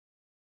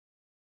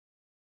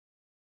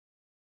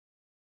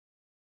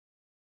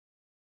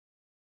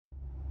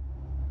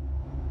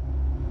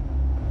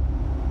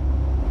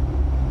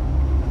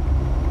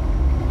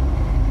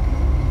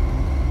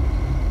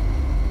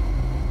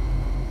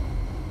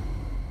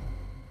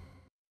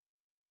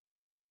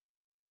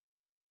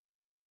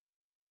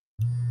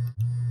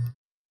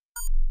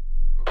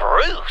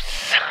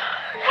Bruce,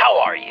 how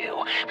are you?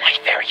 My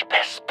very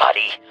best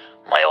buddy,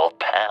 my old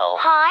pal.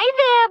 Hi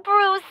there,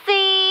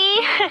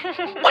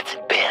 Brucey. What's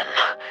it been?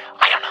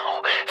 I don't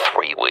know,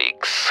 3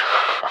 weeks.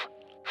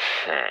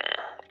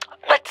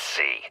 Let's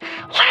see.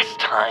 Last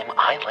time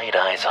I laid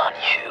eyes on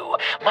you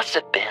must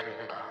have been...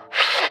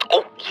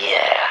 Oh,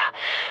 yeah.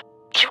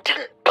 You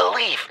didn't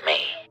believe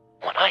me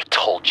when I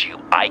told you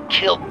I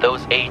killed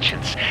those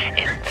agents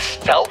in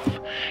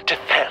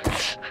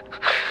self-defense.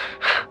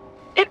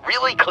 It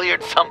really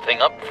cleared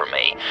something up for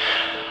me.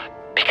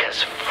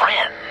 Because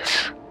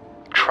friends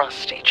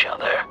trust each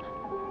other.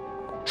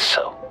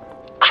 So,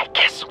 I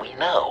guess we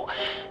know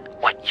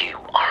what you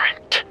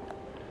aren't.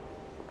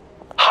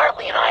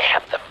 Harley and I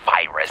have the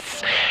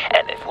virus,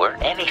 and if we're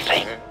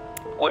anything,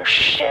 we're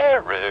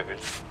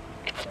sharers.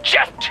 It's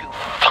just too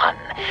fun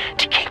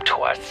to keep to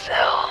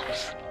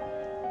ourselves.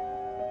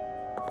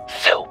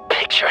 So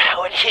picture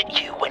how it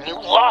hit you when you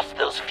lost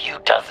those few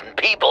dozen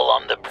people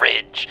on the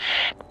bridge.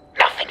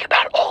 Now think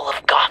about all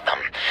of Gotham.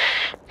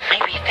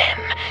 Maybe then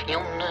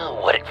you'll know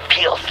what it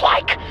feels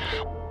like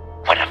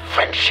when a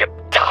friendship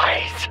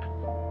dies.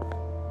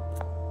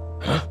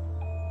 Huh?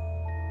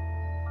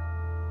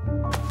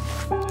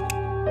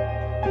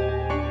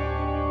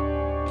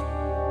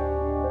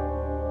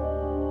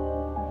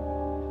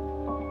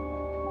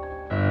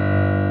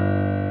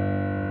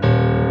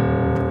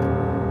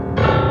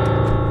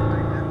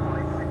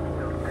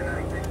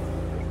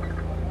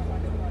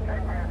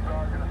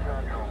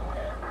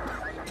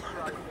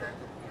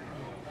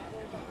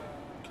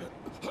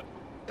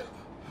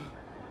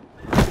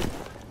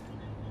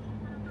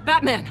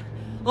 Batman!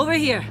 Over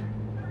here!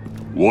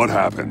 What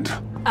happened?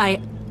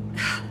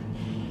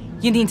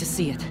 You need to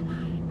see it.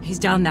 He's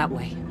down that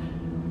way.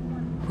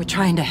 We're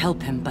trying to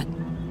help him, but...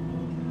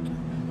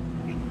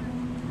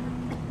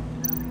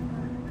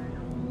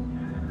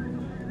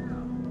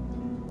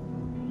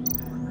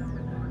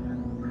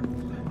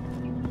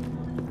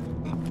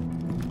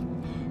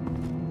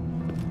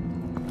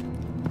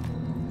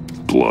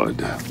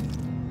 Blood.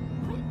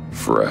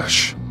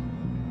 Fresh.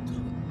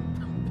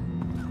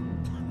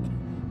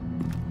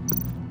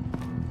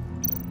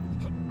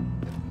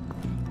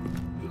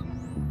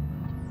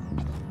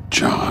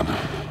 John.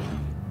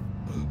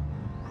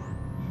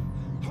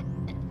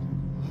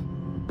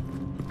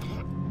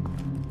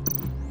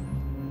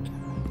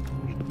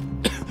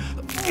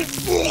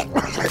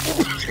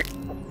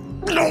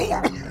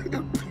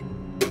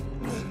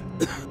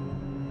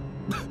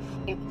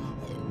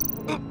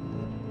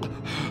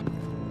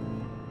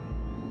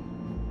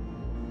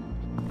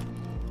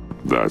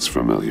 That's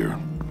familiar.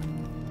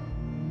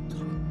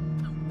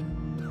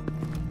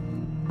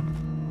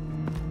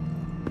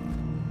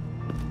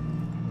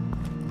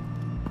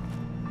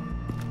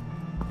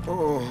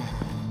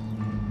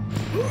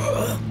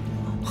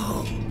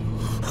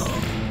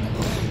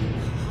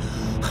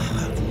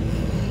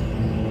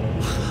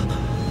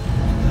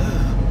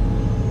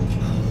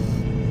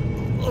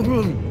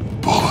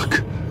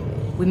 Bullock.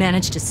 We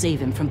managed to save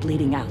him from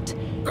bleeding out.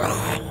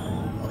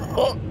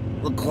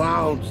 The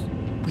clouds.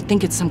 We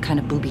think it's some kind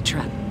of booby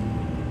trap.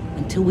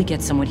 Until we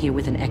get someone here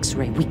with an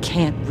X-ray, we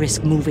can't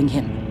risk moving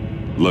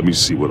him. Let me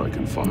see what I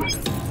can find.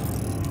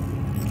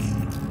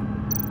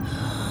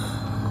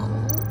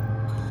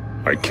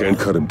 I can't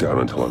cut him down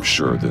until I'm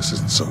sure this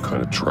isn't some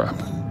kind of trap.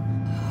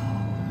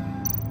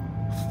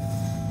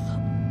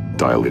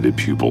 Dilated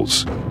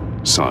pupils,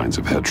 signs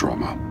of head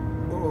trauma.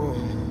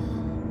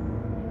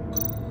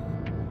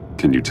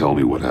 Can you tell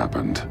me what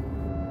happened?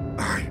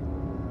 I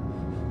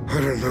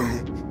don't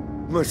know.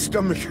 My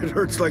stomach, it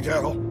hurts like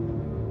hell.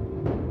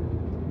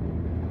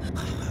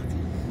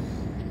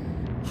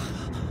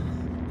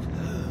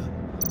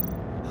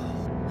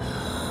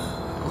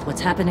 With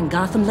what's happened in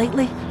Gotham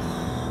lately,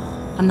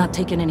 I'm not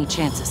taking any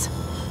chances.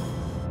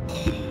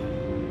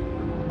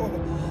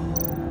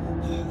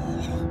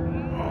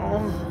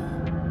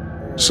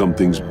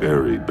 Something's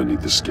buried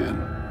beneath the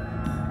skin.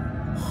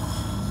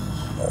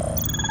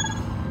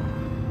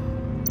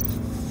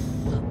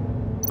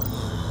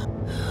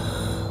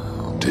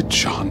 Did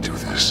John do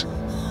this?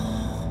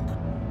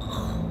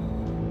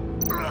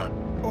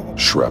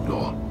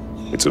 Shrapnel.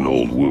 It's an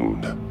old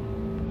wound.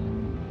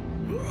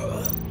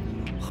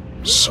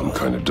 Some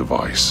kind of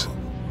device.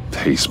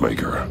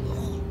 Pacemaker.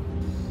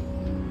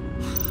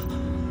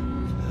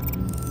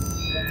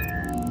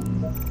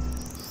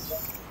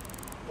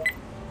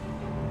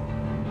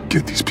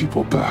 Get these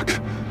people back.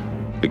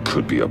 It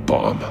could be a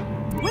bomb.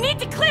 We need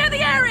to clear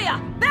the area!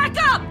 Back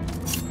up!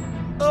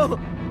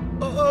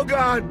 Oh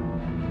God!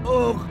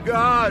 Oh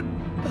God!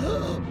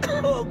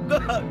 Oh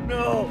God,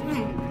 no!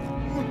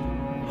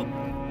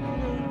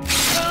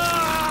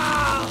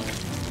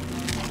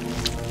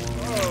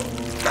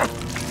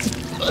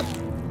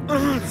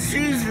 Oh,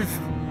 Jesus!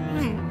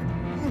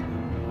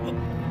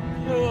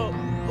 Oh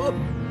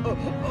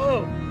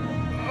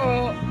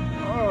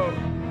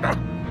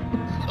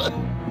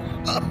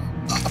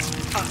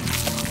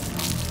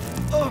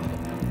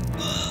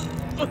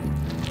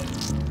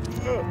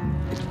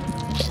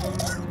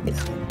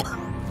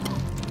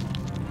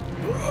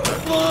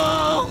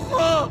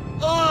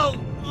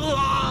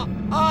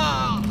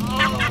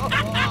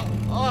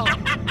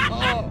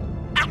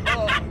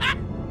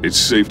It's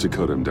safe to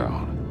cut him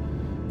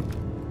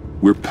down.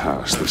 We're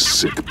past the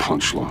sick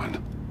punchline.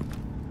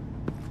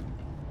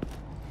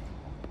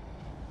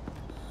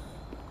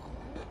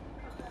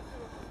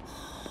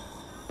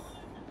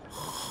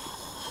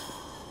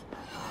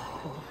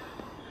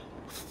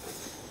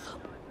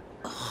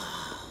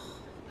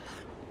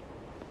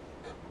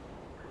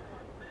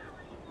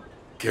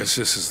 Guess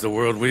this is the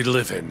world we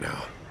live in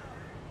now.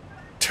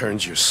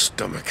 Turns your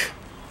stomach.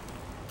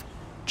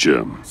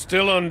 Jim.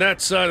 Still on that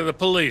side of the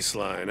police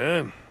line,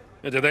 eh?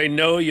 And do they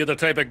know you're the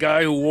type of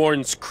guy who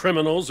warns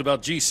criminals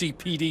about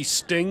GCPD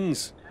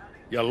stings?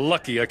 You're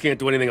lucky I can't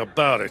do anything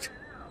about it.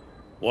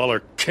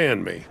 Waller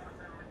canned me.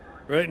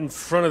 Right in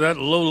front of that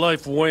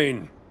lowlife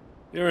Wayne.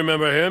 You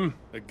remember him?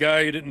 The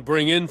guy you didn't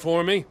bring in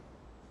for me?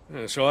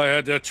 So I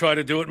had to try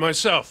to do it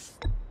myself.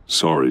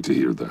 Sorry to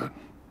hear that.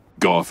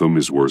 Gotham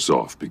is worse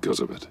off because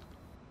of it.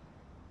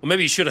 Well,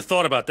 maybe you should have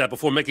thought about that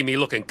before making me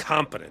look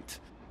incompetent.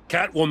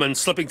 Catwoman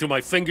slipping through my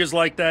fingers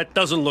like that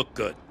doesn't look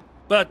good.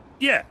 But,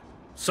 yeah,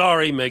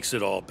 sorry makes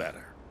it all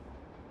better.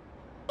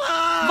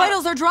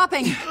 Vitals are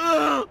dropping!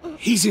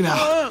 Easy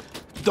now.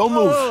 Don't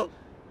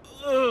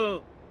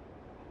move.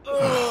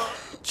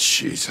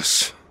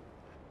 Jesus.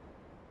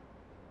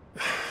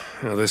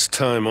 Now, this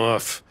time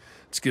off,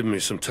 it's given me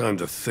some time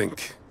to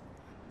think.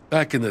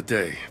 Back in the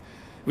day,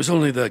 it was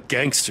only the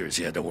gangsters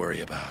you had to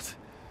worry about.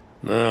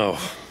 Now,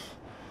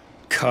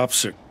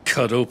 cops are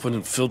cut open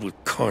and filled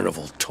with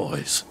carnival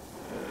toys.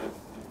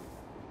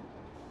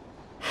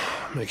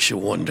 Makes you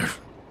wonder.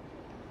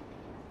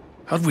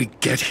 How'd we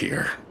get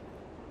here?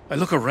 I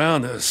look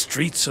around, the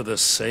streets are the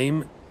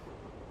same.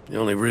 The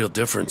only real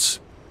difference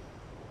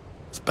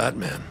is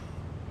Batman.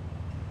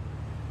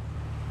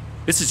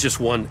 This is just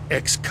one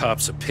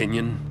ex-cop's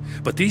opinion,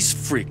 but these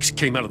freaks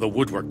came out of the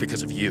woodwork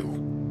because of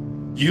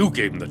you. You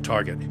gave them the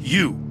target.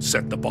 You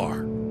set the bar.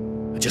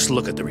 And just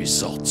look at the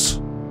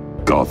results.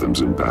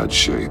 Gotham's in bad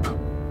shape.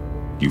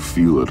 You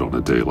feel it on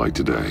a day like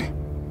today.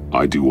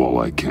 I do all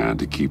I can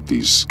to keep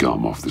these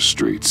scum off the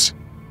streets.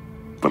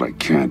 But I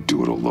can't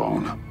do it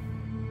alone.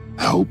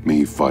 Help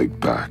me fight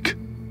back.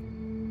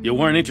 You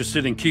weren't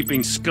interested in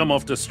keeping scum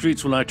off the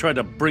streets when I tried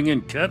to bring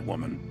in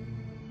Catwoman.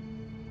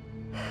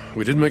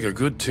 We did make a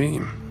good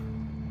team.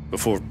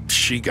 Before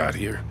she got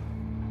here.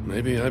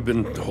 Maybe I've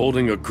been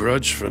holding a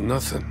grudge for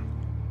nothing.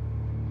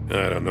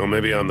 I don't know,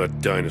 maybe I'm the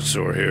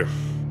dinosaur here.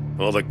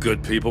 All the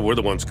good people, we're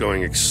the ones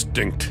going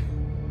extinct.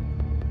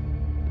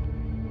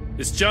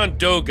 This John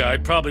Doe guy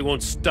probably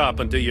won't stop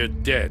until you're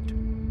dead.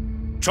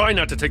 Try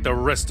not to take the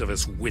rest of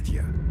us with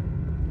you.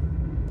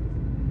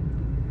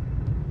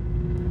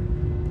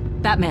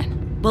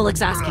 Batman,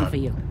 Bullock's asking for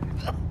you.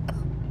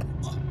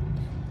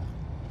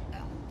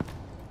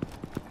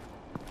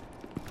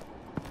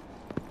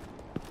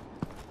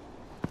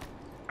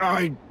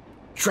 I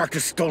tracked a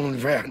stolen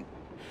van,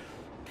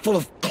 full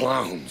of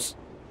clowns.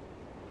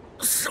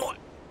 So I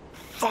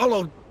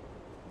followed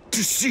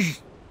to see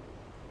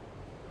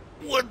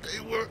what they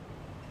were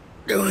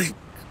doing.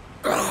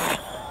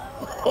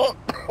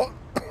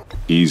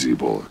 Easy,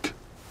 Bullock.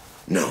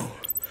 No,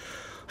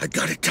 I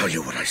gotta tell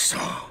you what I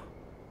saw.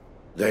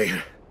 They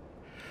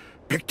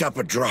picked up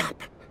a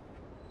drop.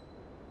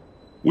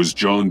 Was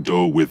John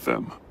Doe with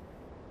them?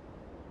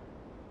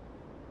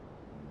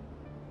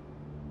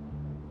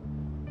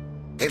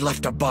 They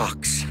left a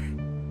box.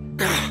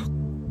 Oh,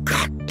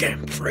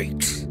 goddamn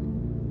freaks.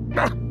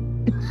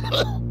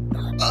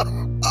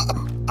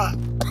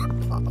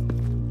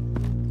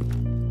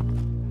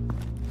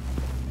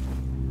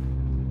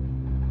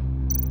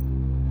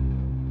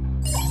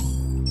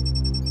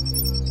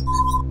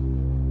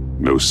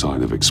 No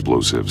sign of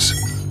explosives.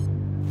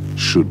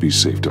 Should be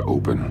safe to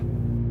open.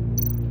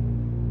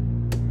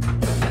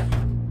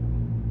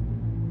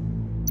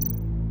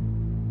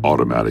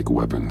 Automatic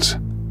weapons.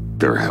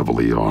 They're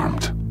heavily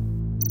armed.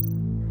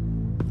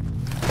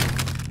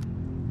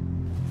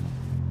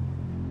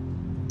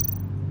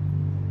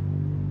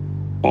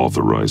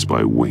 Authorized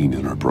by Wayne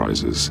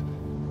Enterprises.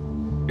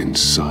 And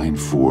signed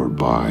for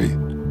by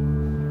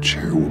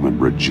Chairwoman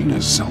Regina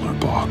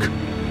Zellerbach.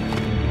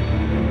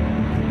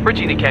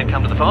 Regina can't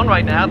come to the phone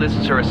right now. This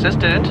is her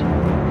assistant.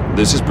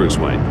 This is Bruce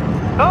Wayne.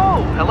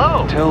 Oh,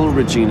 hello. Tell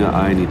Regina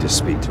I need to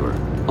speak to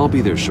her. I'll be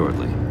there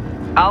shortly.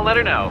 I'll let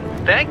her know.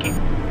 Thank you.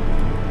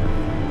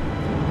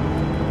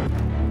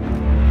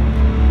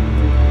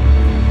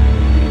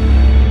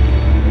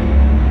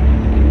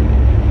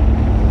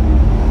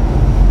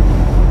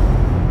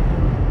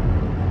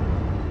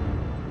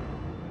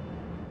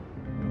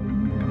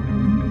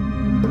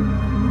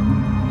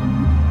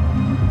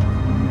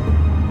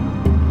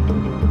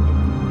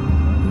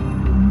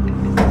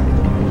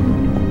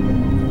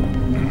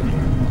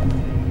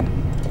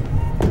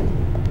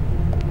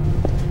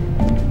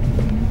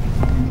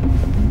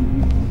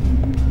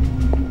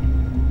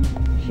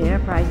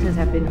 Prices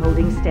have been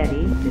holding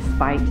steady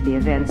despite the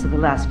events of the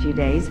last few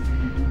days.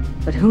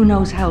 But who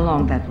knows how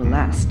long that will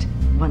last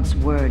once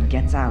word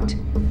gets out.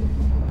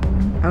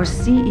 Our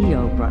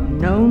CEO brought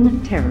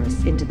known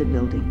terrorists into the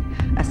building.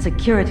 A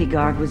security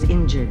guard was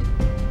injured.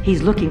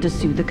 He's looking to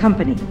sue the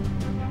company.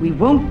 We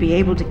won't be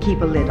able to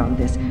keep a lid on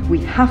this. We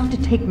have to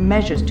take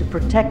measures to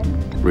protect...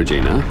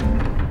 Regina?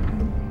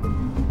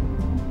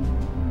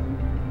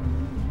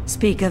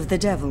 Speak of the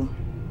devil.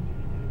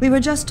 We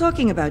were just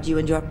talking about you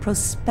and your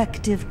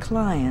prospective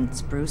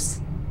clients, Bruce.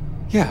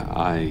 Yeah,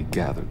 I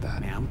gathered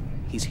that. Ma'am,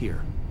 he's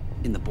here.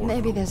 In the boardroom.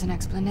 Maybe there's an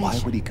explanation.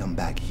 Why would he come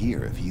back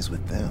here if he's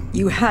with them?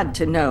 You had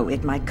to know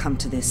it might come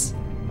to this.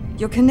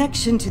 Your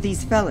connection to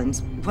these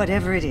felons,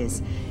 whatever it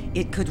is,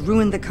 it could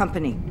ruin the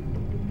company.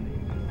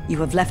 You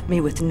have left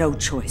me with no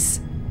choice.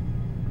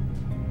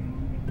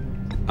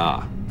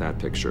 Ah, that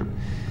picture.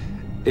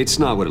 It's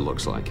not what it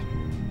looks like.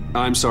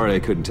 I'm sorry I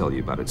couldn't tell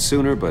you about it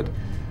sooner, but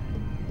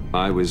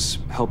I was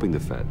helping the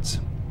feds.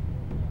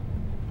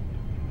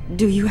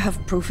 Do you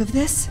have proof of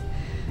this?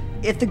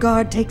 If the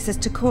guard takes us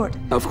to court?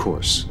 Of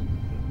course.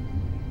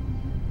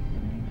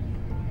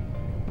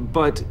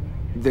 But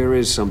there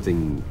is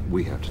something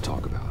we have to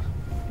talk about.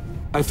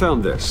 I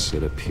found this.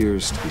 It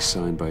appears to be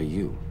signed by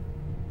you.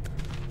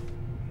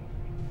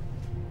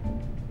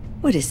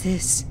 What is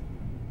this?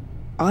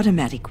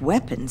 Automatic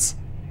weapons?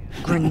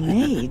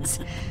 Grenades?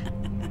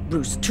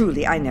 Bruce,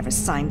 truly, I never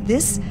signed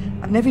this.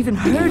 I've never even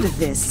heard of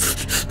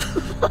this.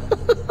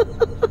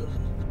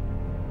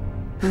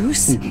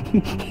 Bruce?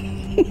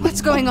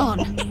 What's going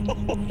on?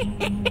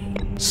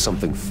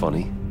 Something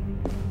funny?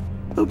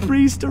 A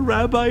priest, a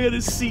rabbi, and a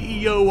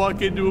CEO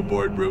walk into a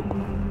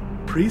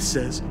boardroom. Priest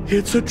says,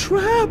 it's a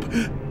trap.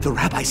 The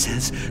rabbi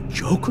says,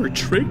 Joker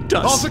tricked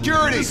us. Call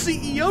security! The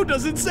CEO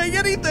doesn't say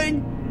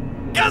anything.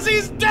 'Cause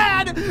he's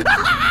dead!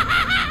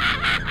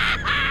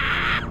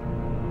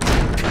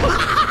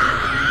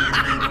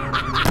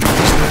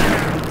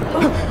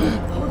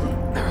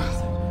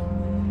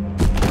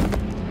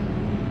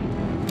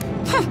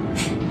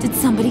 Did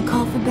somebody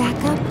call for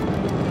backup?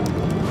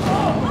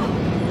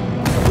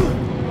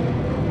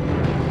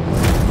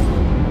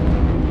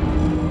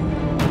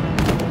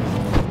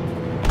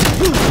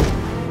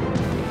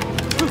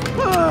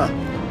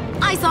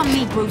 Eyes on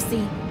me,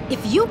 Brucey.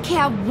 If you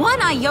care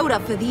one iota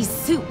for these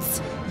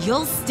suits,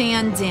 you'll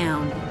stand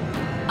down.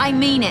 I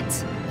mean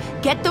it.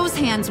 Get those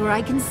hands where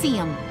I can see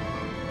them.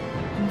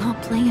 I'm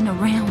not playing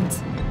around.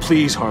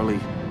 Please, Harley,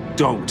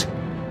 don't.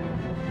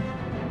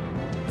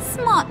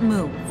 Smart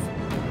move.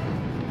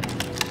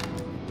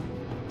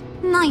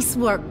 Nice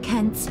work,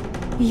 Kent.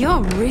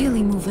 You're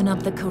really moving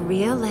up the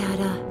career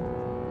ladder.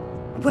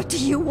 What do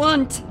you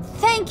want?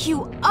 Thank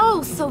you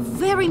oh so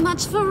very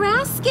much for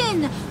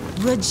asking,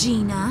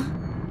 Regina.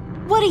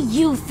 What do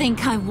you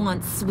think I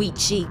want, sweet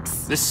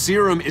cheeks? The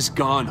serum is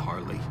gone,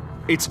 Harley.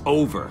 It's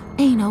over.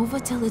 Ain't over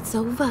till it's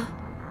over.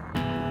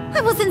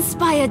 I was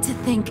inspired to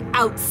think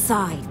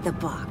outside the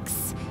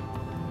box.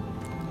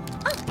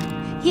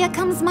 Here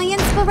comes my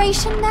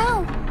inspiration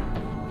now.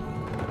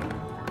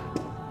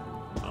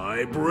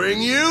 I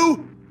bring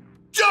you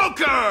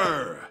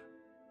Joker!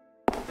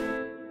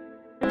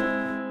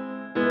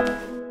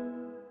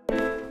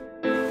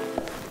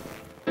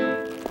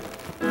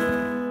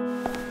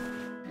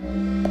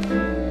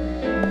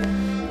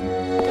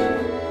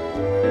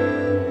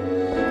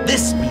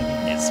 This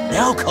meeting is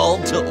now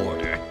called to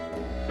order.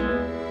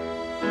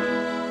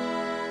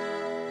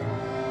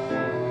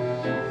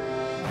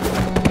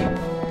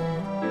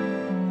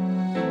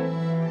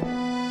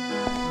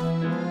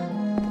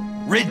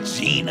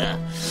 Regina,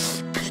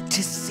 good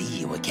to see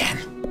you again.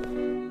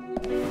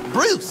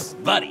 Bruce,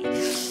 buddy.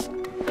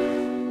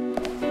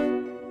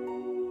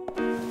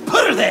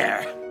 Put her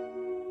there!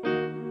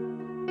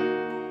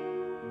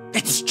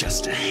 It's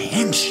just a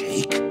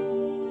handshake.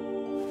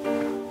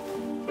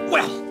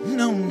 Well,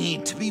 no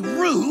need to be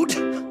rude.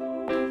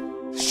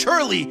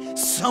 Surely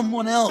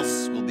someone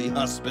else will be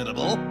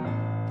hospitable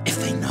if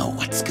they know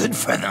what's good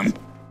for them.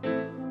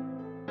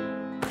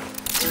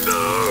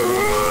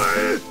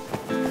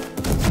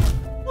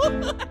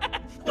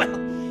 Well,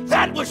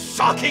 that was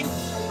shocking.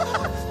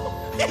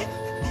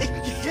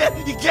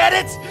 You get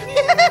it?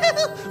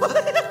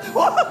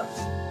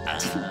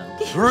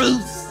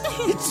 Bruce,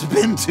 it's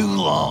been too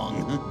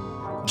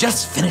long.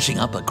 Just finishing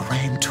up a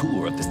grand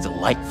tour of this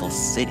delightful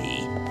city.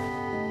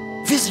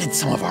 Visited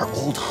some of our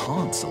old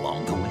haunts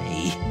along the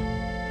way.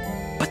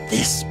 But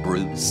this,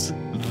 Bruce,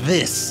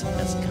 this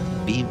has got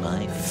to be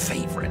my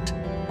favorite.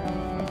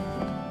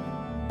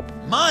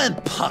 Ma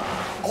and Pa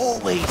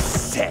always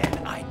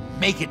said I'd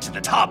make it to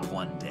the top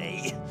one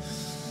day.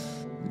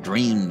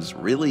 Dreams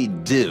really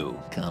do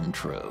come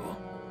true.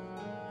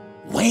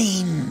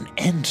 Wayne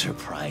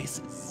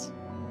Enterprises.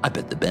 I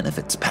bet the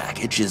benefits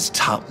package is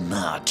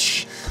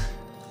top-notch.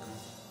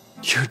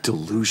 You're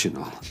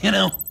delusional. You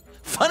know,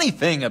 funny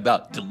thing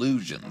about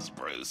delusions,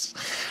 Bruce.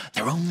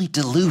 They're only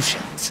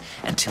delusions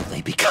until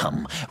they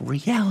become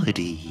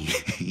reality.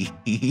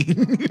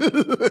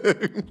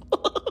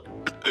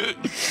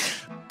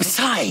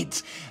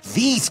 Besides,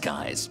 these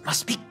guys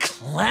must be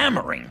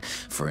clamoring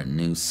for a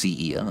new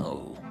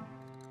CEO.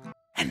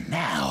 And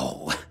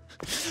now,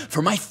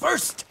 for my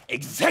first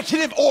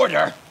executive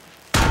order.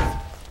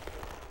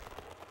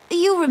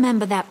 You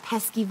remember that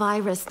pesky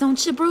virus,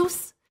 don't you,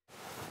 Bruce?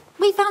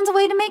 We found a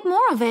way to make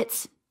more of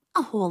it.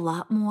 A whole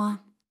lot more.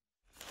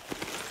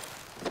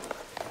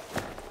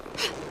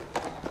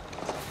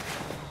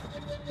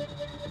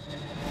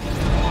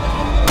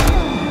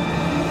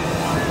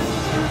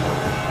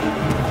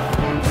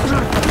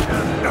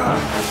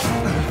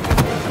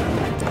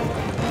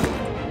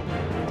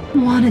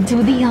 want to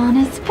do the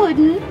honors,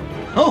 Puddin'?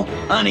 Oh,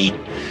 honey,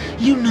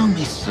 you know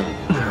me so.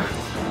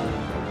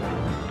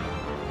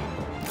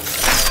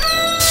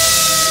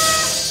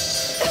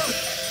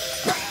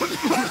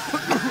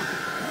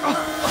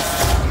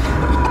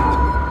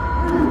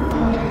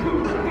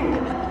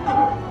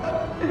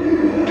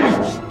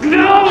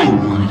 I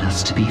wanted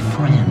us to be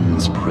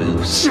friends,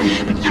 Bruce,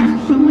 but you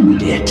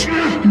ruined it.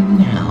 And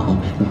now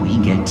we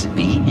get to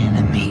be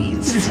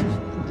enemies.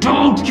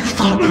 Don't! You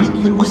thought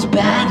Riddler was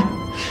bad?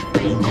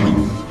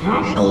 Penguin,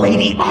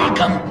 Lady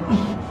Arkham.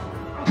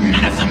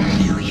 None of them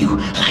knew you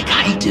like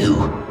I do.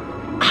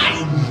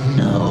 I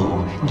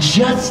know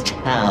just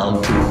how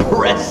to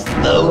press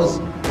those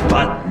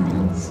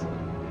buttons.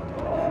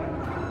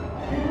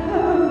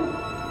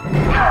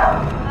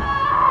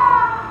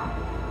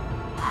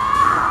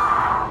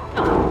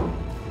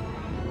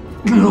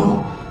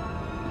 No.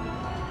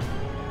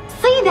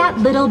 See that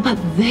little but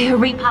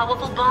very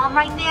powerful bomb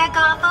right there,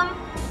 Gotham?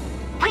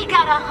 We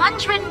got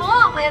 100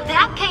 more where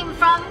that came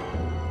from.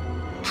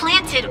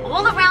 Planted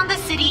all around the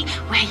city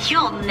where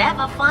you'll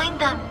never find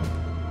them.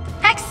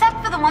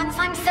 Except for the ones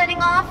I'm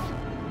setting off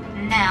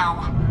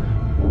now.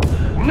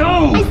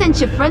 No! I sent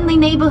your friendly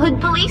neighborhood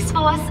police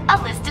force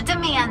a list of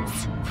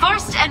demands.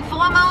 First and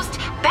foremost,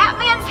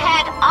 Batman's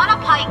head on a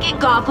pike in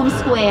Gotham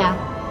Square.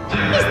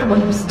 He's the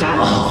one who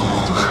started.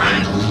 Oh,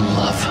 I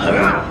love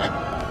her.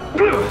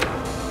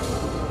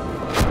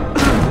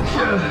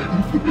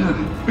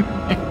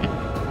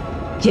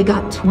 You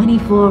got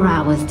 24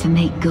 hours to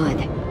make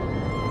good.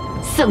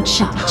 So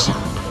chop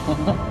chop.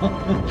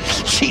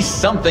 She's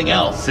something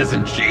else,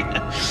 isn't she?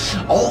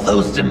 All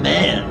those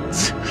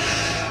demands.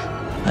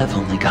 I've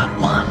only got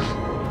one.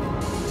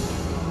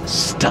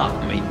 Stop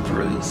me,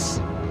 Bruce.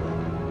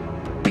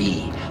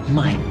 Be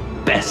my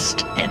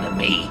best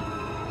enemy.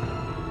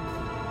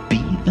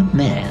 Be the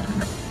man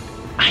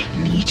I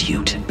need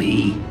you to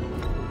be.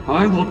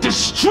 I will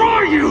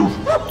destroy you!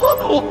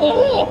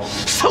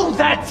 So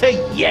that's a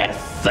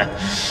yes!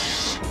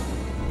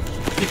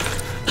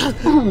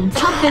 Oh,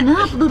 toughen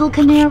up, little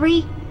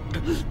canary.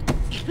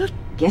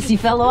 Guess you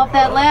fell off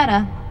that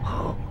ladder.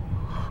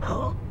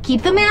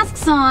 Keep the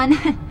masks on.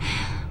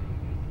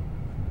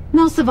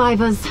 No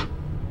survivors.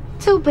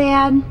 Too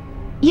bad.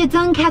 You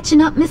done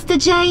catching up, Mr.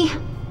 J?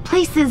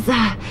 Place is,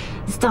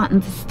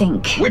 starting to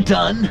stink. We're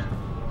done.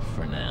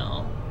 For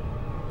now.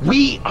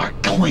 We are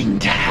going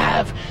to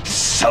have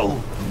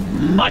so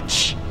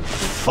much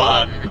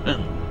fun.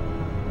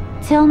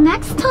 Till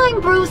next time,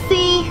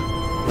 Brucey.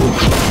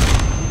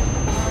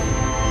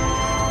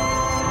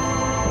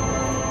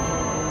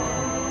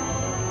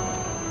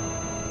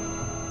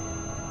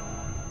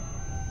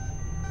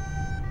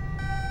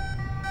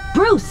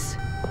 Bruce!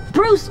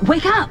 Bruce,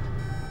 wake up!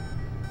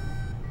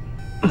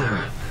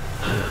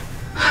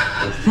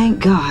 Thank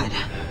God.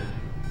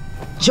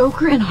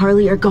 Joker and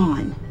Harley are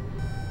gone.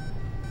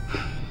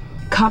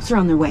 Cops are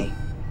on their way.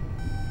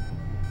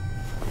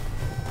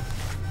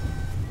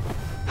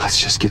 Let's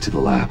just get to the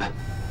lab.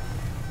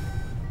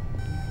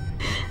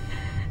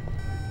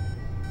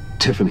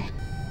 Tiffany,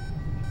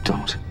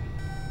 don't.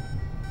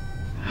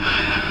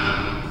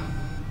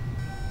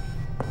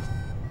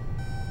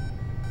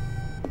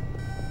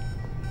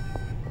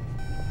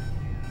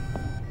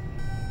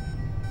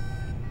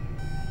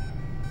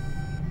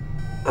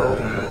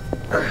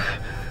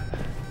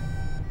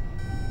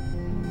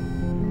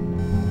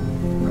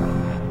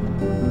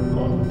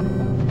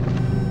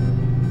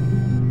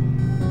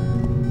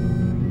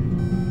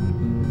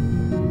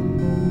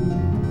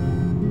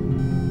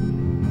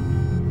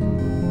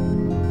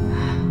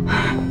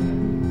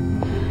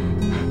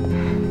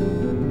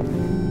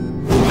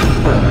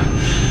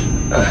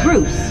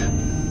 Bruce!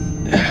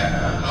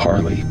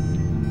 Harley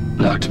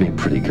knocked me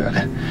pretty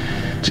good.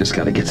 Just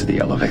gotta get to the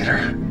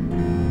elevator.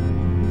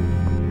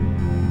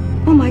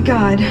 Oh my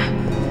God.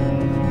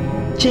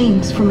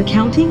 James from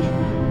accounting?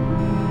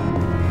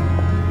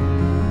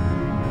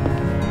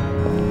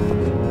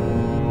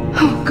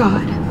 Oh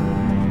God.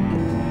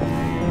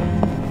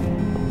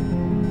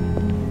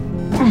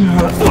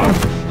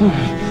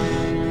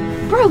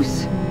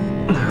 Bruce!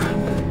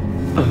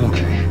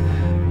 Okay.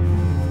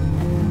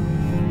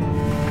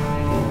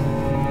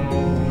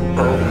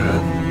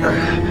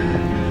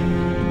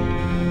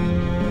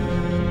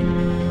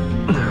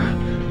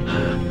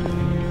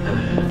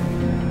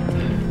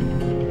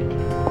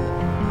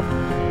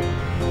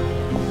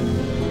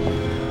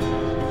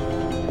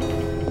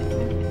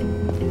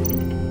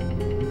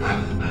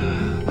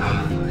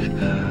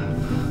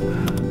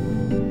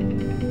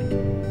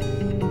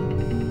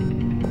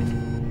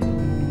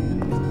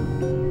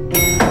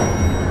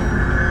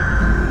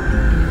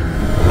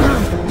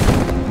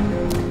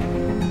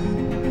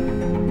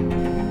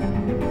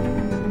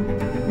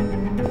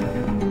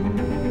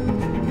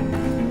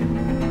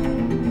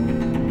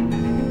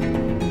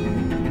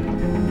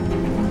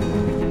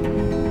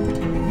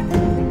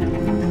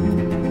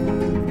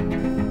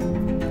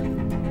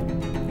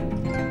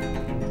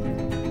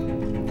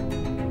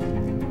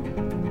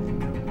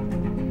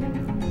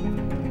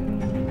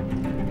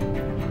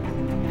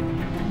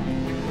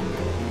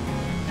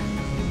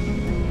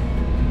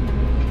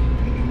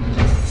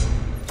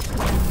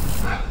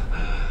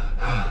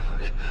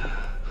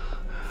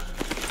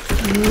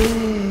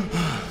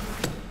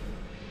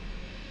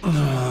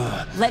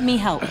 Let me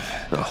help.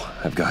 Oh,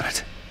 I've got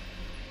it.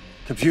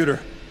 Computer,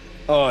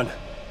 on.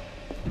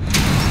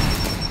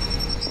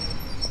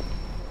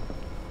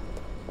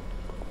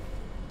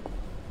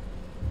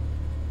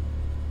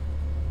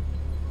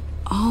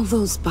 All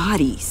those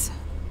bodies.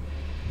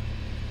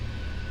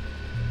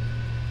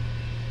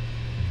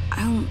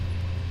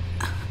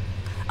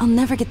 I'll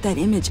never get that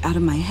image out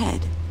of my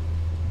head.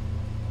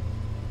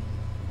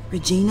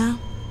 Regina,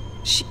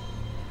 she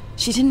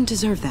didn't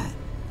deserve that.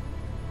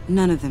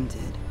 None of them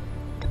did.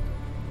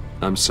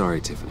 I'm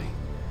sorry, Tiffany.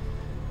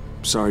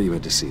 Sorry you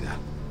had to see that.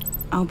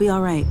 I'll be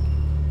all right.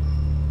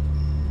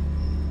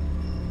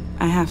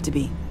 I have to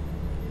be.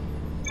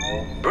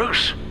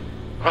 Bruce!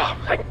 Oh,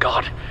 thank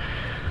God.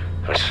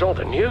 I saw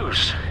the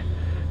news.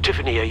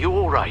 Tiffany, are you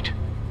all right?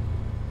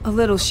 A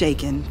little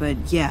shaken, but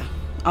yeah,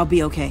 I'll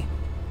be okay.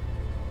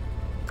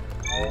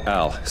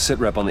 Al, sit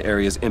rep on the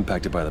areas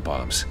impacted by the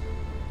bombs.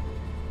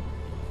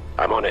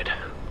 I'm on it.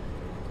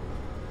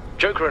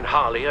 Joker and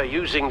Harley are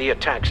using the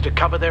attacks to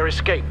cover their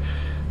escape.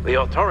 The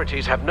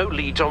authorities have no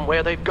leads on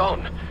where they've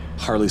gone.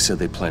 Harley said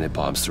they planted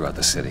bombs throughout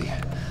the city.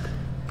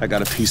 I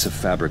got a piece of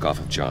fabric off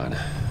of John.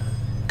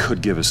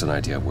 Could give us an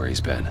idea of where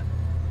he's been.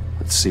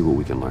 Let's see what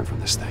we can learn from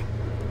this thing.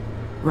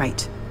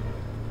 Right.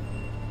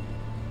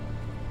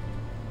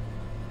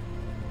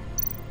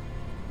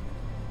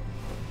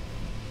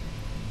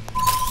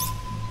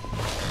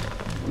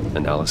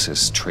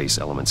 Analysis, trace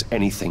elements,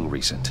 anything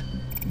recent.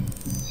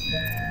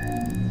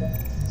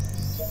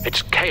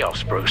 It's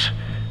chaos, Bruce.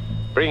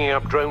 Bringing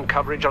up drone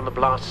coverage on the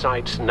blast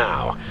sites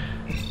now.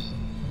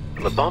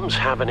 The bombs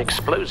have an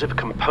explosive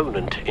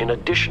component in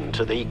addition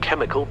to the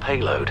chemical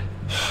payload.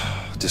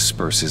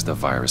 Disperses the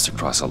virus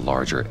across a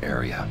larger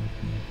area.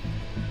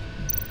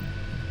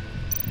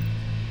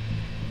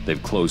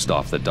 They've closed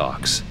off the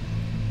docks.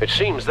 It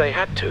seems they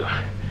had to.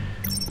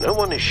 No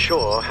one is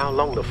sure how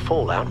long the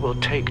fallout will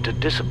take to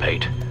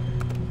dissipate.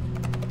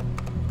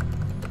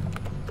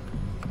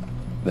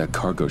 That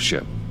cargo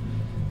ship,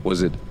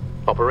 was it...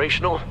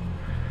 Operational?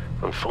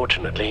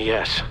 Unfortunately,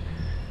 yes.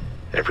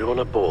 Everyone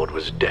aboard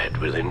was dead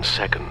within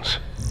seconds.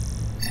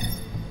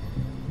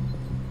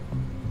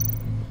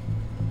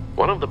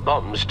 One of the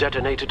bombs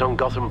detonated on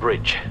Gotham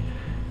Bridge,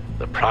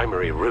 the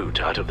primary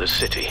route out of the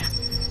city.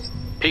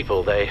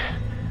 People, they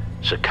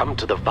succumbed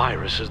to the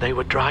virus as they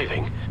were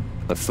driving.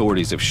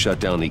 Authorities have shut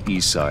down the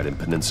east side and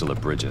peninsula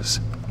bridges.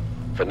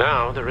 For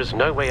now, there is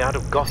no way out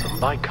of Gotham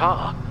by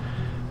car.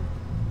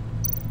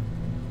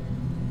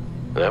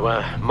 There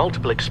were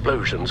multiple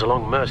explosions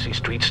along Mercy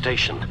Street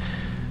Station,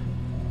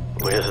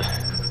 with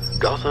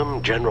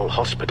Gotham General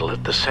Hospital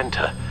at the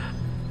center.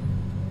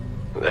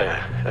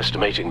 They're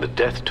estimating the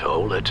death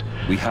toll at...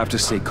 We have to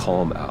stay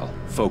calm, Al.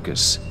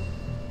 Focus.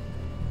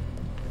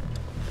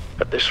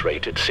 At this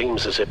rate, it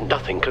seems as if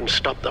nothing can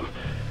stop them.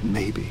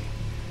 Maybe.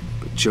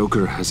 But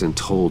Joker hasn't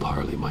told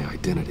Harley my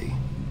identity.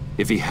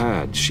 If he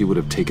had, she would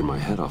have taken my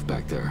head off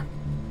back there.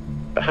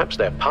 Perhaps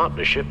their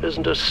partnership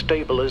isn't as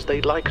stable as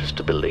they'd like us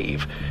to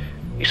believe.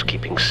 He's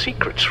keeping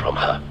secrets from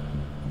her.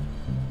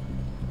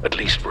 At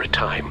least for a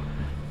time.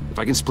 If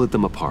I can split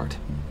them apart,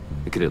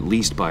 it could at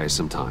least buy us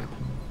some time.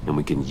 And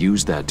we can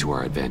use that to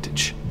our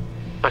advantage.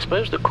 I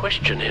suppose the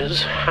question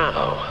is,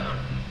 how?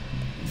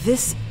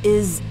 This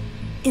is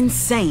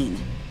insane.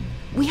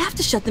 We have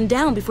to shut them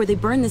down before they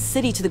burn this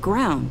city to the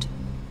ground.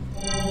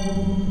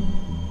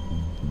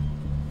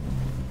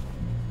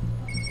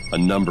 A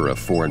number of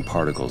foreign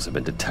particles have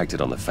been detected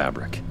on the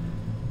fabric.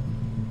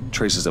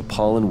 Traces of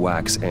pollen,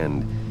 wax,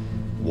 and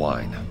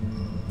wine.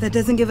 That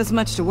doesn't give us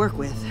much to work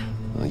with.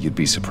 Well, you'd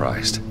be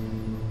surprised.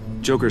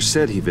 Joker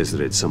said he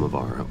visited some of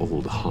our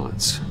old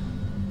haunts.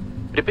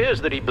 It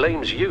appears that he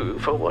blames you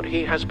for what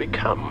he has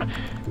become.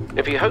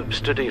 If he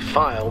hopes to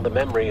defile the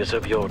memories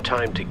of your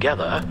time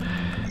together,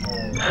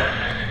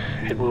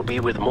 it will be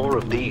with more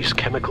of these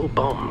chemical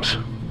bombs.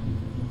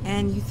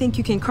 And you think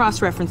you can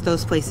cross-reference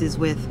those places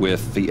with...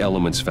 With the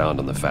elements found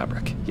on the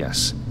fabric,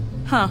 yes.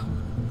 Huh.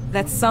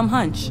 That's some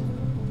hunch.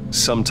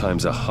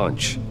 Sometimes a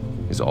hunch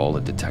is all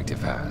a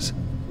detective has.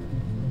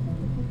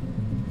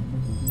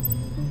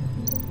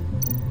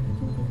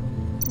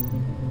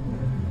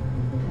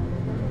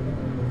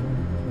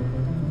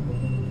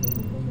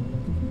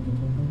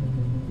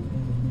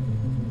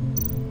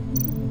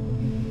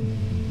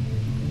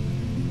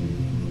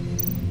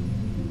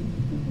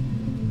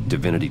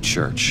 Divinity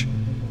Church.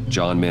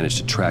 John managed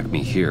to track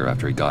me here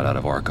after he got out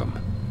of Arkham.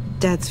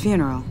 Dad's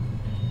funeral.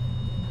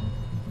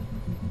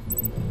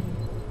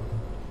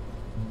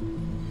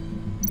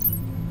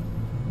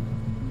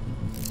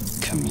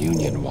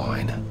 Communion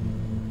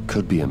wine.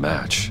 Could be a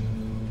match.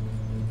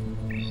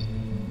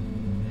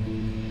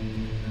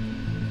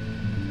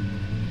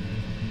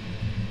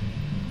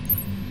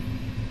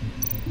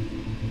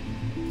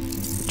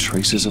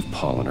 Traces of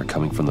pollen are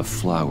coming from the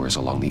flowers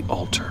along the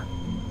altar.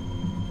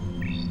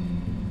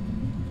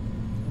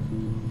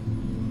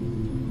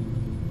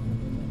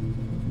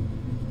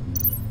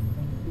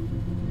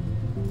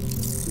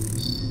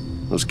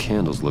 Those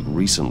candles look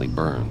recently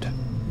burned.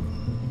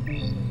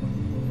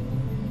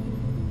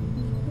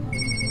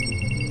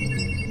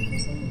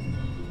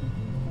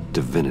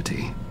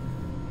 Divinity.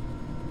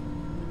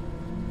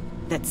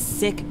 That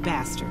sick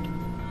bastard.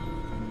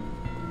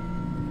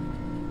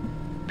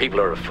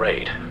 People are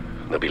afraid.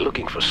 They'll be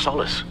looking for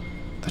solace.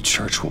 The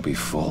church will be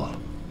full.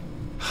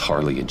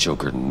 Harley and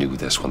Joker knew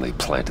this when they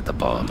planted the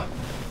bomb.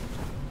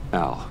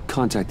 Al,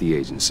 contact the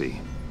agency.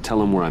 Tell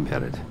them where I'm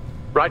headed.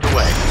 Right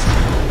away.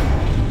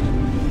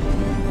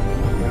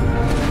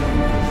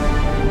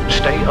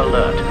 Stay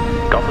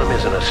alert. Gotham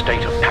is in a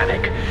state of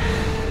panic.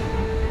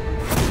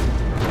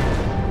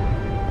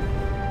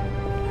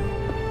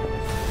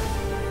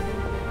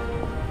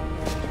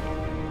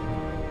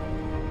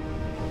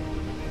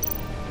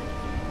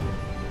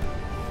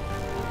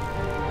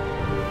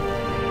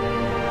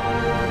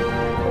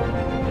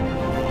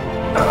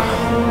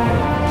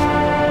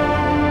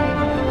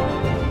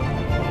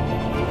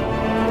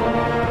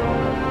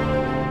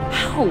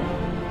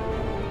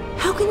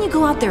 How can you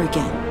go out there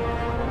again?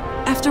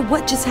 After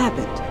what just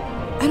happened?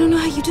 I don't know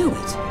how you do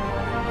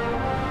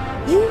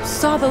it. You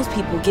saw those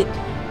people get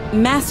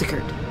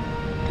massacred.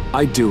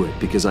 I do it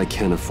because I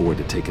can't afford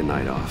to take a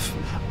night off.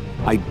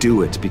 I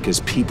do it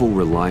because people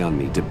rely on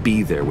me to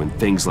be there when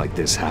things like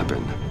this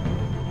happen.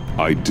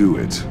 I do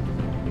it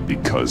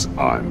because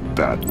I'm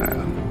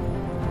Batman.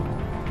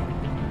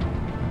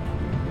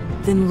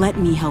 Then let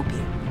me help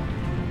you.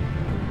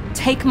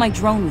 Take my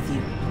drone with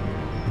you.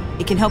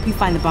 It can help you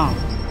find the bomb.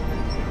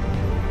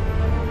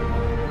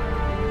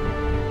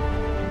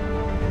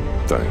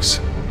 Thanks.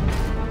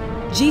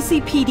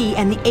 GCPD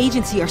and the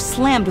agency are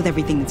slammed with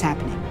everything that's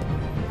happening.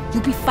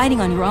 You'll be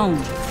fighting on your own.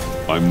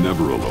 I'm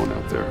never alone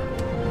out there.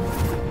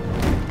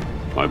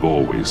 I've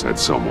always had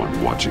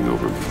someone watching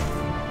over me.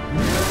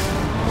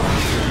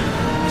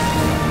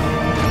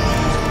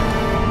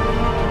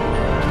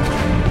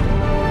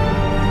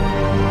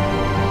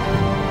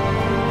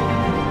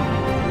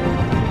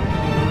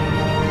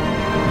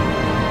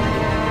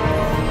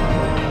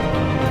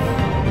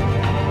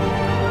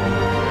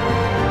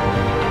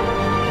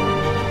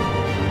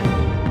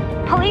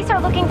 Police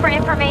are looking for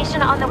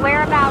information on the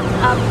whereabouts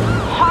of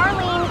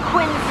Harleen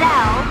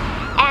Quinzel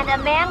and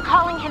a man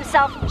calling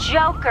himself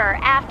Joker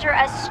after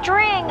a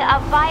string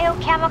of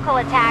biochemical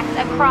attacks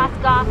across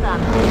Gotham.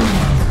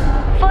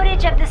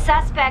 Footage of the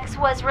suspects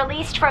was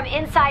released from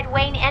inside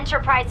Wayne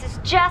Enterprises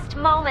just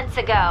moments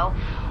ago.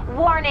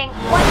 Warning,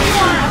 what you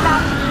are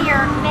about to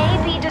hear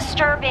may be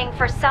disturbing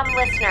for some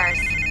listeners.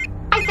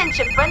 I sent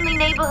you friendly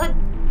neighborhood...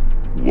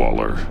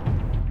 Waller.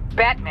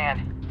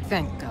 Batman.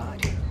 Thank God.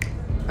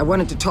 I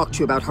wanted to talk to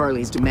you about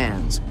Harley's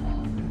demands.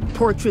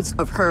 Portraits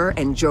of her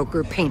and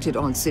Joker painted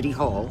on City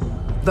Hall.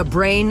 The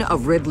brain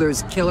of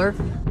Riddler's killer.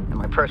 And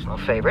my personal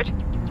favorite.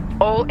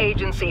 All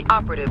agency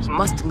operatives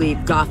must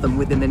leave Gotham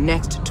within the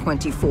next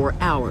 24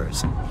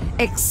 hours.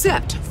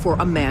 Except for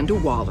Amanda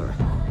Waller,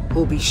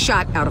 who'll be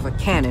shot out of a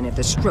cannon at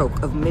the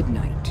stroke of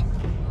midnight.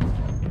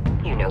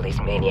 You know these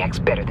maniacs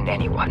better than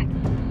anyone.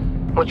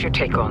 What's your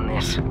take on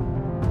this?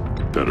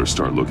 Better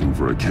start looking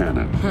for a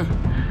cannon.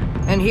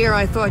 And here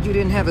I thought you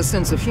didn't have a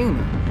sense of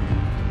humor.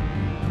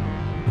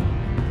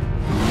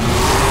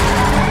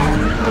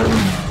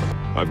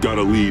 I've got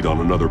a lead on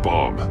another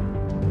bomb.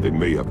 They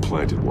may have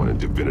planted one in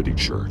Divinity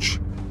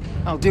Church.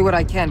 I'll do what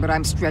I can, but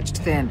I'm stretched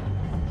thin.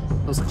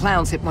 Those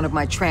clowns hit one of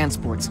my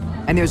transports,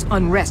 and there's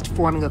unrest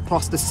forming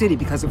across the city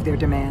because of their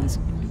demands.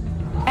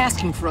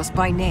 Asking for us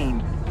by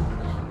name.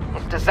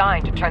 It's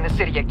designed to turn the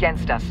city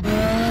against us.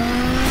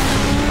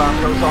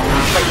 Bomb goes off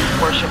in place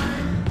of worship.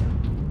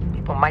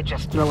 People might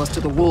just throw us to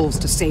the wolves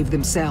to save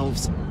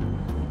themselves.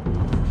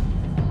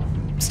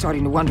 I'm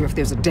starting to wonder if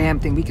there's a damn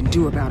thing we can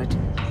do about it.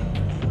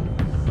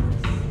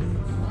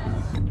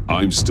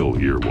 I'm still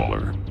here,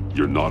 Waller.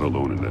 You're not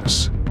alone in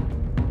this.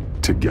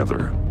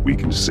 Together, we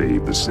can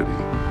save the city.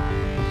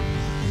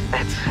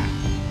 That's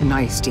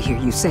nice to hear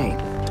you say.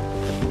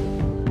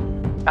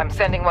 I'm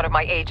sending one of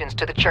my agents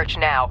to the church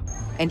now.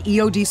 An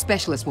EOD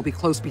specialist will be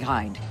close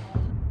behind.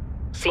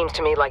 Seems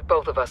to me like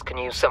both of us can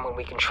use someone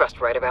we can trust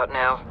right about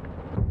now.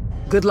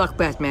 Good luck,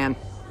 Batman.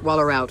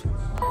 Waller out.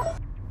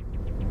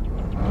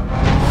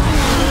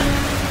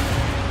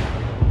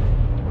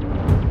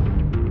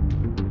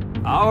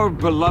 Our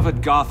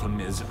beloved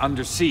Gotham is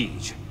under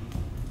siege.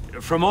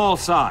 From all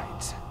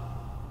sides.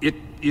 It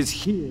is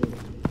here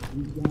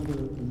we gather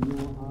in your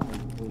eyes,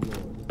 O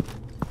Lord.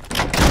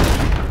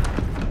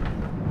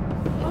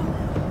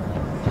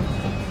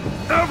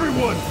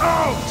 Everyone,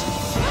 out!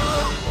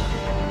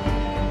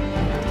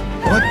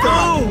 What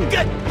the?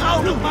 Get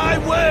out of my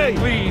way!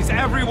 Please,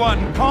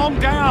 everyone, calm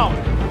down!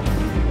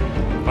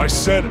 I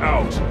said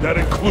out. That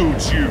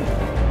includes you.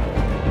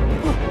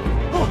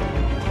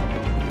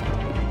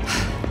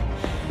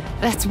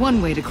 That's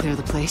one way to clear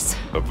the place.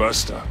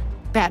 Avesta.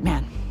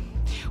 Batman.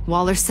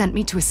 Waller sent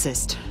me to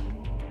assist.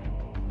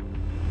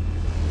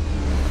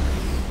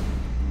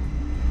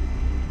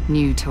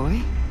 New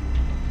toy?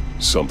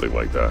 Something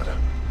like that.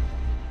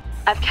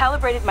 I've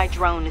calibrated my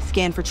drone to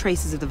scan for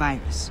traces of the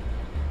virus.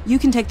 You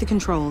can take the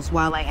controls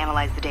while I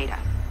analyze the data.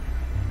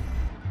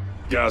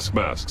 Gas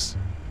masks.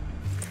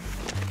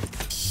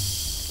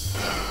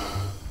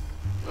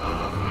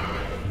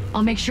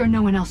 I'll make sure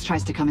no one else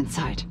tries to come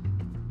inside.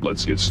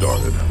 Let's get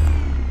started.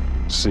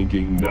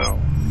 Sinking now.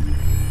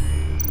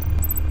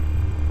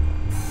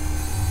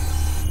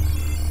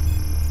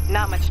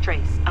 Not much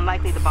trace.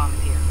 Unlikely the bomb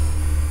is here.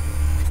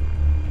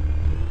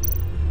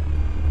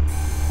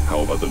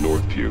 How about the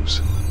north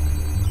pews?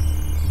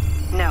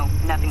 No,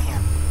 nothing here.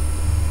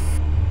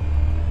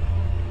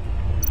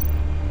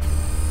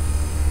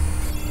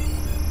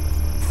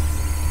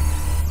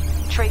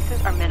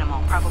 Traces are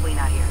minimal. Probably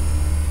not here.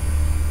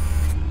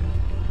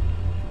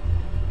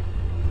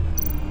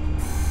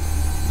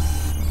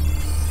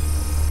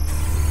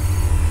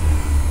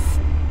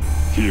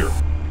 Here.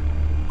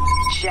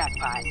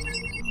 Jackpot.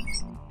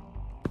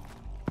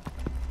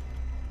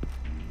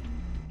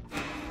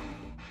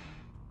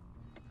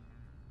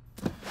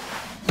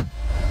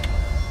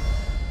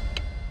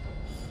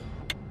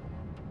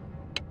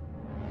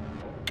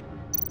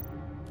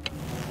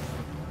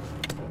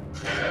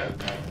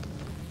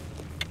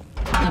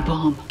 The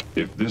bomb.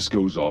 If this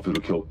goes off,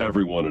 it'll kill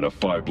everyone in a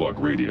 5-block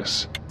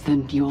radius.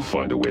 Then you'll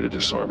find a way to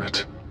disarm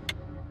it.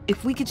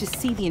 If we could just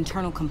see the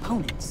internal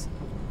components.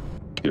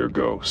 Here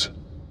goes.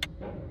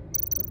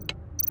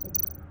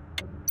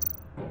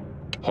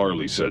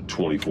 Harley said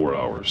 24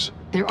 hours.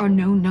 There are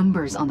no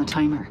numbers on the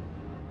timer.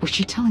 Was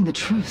she telling the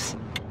truth?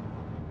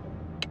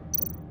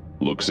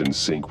 Looks in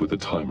sync with the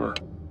timer.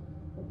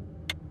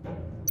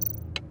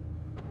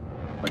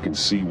 I can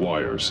see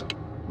wires.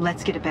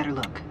 Let's get a better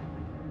look.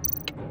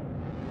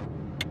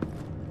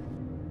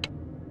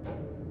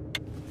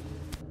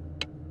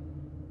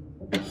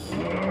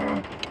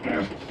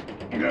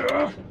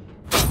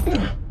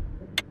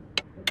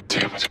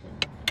 Damn it.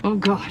 Oh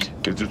God.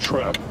 It's a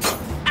trap.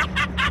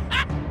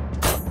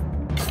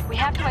 We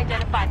have to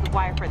identify the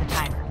wire for the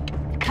timer.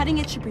 Cutting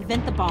it should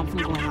prevent the bomb from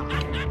going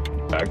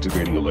off.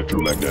 Activating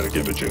electromagnetic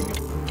imaging.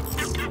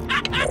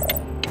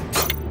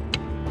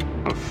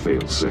 A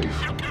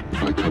fail-safe.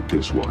 If I cut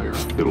this wire,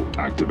 it'll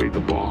activate the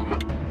bomb.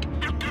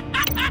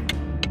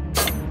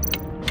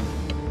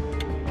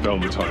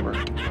 Found the timer.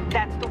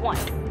 That's the one.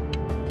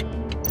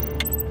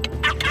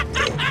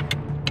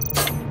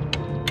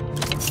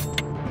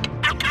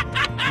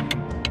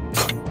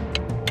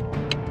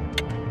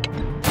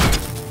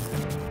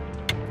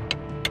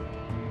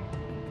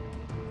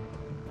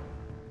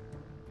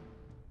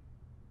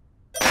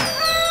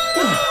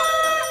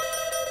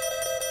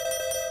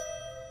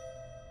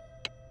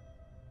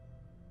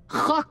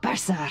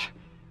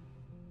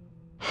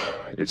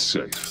 It's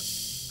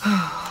safe.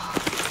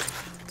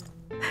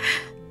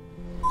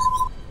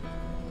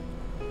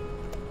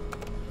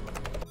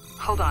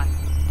 Hold on.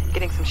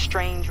 Getting some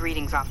strange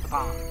readings off the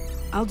bomb.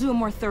 I'll do a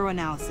more thorough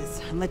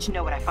analysis and let you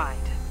know what I find.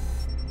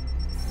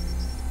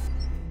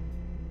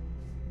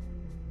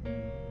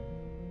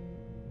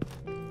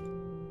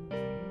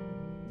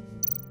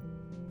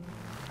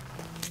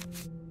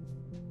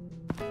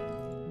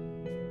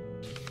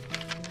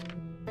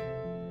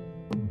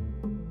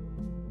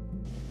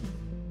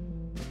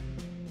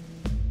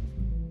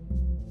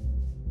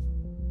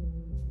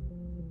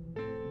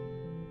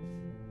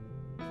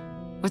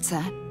 What's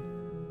that?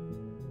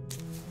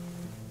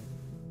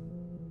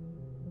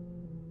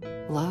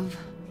 Love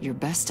your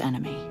best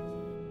enemy.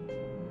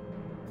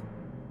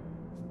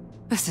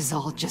 This is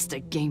all just a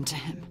game to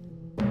him.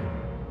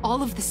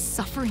 All of this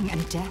suffering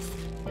and death,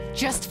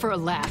 just for a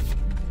laugh.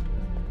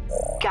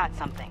 Got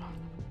something.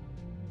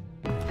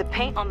 The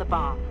paint on the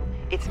bomb.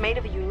 It's made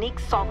of a unique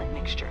solvent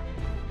mixture.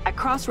 I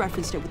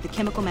cross-referenced it with the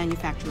chemical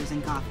manufacturers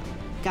in Gotham.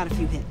 Got a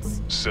few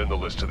hits. Send the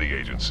list to the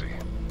agency.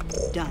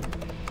 Done.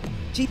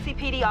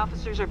 GCPD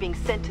officers are being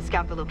sent to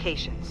scout the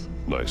locations.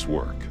 Nice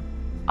work.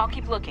 I'll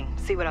keep looking,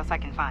 see what else I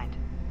can find.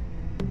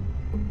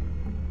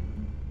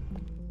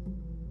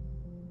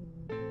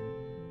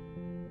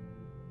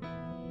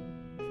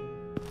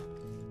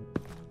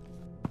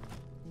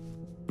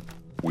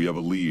 We have a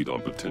lead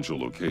on potential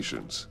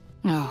locations.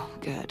 Oh,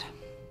 good.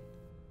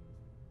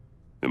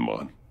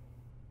 Iman.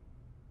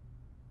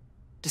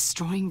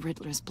 Destroying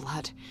Riddler's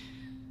blood.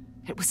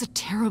 It was a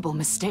terrible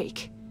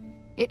mistake.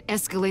 It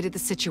escalated the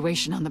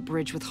situation on the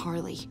bridge with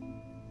Harley.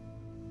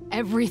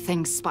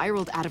 Everything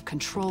spiraled out of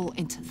control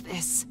into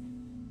this.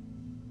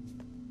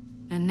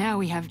 And now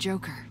we have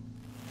Joker.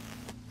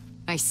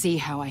 I see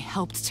how I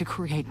helped to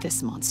create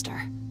this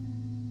monster.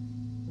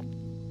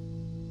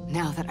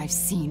 Now that I've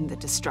seen the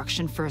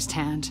destruction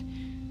firsthand...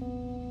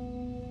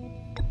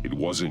 It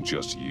wasn't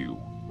just you,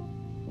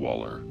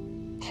 Waller,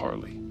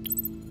 Harley,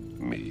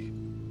 me.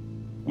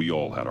 We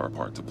all had our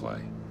part to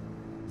play.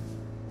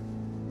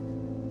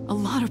 A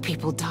lot of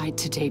people died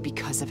today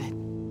because of it.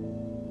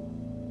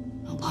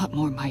 A lot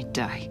more might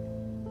die.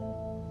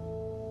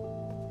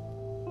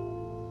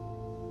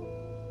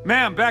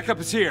 Ma'am, backup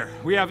is here.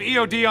 We have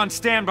EOD on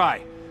standby.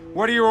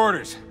 What are your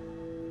orders?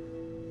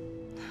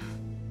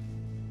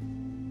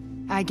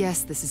 I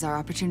guess this is our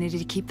opportunity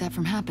to keep that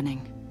from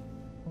happening.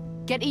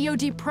 Get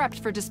EOD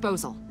prepped for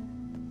disposal.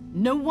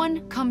 No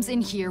one comes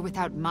in here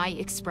without my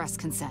express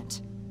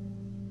consent.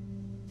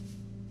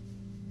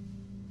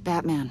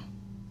 Batman.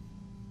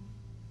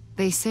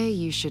 They say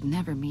you should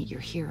never meet your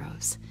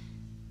heroes.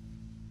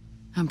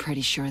 I'm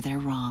pretty sure they're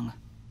wrong.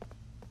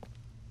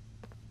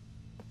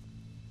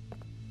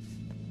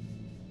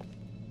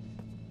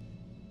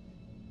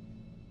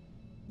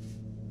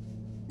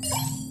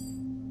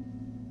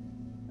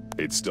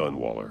 It's done,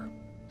 Waller.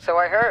 So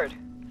I heard.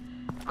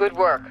 Good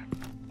work.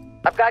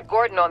 I've got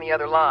Gordon on the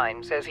other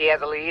line. Says he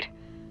has a lead,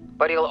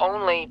 but he'll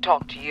only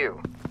talk to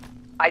you.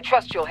 I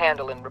trust you'll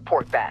handle and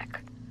report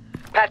back.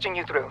 Patching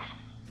you through.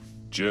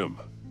 Jim.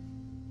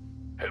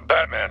 Hey,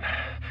 Batman,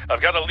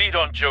 I've got a lead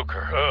on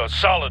Joker, a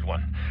solid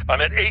one. I'm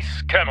at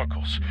Ace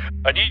Chemicals.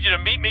 I need you to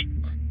meet me...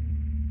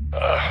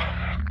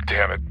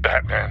 damn it,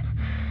 Batman.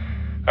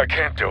 I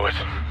can't do it.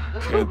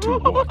 Can't do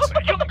what?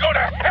 You can go to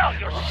hell,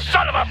 you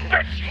son of a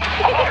bitch!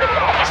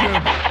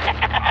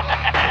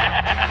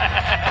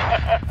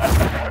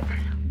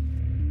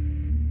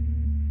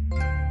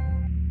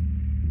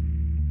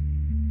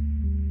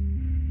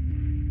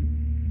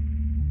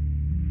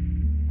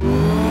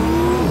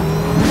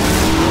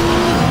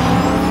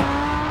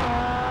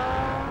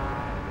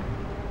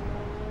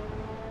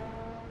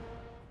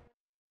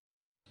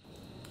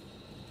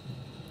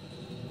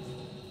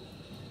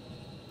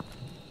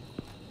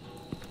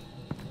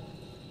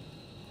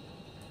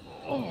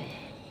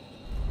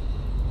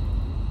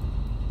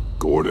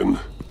 Gordon.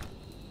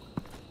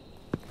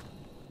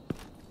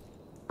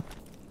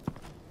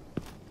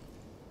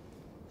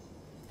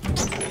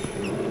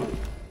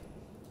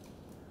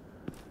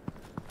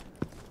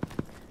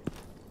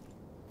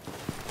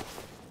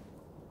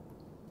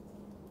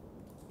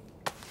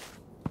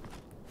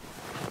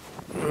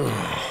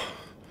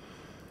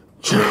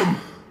 Jim.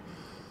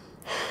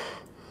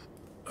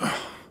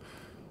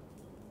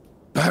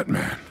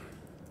 Batman.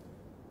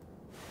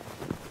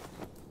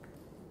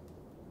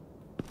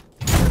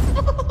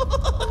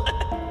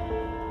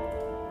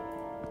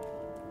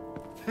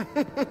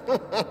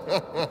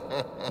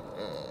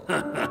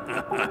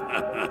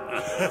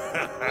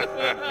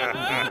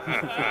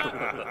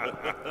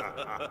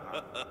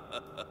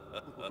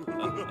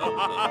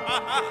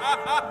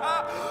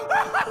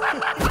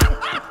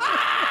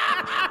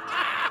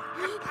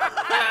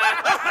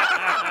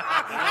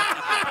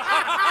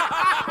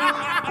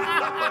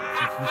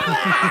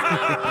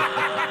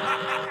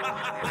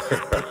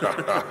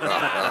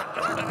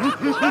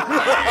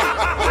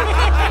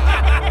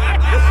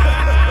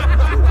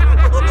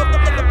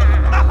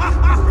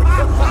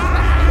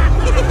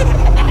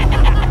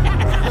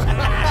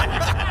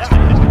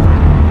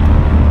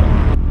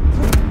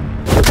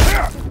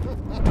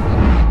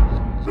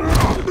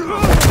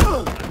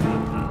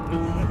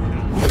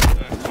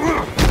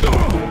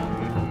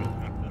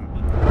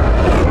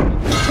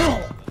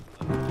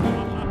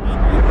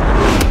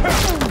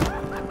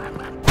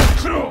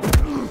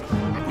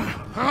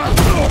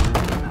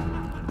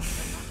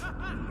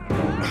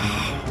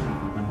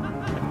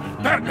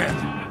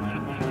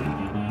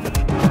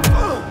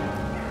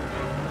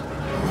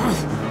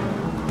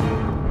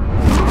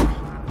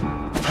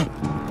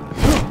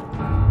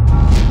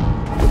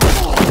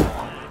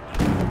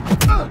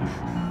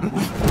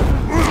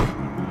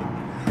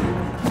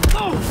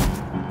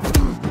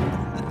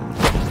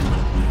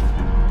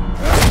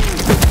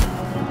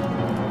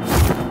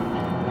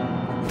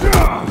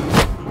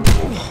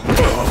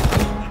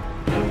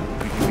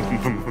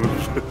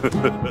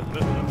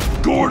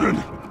 Gordon!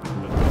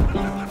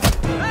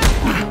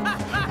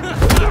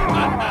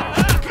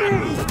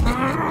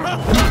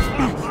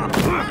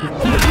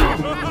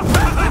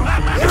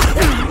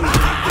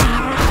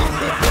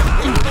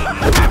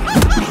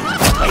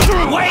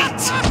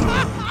 Wait!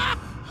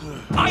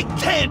 I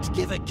can't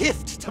give a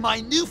gift to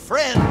my new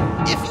friend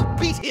if you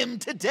beat him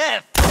to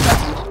death!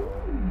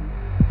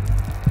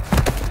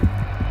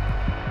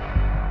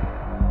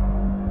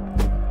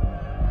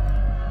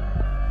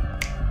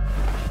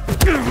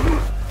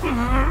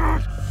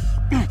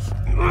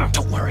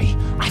 Don't worry,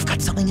 I've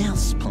got something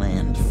else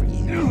planned for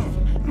you.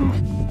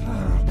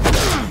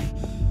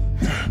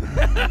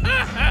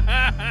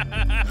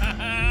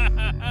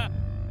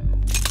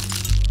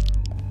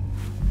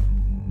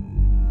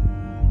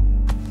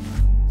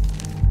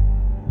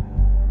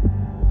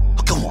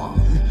 Go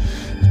on,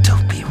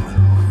 don't be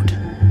rude.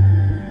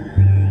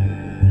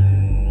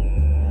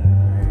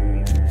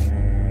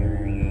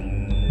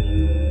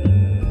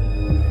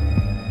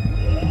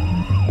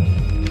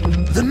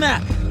 The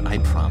map I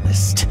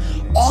promised.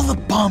 All the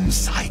bomb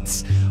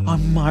sites are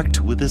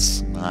marked with a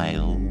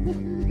smile.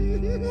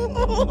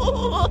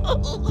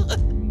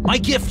 My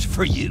gift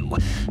for you,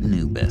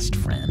 new best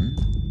friend.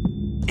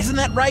 Isn't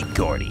that right,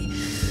 Gordy?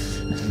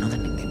 No, that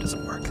nickname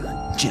doesn't work.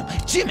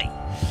 Jimmy!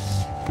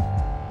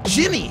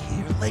 Jimmy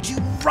here led you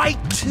right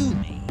to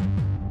me.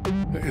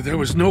 There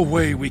was no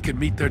way we could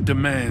meet their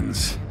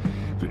demands.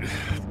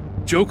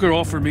 Joker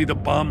offered me the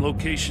bomb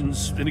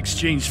locations in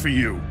exchange for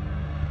you.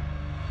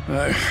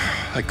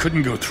 I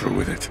couldn't go through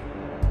with it.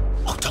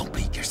 Oh, don't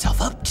beat yourself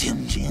up,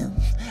 Jim.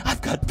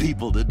 I've got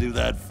people to do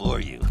that for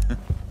you.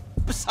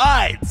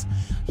 Besides,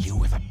 you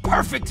were the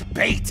perfect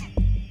bait.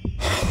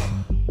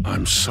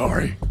 I'm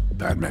sorry,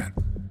 Batman.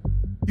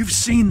 You've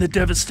seen the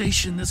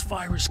devastation this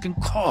virus can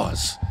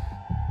cause.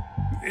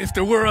 If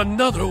there were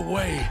another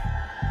way...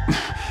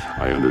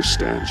 I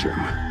understand, Jim.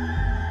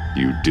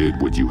 You did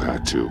what you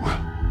had to.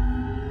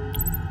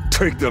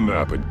 Take the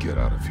map and get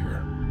out of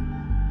here.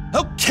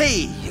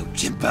 Okay, you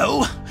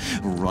Jimbo.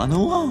 Run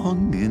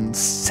along and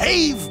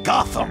save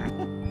Gotham.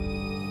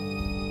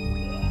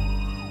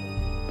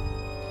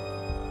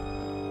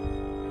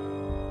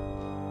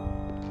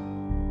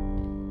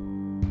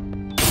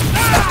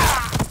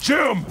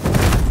 Jim!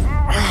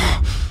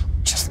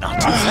 Just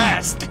not too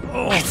fast.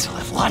 I still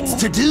have lots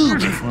to do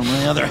before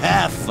my other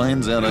half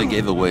finds out I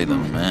gave away the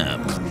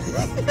map.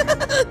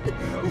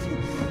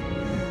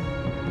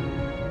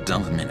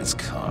 Dump him in his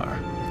car.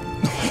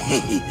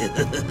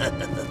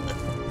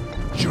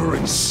 You're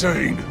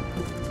insane.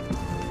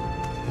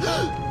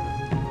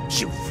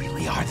 You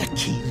really are the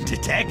keen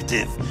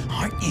detective,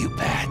 aren't you,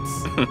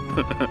 Bats?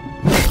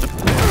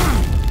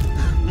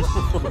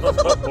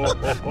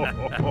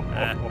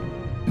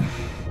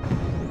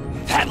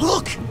 That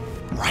look!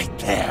 Right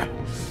there.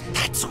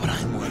 That's what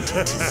I wanted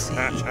to see.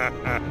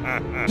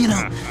 You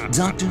know,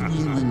 Dr.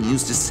 Leland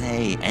used to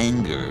say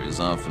anger is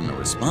often a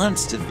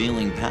response to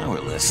feeling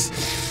powerless.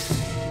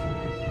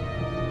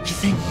 You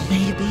think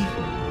maybe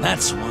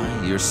that's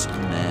why you're so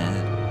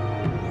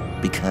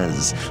mad?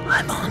 Because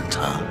I'm on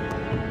top.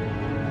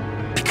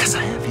 Because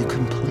I have you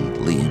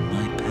completely in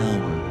my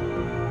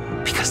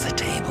power. Because the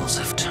tables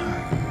have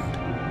turned.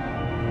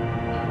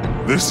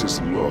 This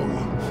is low,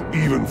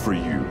 even for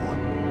you.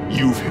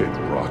 You've hit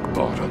rock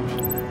bottom.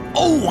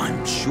 Oh,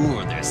 I'm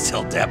sure there's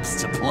still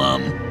depths to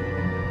plumb.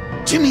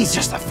 Jimmy's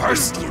just the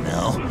first, you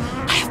know.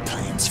 I have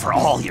plans for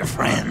all your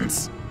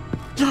friends.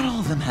 Not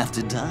all of them have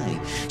to die,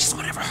 just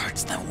whatever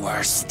hurts them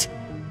worst.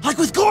 Like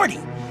with Gordy,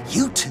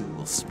 you two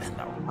will spend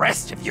the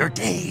rest of your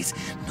days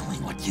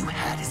knowing what you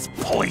had is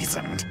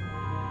poisoned.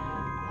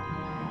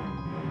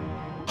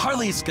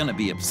 Harley's gonna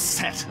be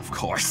upset, of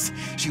course.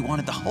 She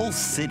wanted the whole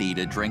city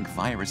to drink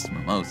virus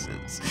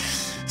mimosas.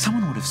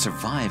 Someone would have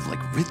survived like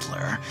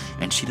Riddler,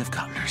 and she'd have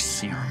gotten her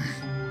serum.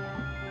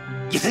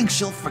 You think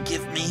she'll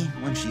forgive me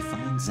when she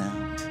finds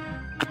out?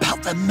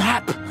 About the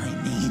map, I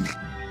mean.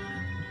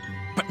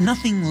 But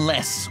nothing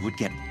less would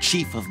get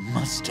Chief of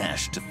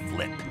Mustache to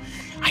flip.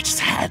 I just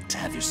had to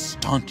have your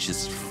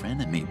staunchest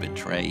frenemy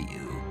betray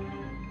you.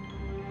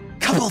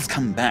 Couples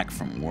come back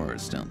from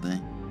wars, don't they?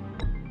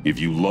 If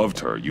you loved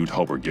her, you'd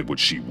help her get what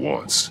she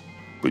wants.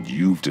 But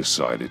you've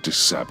decided to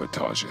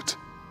sabotage it.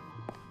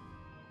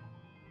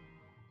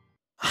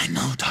 I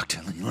know,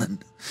 Dr.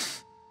 Leland.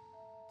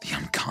 The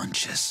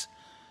unconscious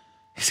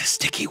is a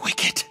sticky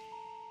wicket.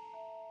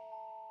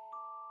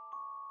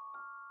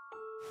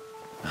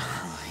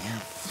 Yeah.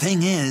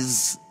 Thing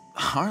is,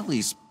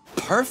 Harley's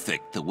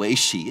perfect the way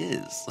she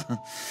is.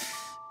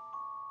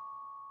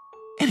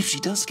 And if she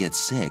does get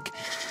sick,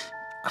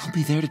 I'll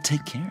be there to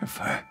take care of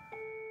her.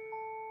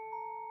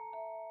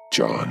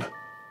 John.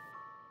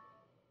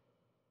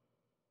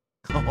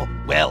 Oh,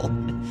 well,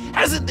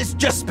 hasn't this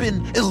just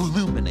been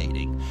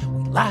illuminating?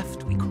 We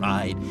laughed, we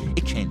cried,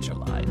 it changed our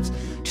lives.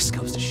 Just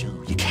goes to show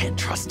you can't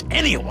trust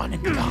anyone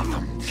in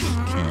Gotham,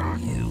 can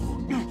you?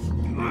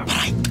 But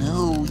I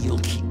know you'll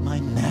keep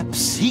my map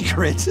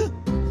secret.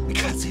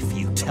 Because if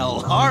you tell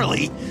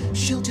Harley,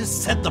 she'll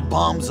just set the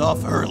bombs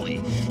off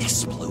early,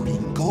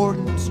 exploding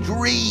Gordon's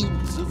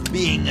dreams of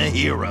being a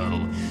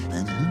hero.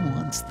 And who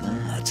wants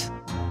that?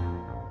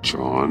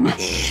 John.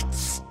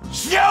 It's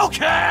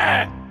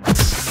Joker!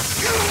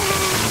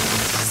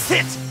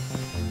 Sit!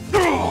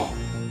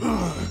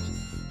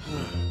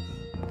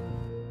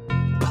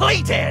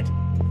 Play dead!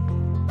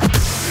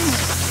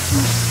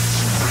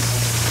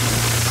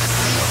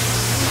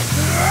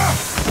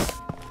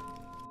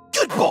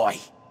 Good boy!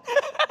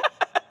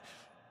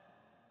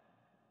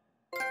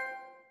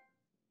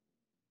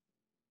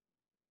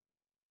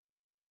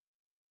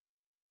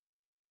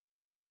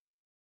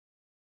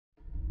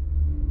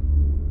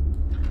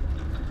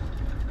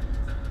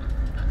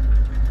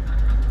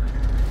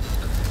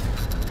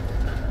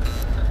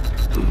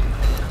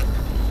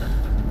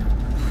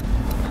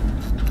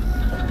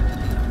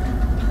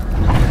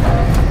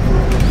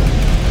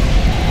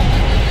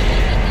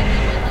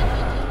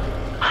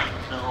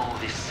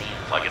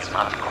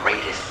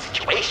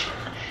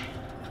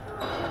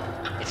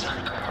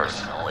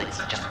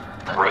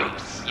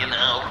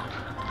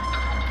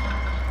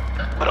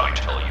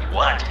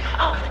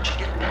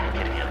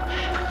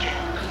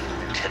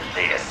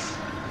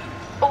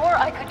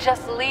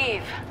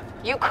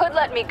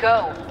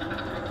 Go.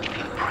 If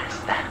you press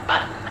that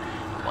button,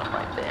 the one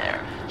right there,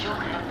 you'll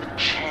have the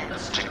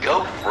chance to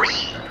go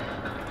free,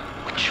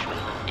 which will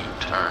in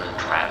turn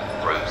trap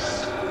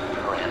Bruce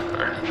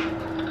forever.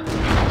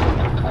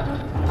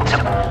 So,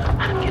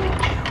 I'm giving you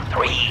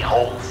 3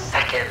 whole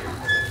seconds.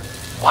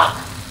 1,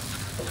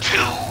 2,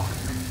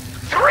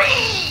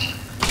 3!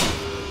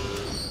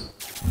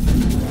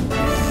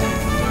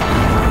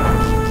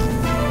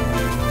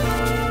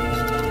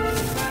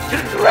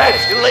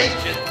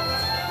 Congratulations!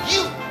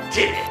 You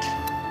did it!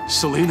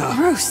 Selina.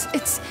 Bruce,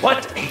 it's...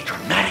 What a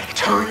dramatic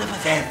turn of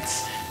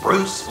events.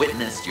 Bruce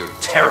witnessed your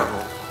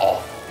terrible,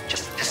 awful,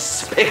 just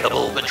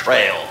despicable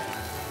betrayal.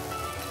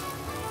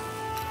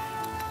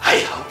 I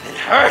hope it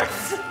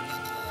hurts.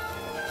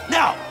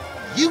 Now,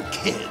 you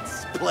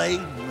kids play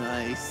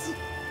nice.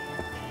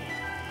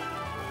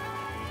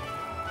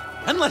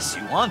 Unless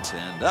you want to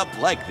end up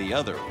like the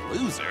other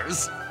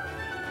losers.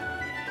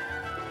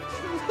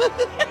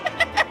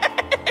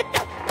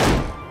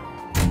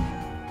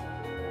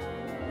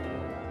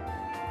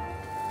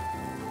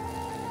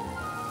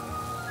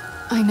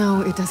 I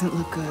know it doesn't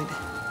look good,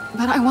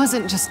 but I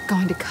wasn't just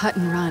going to cut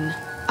and run.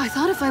 I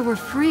thought if I were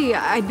free,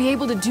 I'd be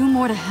able to do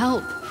more to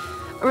help.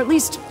 Or at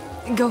least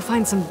go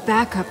find some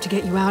backup to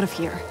get you out of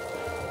here.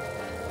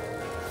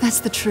 That's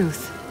the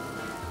truth.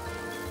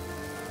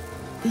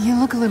 You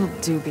look a little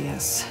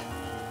dubious.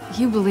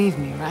 You believe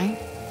me, right?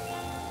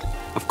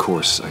 Of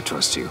course I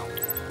trust you.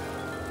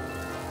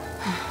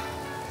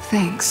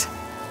 Thanks.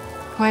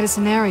 Quite a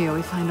scenario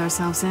we find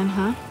ourselves in,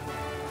 huh?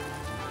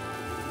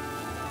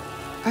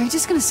 Are you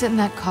just gonna sit in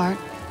that cart,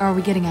 or are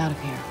we getting out of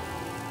here?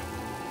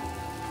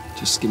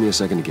 Just give me a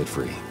second to get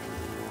free.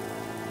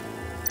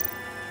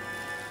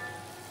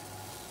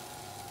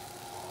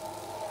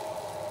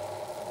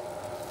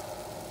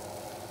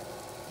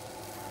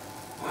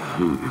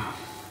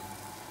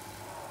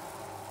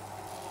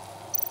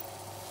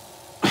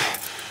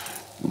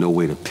 No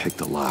way to pick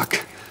the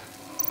lock.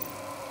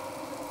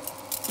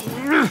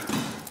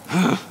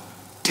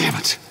 Damn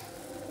it.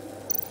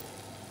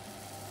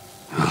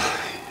 Well,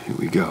 here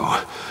we go.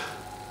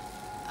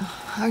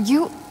 Are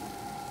you...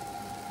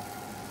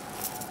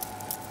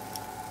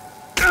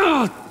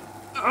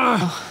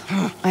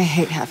 Oh, I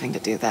hate having to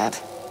do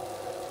that.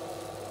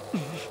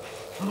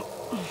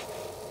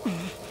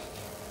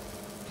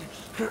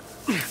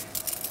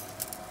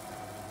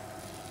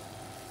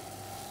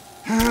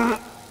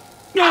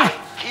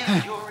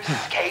 Give your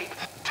escape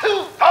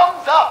 2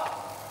 thumbs up!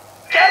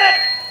 Get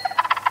it?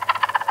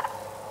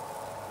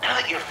 Now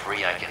that you're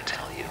free, I can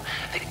tell you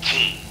the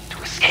key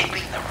to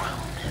escaping the room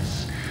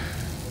is...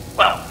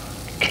 well,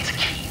 it's a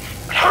key.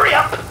 But hurry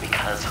up,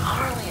 because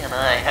Harley and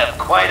I have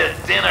quite a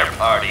dinner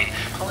party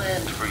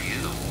planned for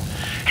you.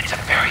 It's a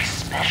very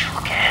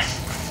special guest.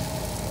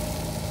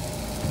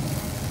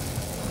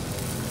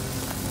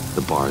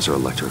 The bars are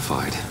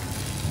electrified.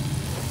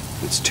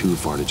 It's too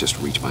far to just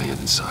reach my hand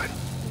inside.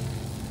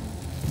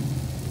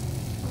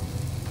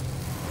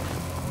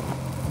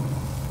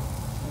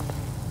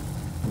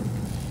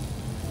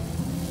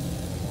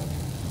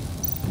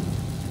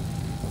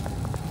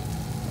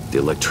 The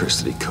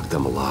electricity cooked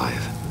them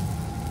alive.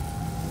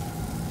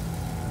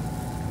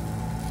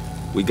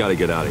 We gotta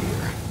get out of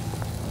here.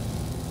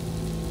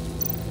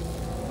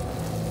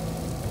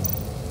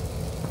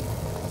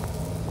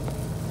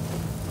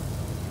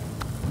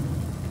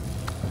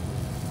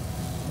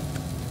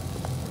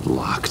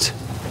 Locked.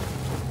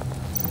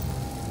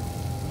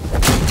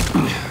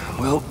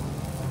 Well,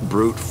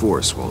 brute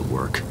force won't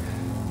work.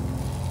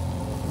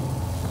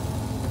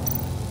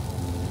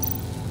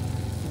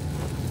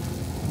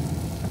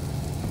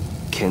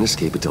 Can't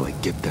escape until I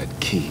get that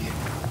key.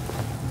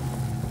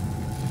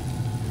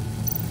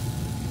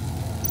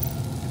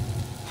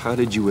 How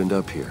did you end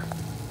up here?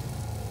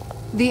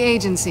 The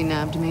agency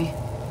nabbed me.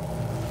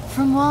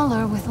 From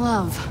Waller with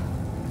love.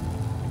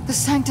 The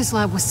Sanctus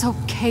lab was so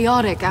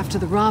chaotic after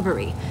the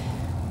robbery.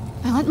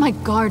 I let my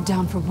guard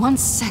down for 1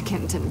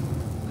 second and...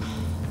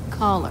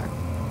 collar.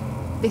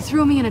 They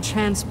threw me in a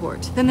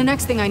transport. Then the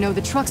next thing I know,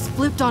 the truck's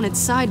flipped on its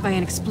side by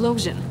an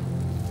explosion.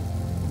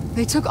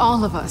 They took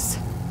all of us.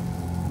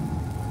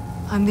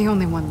 I'm the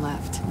only one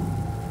left.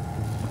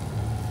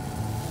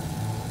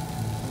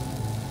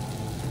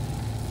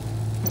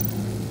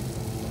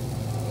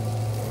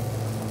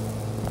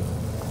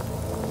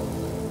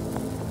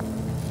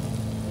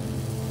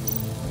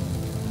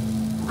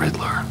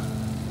 Riddler.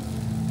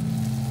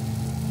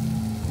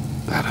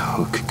 That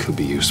hook could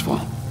be useful.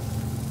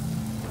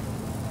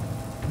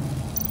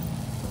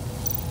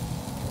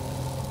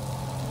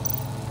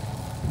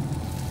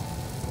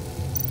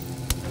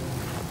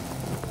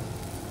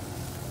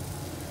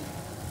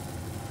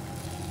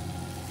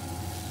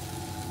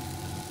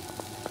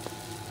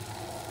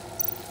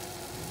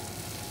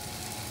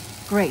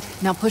 Great.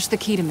 Now push the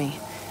key to me.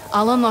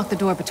 I'll unlock the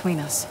door between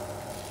us.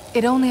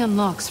 It only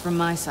unlocks from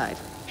my side.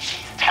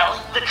 She's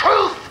telling the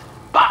truth!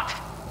 But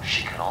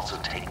she can also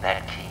take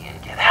that key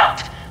and get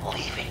out,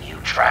 leaving you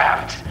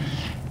trapped.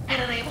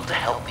 And unable to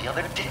help the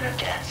other dinner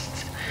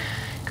guests.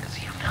 Because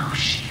you know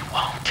she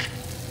won't.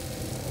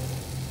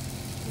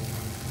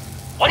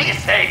 What do you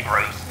say,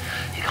 Bruce?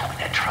 You going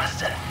to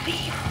trust a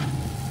thief?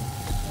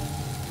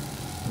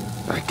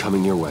 All right,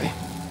 coming your way.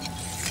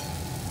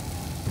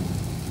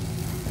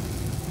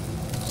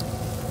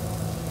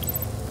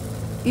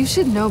 You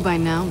should know by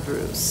now,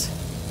 Bruce.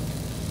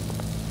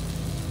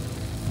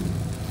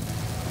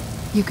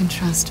 You can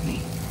trust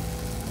me.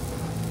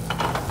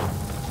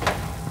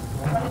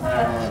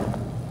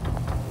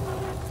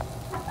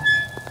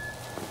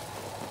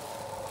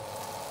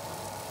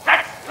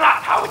 That's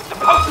not how it's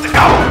supposed to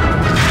go!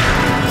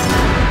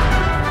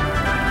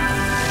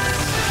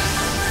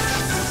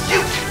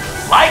 You two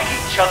like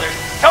each other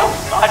so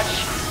much,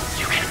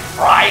 you can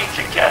fry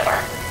together.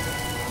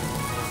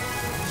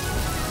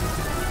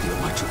 The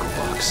electrical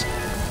box.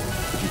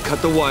 If you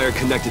cut the wire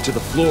connected to the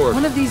floor...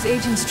 One of these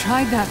agents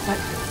tried that, but...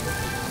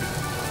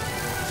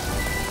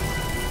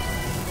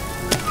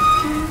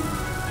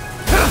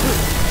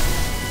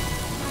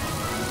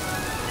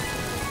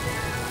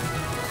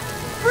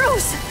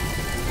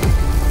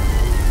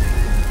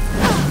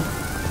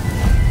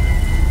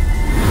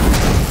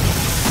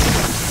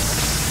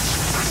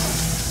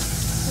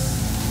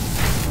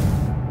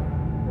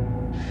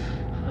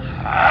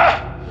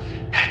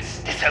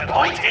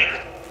 disappointing.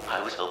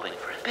 I was hoping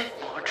for a bit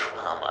more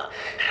drama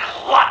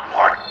and a lot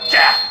more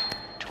death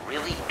to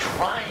really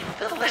drive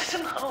the lesson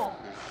home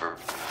for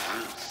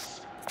Bruce.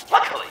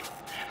 Luckily,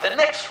 the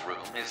next room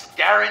is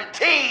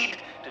guaranteed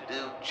to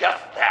do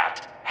just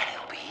that, and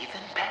it'll be even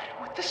better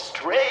with the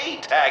stray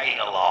tagging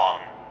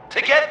along.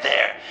 To get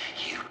there,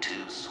 you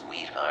two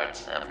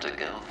sweethearts have to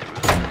go through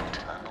the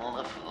tunnel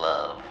of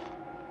love.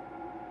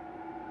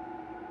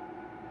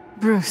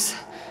 Bruce.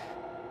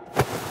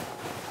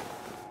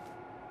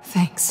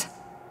 Thanks.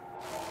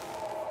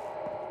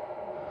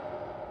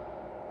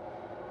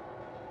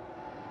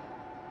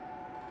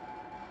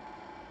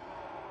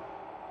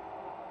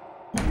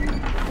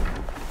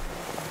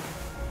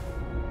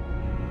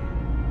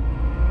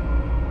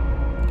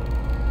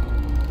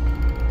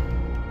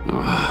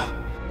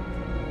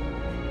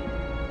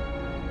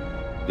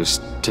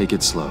 Just take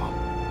it slow.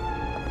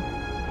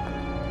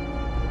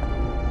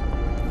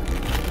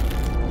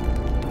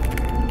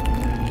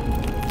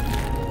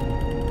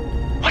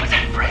 What's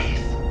that phrase?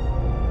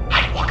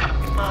 I'd walk a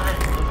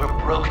mile over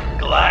broken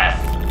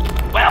glass.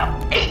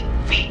 Well, 8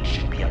 feet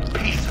should be a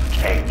piece of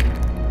cake.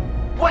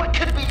 What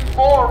could be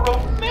more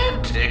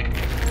romantic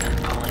than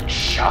pulling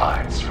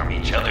shards from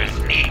each other's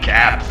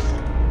kneecaps?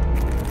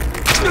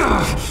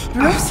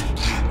 Bruce?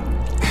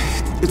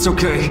 It's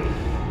okay.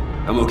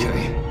 I'm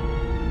okay.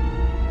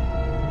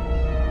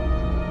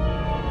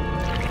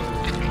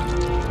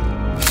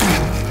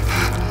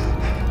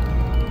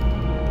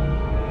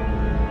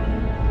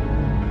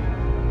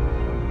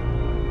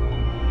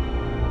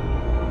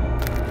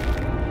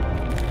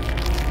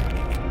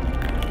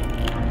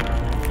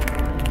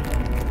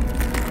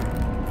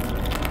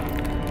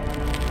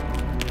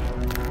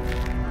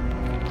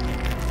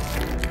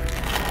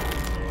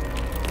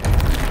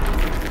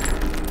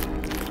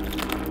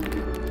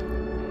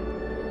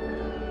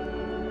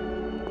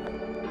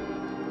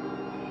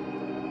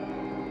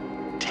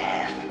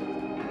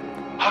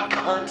 Our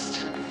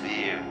constant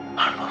fear,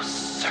 our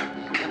most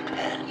certain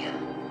companion.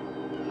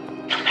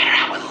 No matter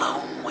how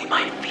alone we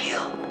might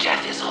feel,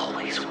 death is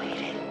always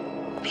waiting.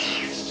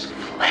 These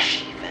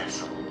fleshy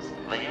vessels,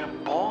 they are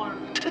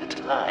born to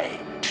die,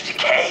 to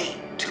decay,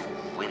 to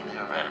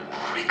wither and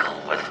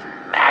wriggle with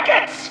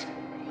maggots.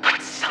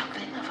 But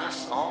something of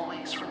us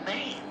always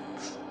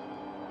remains.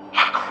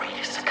 Our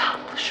greatest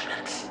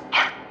accomplishments,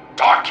 our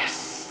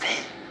darkest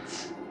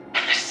sins,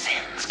 and the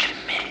sins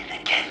committed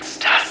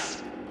against us.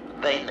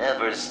 They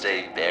never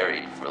stay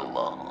buried for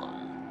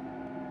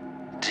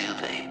long. Do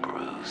they,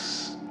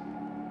 Bruce?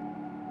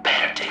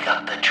 Better dig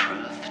up the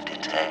truth,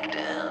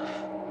 detective,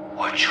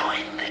 or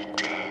join the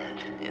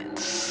dead in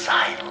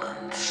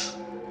silence.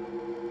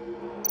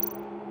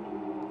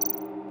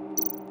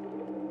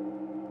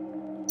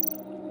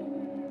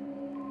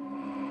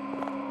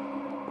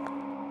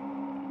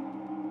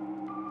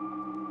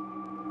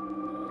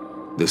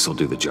 This'll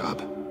do the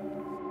job.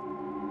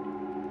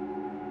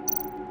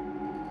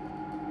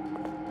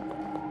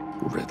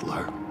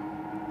 Riddler,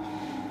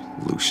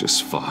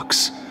 Lucius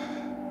Fox,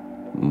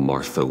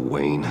 Martha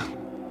Wayne,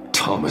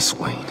 Thomas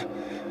Wayne,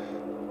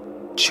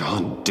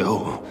 John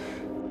Doe.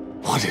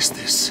 What is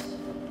this?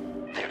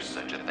 There's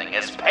such a thing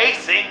as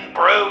pacing,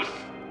 Bruce!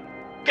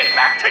 Get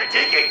back to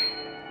digging!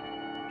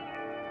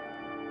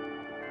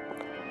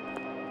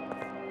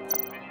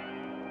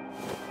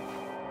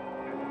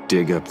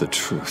 Dig up the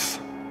truth.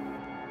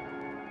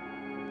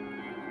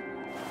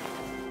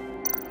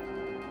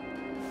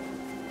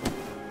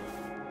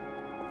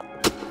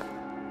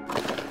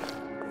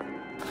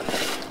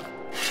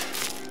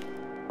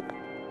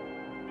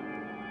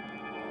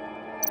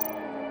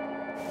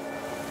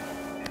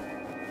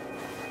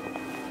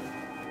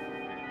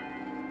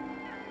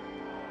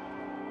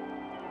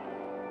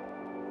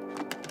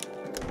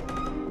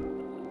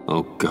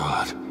 Oh,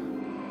 God.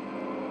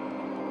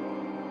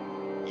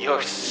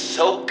 You're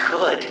so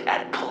good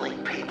at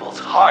pulling people's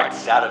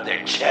hearts out of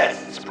their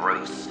chests,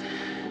 Bruce.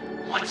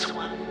 What's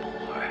one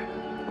more?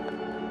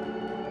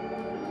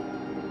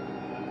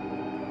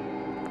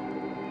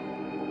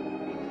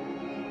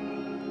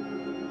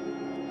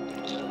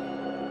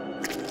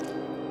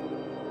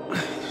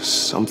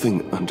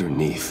 Something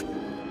underneath.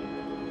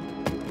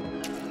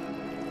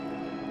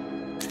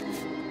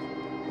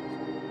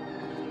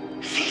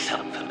 See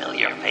some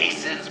familiar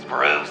faces,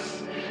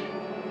 Bruce?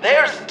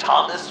 There's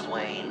Thomas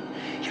Wayne,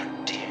 your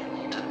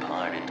dearly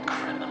departed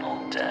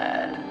criminal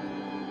dad.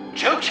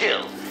 Joe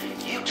Chill,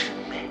 you two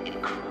met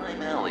in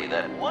Crime Alley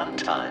that one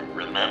time,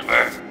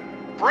 remember?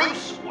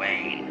 Bruce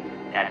Wayne,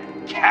 that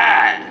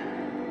cad.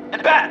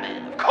 And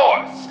Batman, of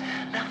course.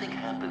 Nothing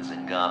happens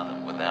in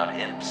Gotham without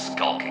him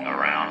skulking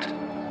around.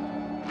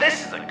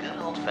 This is a good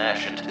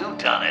old-fashioned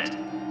whodunit.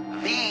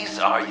 These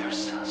are your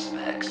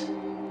suspects.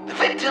 The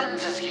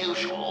victims, as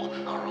usual,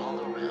 are all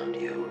around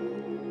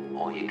you.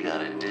 All you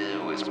gotta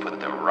do is put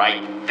the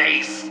right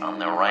face on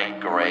the right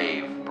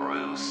grave,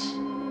 Bruce.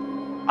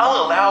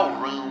 I'll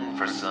allow room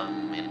for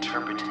some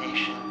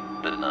interpretation,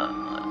 but not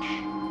much.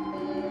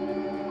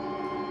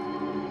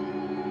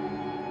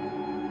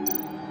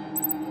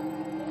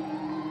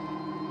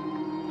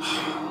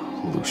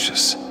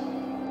 Lucius.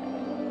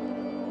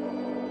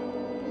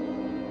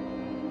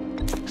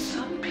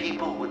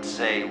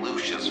 say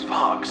Lucius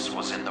Fox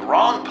was in the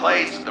wrong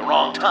place at the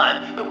wrong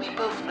time, but we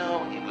both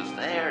know he was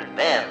there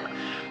then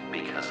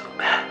because of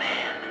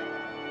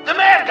Batman. The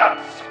man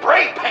got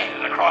spray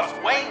painted across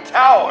Wayne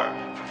Tower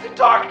for the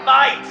Dark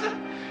Knight.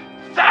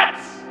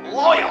 That's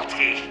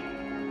loyalty.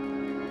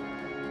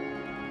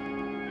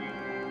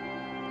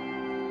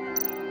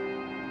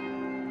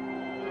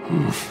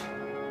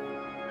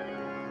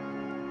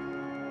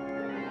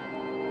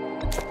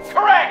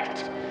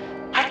 Correct!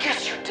 I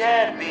guess your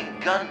dad being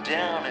gunned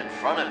down in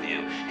front of you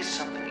is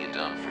something you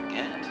don't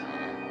forget.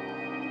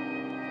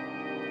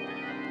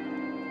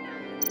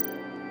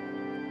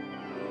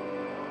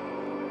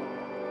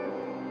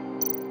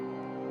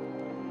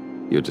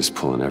 You're just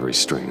pulling every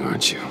string,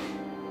 aren't you?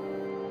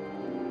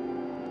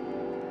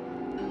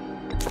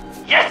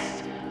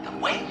 Yes! The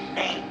Wayne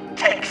name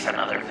takes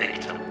another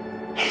victim.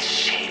 His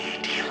shady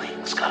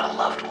dealings got a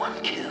loved one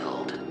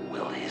killed.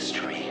 Will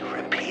history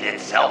repeat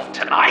itself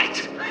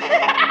tonight?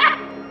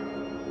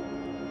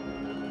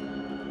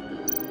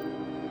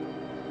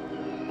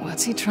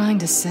 What's he trying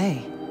to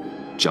say?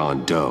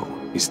 John Doe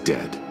is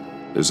dead.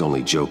 There's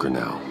only Joker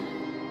now.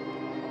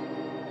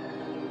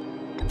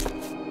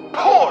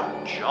 Poor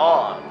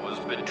John was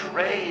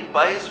betrayed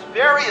by his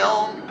very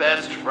own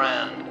best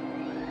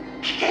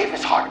friend. He gave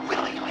his heart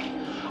willingly,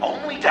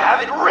 only to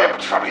have it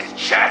ripped from his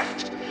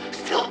chest,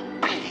 still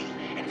beating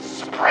and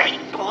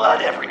spraying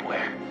blood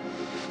everywhere.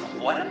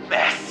 What a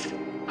mess.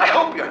 I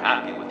hope you're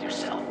happy with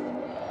yourself.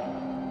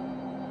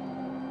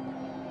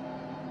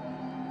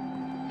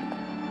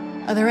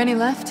 Are there any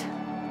left?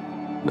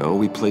 No,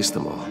 we placed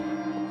them all.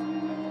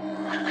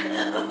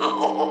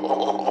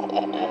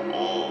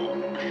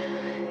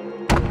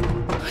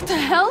 What the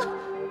hell?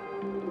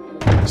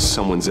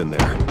 Someone's in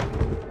there.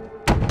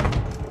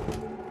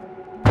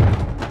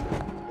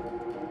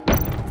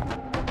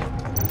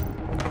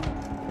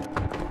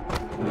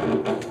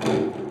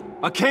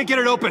 I can't get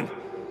it open.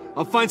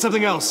 I'll find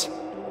something else.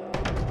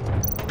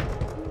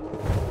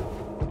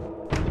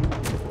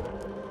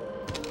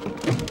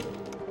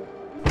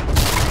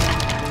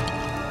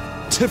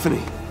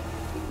 Tiffany!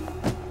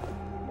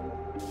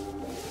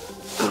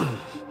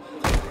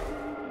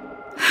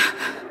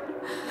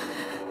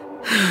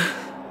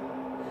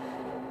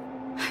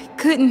 I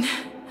couldn't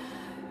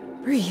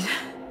breathe.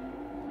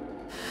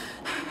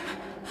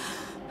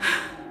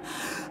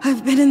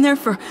 I've been in there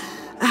for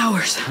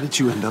hours. How did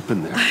you end up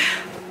in there?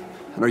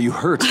 And are you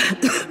hurt?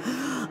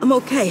 I'm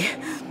okay.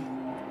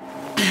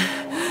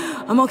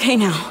 I'm okay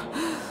now.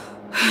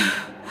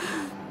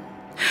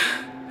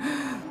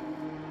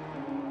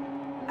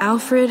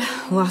 Alfred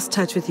lost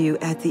touch with you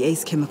at the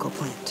Ace Chemical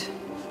plant.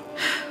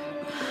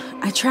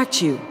 I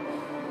tracked you.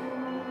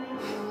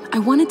 I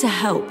wanted to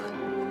help.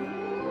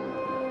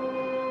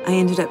 I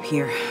ended up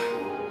here.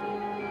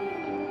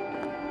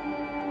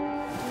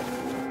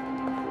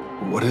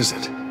 What is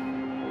it?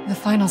 The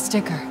final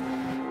sticker.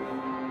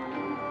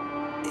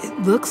 It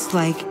looks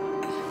like...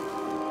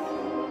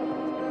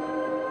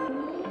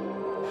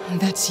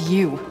 That's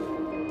you.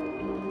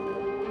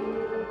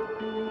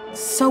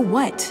 So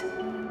what?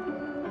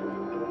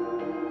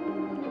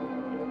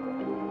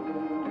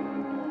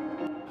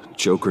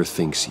 Joker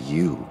thinks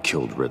you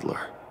killed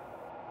Riddler.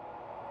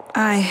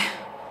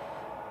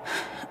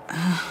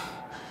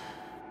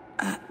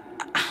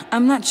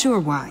 I'm not sure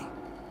why.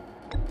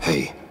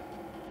 Hey,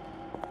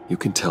 you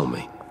can tell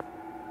me.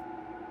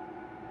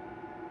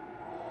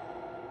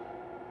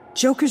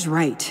 Joker's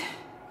right.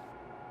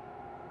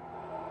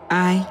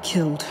 I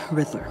killed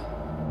Riddler.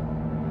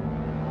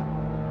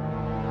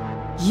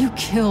 You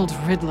killed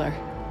Riddler.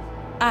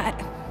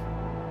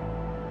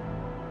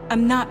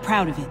 I'm not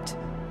proud of it.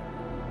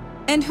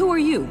 And who are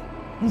you?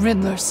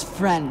 Riddler's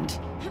friend.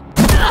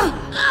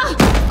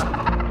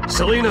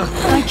 Selina!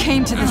 I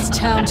came to this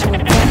town to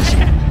avenge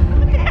him.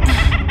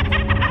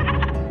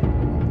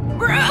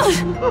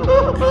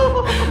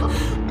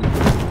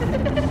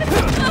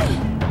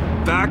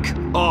 Back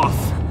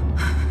off!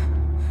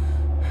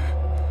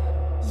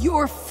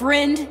 Your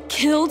friend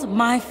killed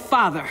my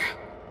father.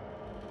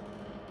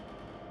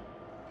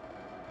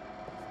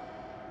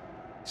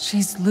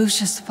 She's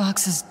Lucius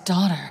Fox's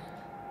daughter.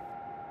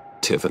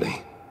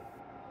 Tiffany.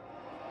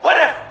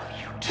 Whatever will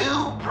you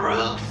do,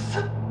 Bruce?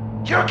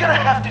 You're gonna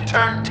have to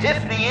turn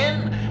Tiffany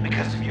in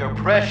because of your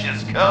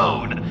precious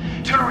code.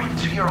 Turn her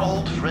into your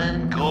old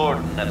friend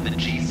Gordon at the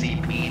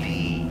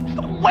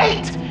GCPD.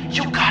 Wait!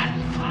 You got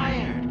him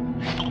fired.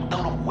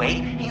 No,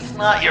 wait. He's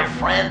not your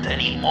friend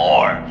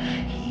anymore.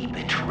 He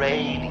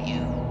betrayed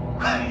you.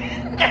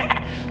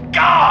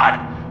 God!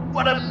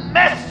 What a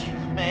mess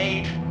you've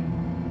made.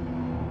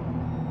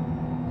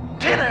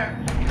 Dinner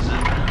is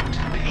about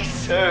to be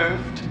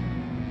served.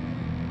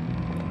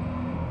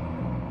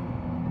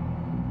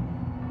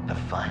 The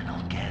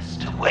final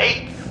guest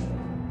awaits.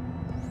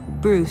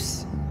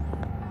 Bruce.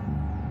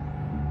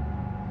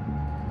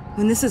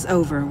 When this is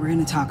over, we're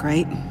gonna talk,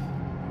 right?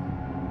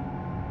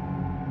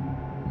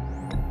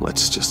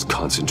 Let's just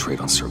concentrate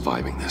on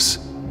surviving this.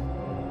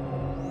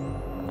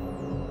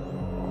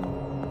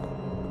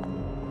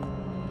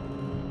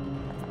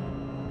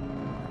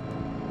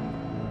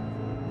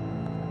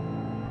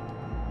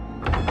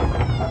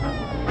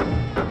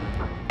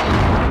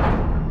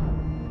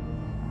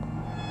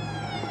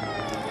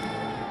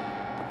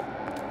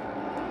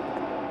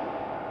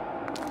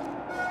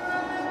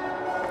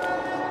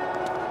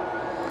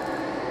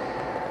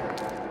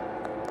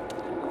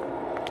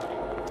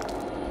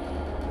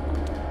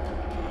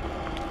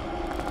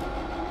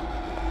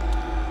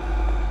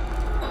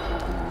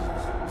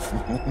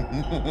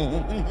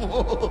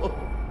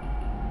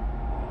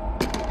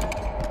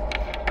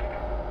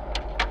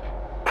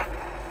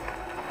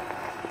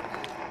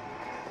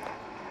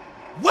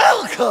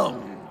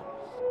 Welcome!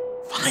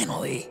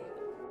 Finally.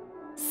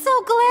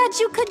 So glad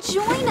you could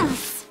join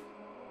us.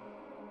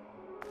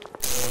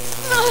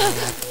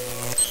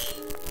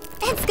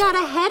 It's got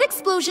a head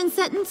explosion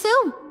setting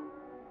too.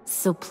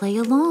 So play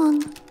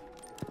along.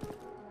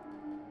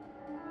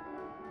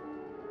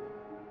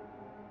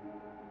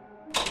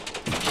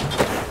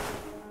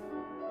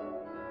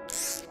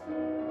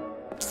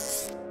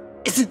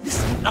 Isn't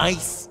this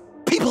nice?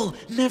 People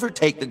never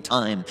take the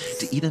time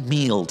to eat a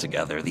meal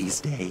together these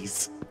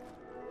days.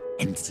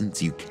 And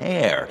since you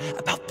care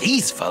about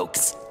these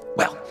folks,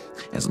 well,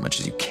 as much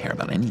as you care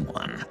about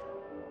anyone,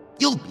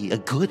 you'll be a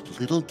good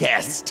little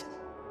guest.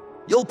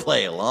 You'll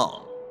play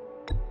along.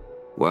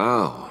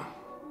 Wow.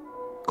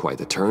 Quite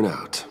the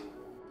turnout.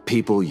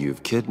 People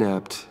you've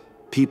kidnapped,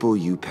 people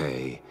you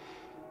pay,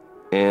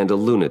 and a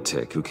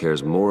lunatic who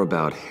cares more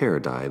about hair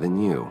dye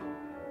than you.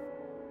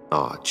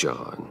 Aw,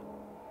 John.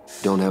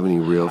 Don't have any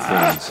real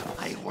friends.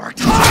 I worked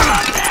hard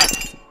on that!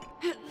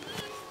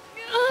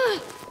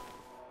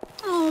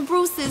 Oh,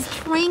 Bruce is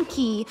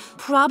cranky.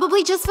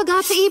 Probably just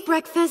forgot to eat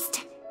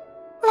breakfast.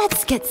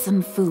 Let's get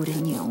some food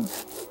in you.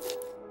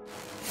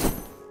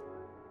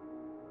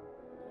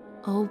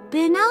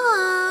 Open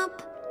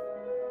up.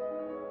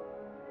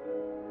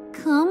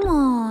 Come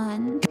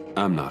on.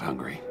 I'm not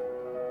hungry.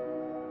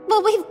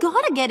 But we've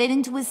got to get it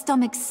into his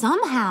stomach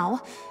somehow.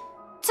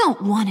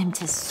 Don't want him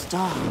to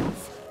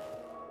starve.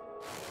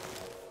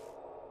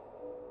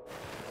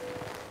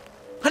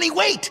 Honey,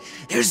 wait!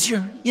 There's your,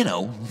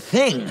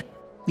 thing.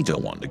 We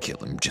don't want to kill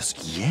him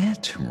just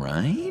yet,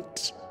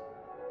 right?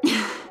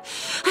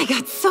 I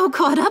got so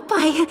caught up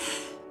by...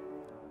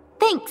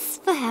 Thanks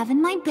for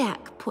having my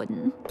back,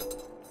 Puddin'.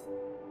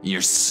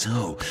 You're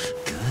so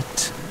good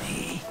to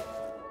me.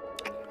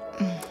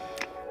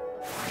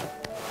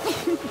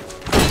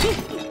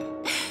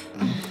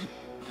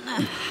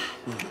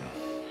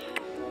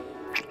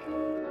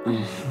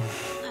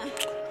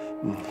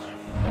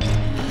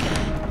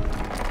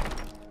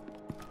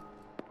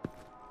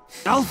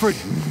 Alfred!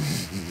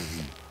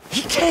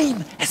 He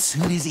came as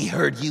soon as he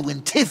heard you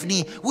and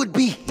Tiffany would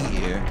be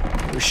here.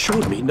 You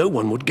assured me no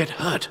one would get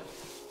hurt.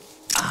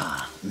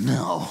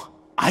 No.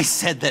 I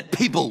said that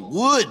people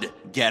would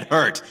get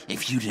hurt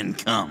if you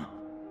didn't come.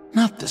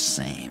 Not the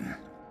same.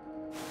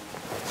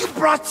 You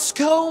brought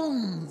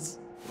scones!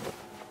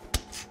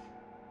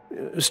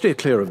 Steer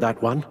clear of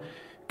that one.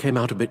 Came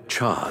out a bit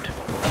charred.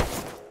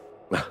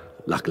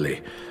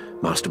 Luckily,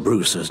 Master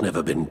Bruce has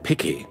never been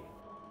picky.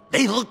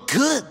 They look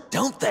good,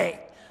 don't they?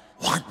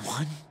 Want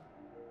one?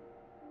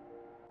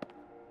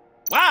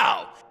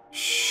 Wow!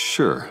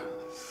 Sure,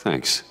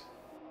 thanks.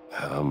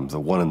 The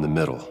one in the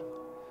middle.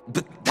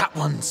 But that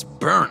one's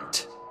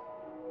burnt.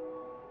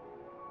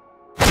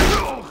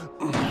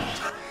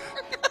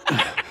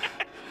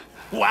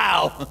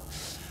 Wow!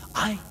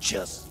 I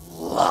just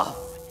love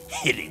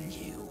hitting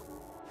you.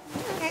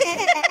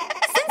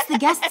 Since the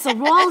guests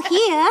are all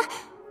here,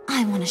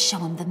 I want to show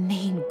them the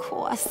main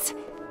course.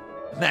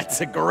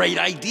 That's a great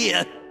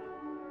idea.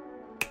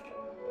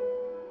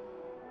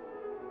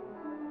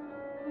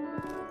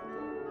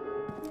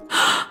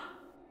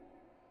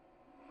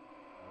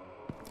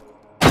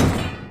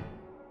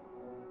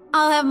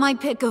 I'll have my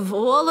pick of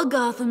all of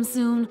Gotham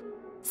soon,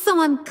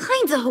 so I'm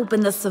kinda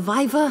hoping the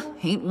survivor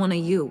ain't one of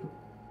you.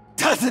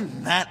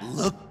 Doesn't that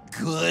look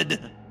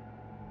good?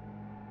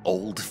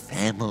 Old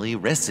family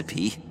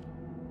recipe.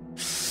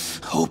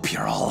 Hope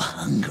you're all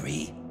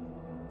hungry.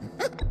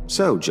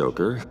 So,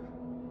 Joker,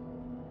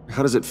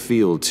 how does it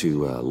feel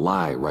to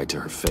lie right to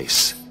her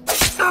face?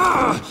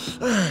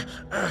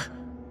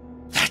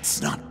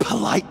 That's not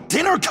polite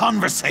dinner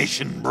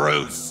conversation,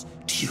 Bruce.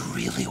 Do you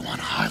really want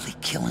Harley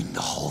killing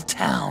the whole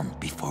town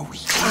before we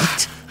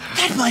eat?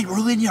 That might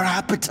ruin your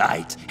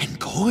appetite. And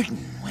Gordon,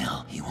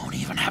 well, he won't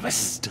even have a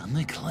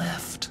stomach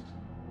left.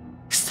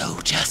 So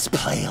just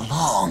play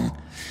along,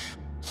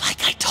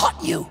 like I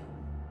taught you.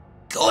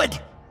 Good.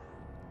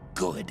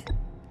 Good.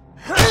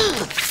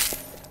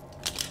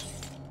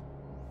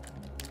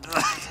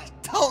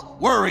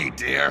 Don't worry,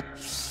 dear.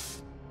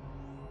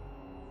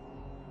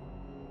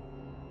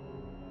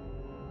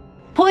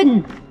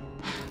 Puddin',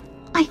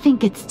 I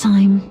think it's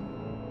time.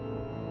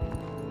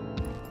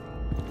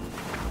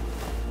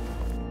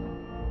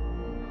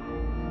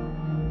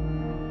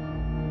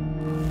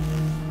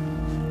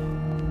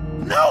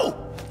 No!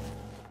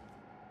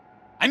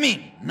 I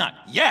mean, not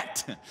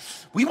yet.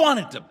 We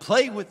wanted to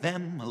play with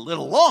them a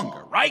little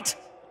longer, right?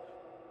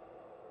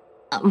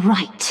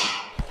 Right.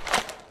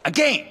 A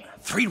game,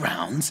 3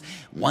 rounds,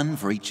 1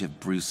 for each of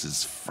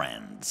Bruce's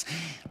friends.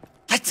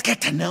 Let's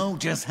get to know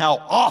just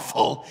how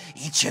awful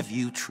each of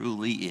you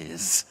truly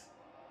is.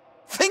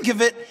 Think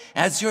of it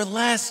as your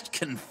last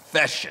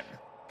confession.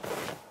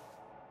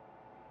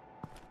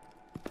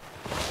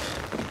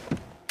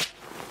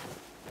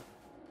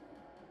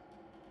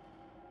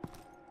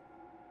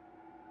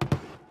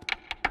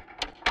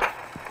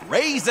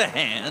 Raise a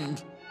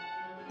hand.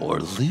 or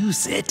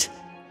lose it.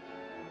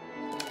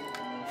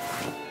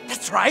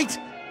 That's right.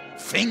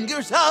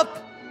 Fingers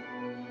up.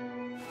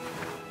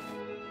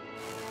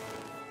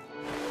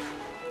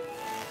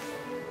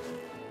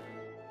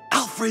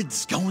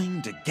 Alfred's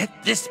going to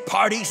get this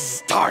party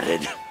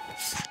started.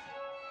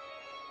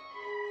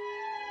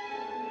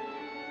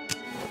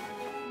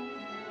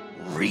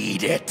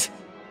 Read it.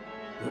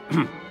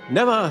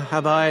 Never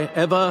have I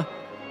ever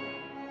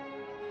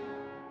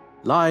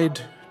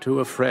lied to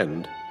a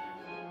friend.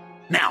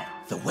 Now,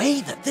 the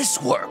way that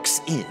this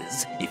works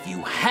is, if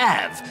you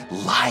have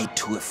lied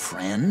to a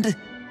friend,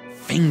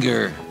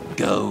 finger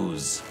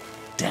goes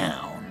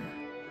down.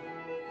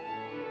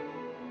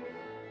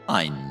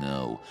 I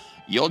know,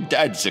 your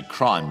dad's a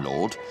crime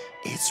lord.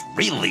 It's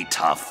really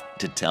tough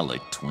to tell a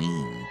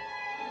tween.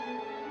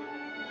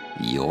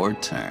 Your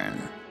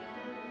turn.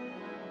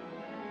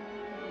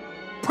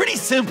 Pretty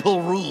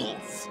simple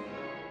rules.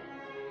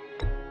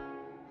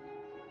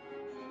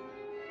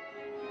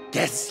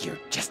 Guess you're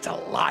just a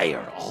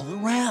liar all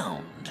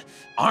around,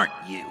 aren't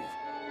you?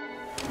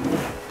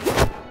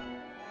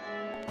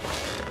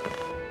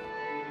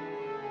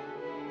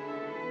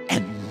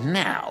 And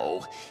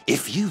now,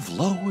 if you've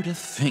lowered a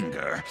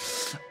finger,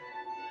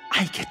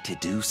 I get to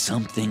do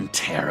something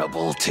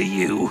terrible to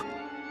you.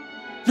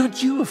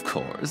 Not you, of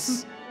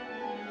course.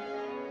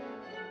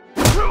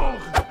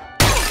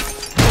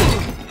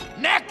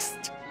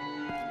 Next!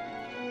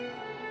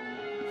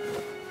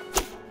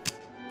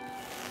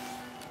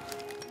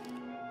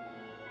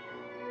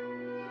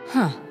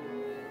 Huh.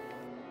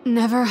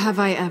 Never have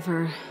I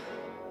ever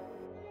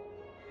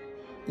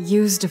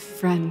used a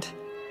friend.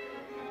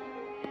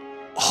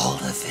 All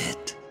of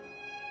it.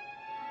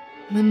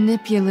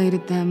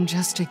 Manipulated them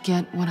just to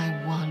get what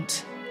I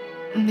want.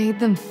 Made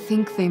them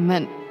think they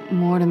meant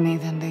more to me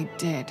than they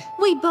did.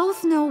 We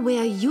both know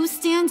where you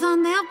stand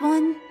on that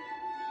one.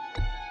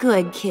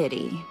 Good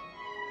kitty.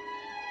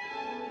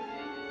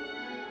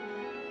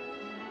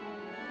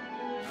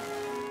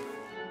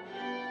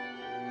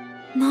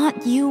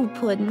 Not you,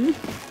 Puddin'.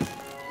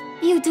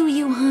 You do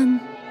you, hun.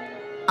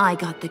 I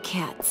got the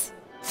cats.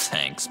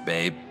 Thanks,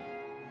 babe.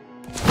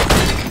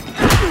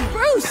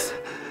 Bruce!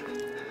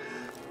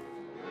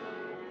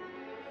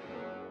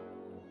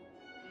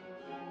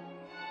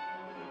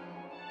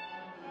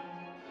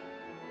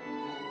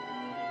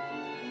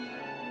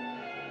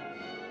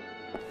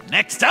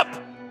 Next up,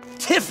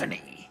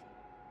 Tiffany.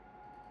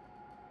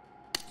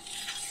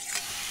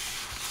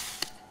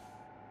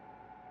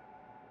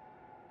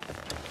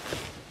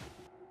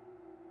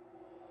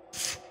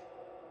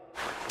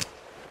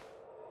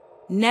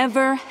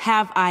 Never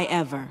have I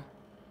ever.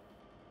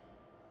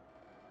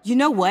 You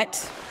know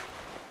what?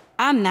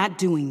 I'm not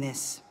doing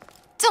this.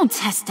 Don't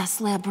test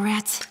us, lab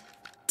rat.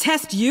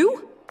 Test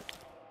you?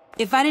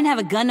 If I didn't have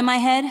a gun to my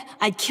head,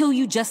 I'd kill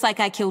you just like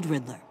I killed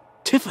Riddler.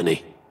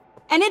 Tiffany.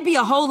 And it'd be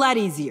a whole lot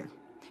easier.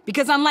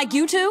 Because unlike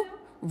you two,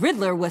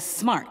 Riddler was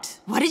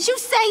smart. What did you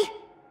say?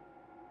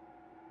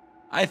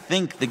 I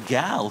think the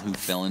gal who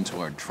fell into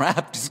our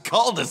trap just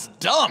called us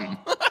dumb.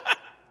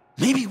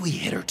 Maybe we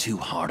hit her too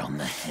hard on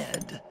the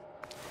head.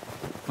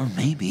 Or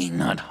maybe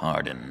not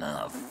hard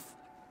enough.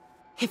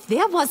 If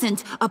there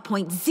wasn't a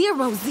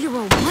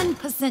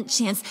 0.001%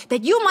 chance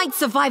that you might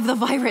survive the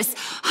virus,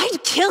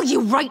 I'd kill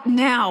you right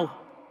now.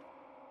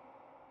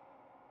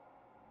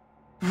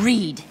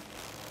 Read.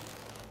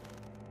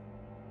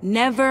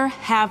 Never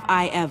have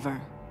I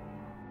ever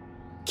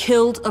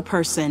killed a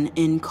person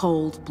in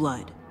cold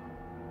blood.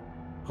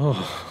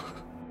 Oh.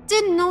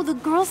 Didn't know the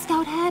Girl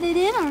Scout had it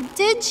in her,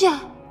 did ya?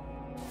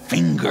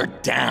 Finger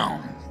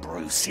down,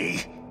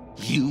 Brucey.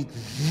 You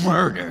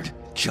murdered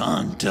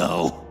John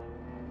Doe.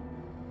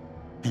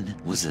 And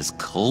it was as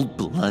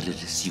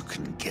cold-blooded as you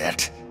can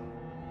get.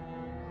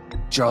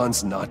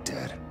 John's not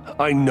dead.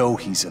 I know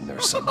he's in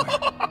there somewhere.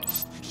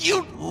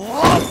 You'd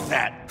love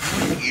that,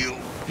 wouldn't you?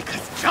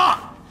 Because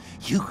John,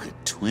 you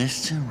could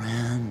twist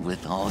around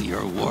with all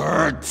your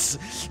words,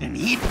 and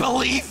he'd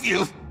believe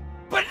you.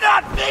 But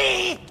not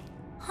me!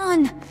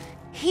 Hun,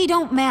 he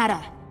don't matter.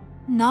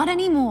 Not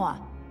anymore.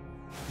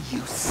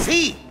 You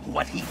see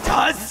what he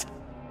does?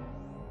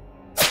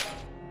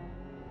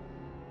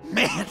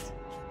 Man,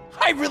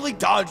 I really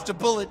dodged a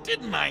bullet,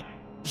 didn't I?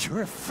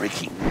 You're a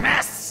freaking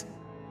mess.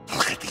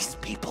 Look at these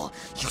people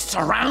you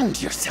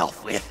surround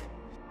yourself with.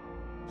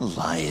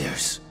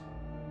 Liars,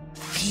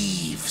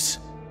 thieves,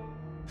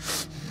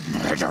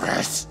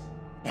 murderers.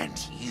 And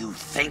you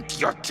think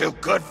you're too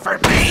good for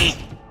me?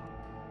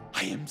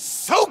 I am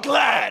so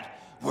glad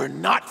we're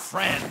not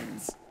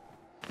friends.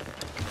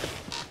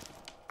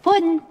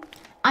 Puddin',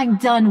 I'm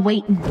done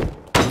waiting.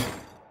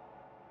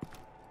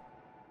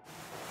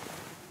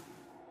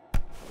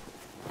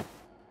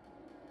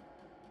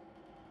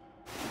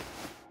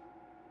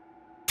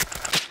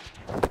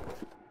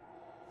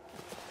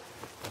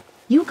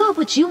 You got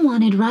what you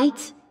wanted,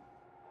 right?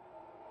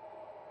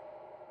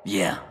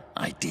 Yeah,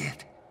 I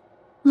did.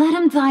 Let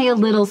him die a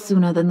little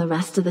sooner than the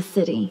rest of the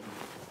city.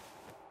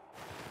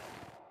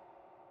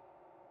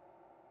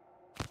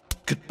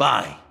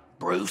 Goodbye,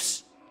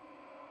 Bruce.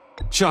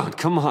 John,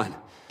 come on.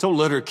 Don't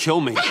let her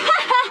kill me.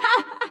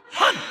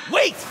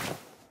 Wait!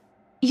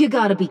 You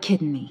gotta be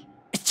kidding me.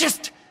 It's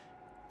just...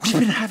 we've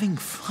been having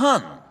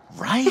fun,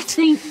 right? This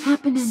ain't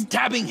happening.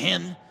 Stabbing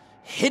him,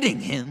 hitting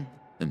him,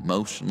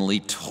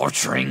 emotionally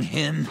torturing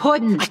him.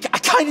 Puddin'. I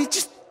kinda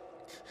just...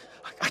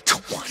 I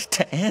don't want it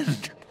to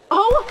end.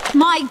 Oh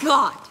my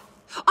god!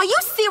 Are you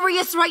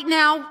serious right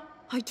now?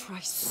 I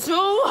try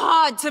so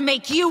hard to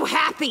make you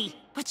happy,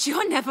 but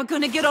you're never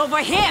gonna get over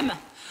him,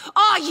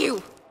 are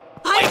you?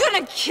 I'm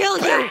gonna kill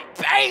you!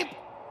 Babe!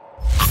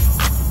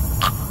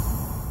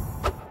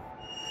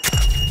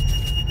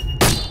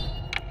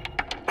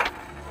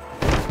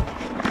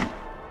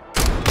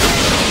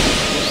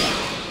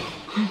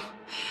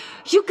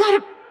 You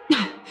gotta...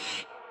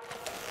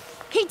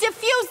 He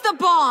defused the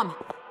bomb!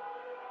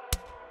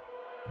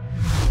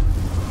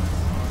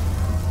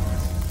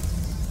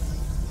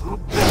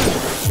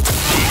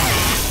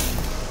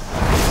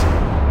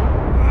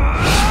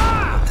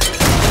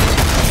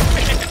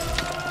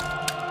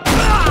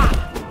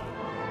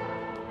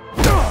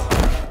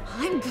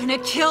 I'm gonna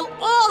kill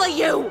all of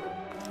you!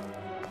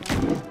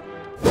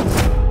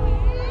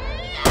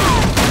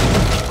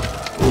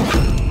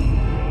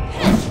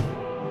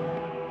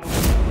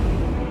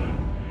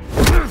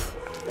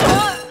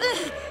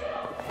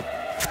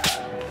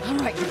 All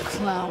right, you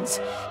clowns.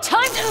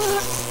 Time to...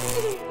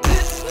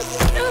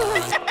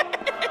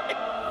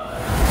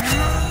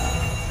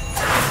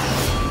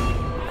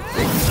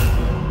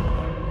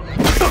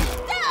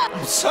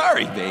 I'm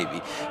sorry,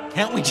 baby.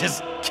 Can't we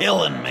just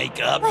kill and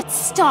make up? Let's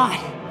start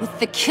with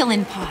the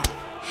killing part.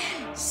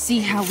 See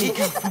how we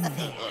go from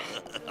there.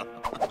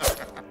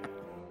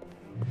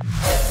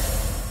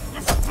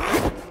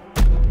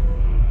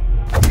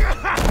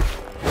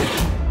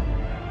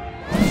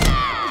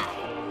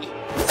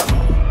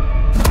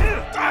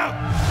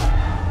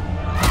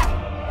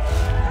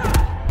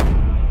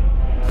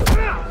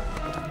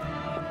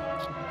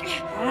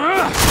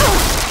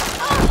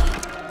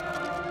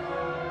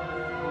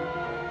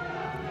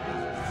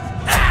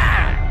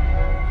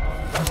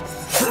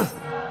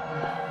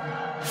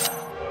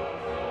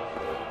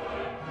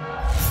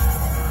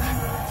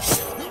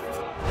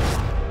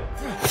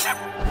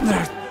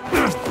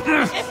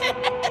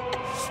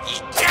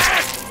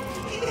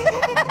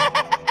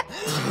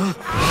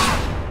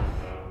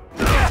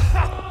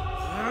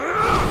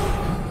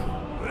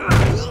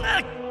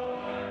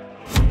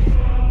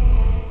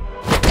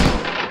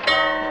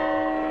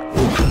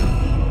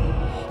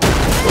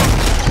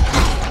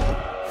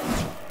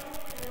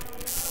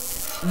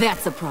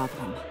 That's a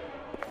problem.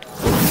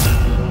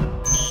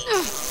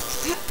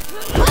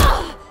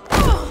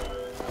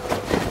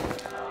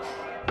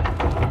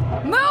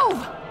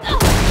 Move!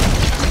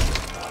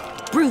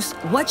 Bruce,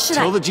 what should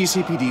Tell the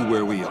GCPD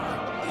where we are.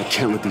 I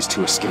can't let these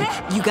two escape.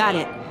 You got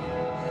it.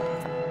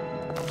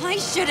 I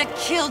should have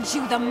killed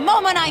you the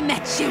moment I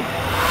met you!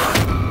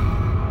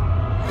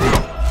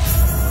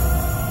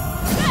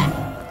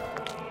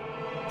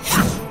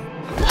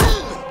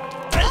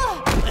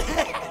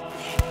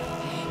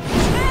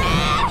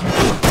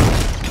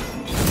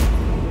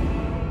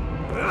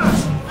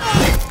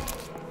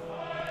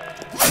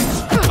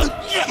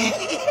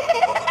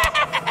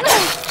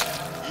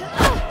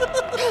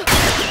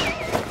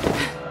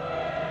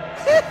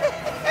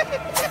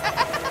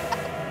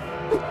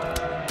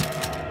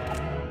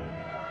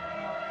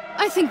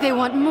 I think they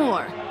want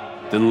more.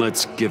 Then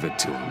let's give it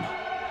to them.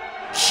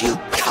 Cute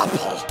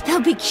couple. They'll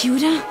be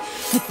cuter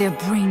with their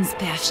brains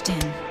bashed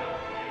in.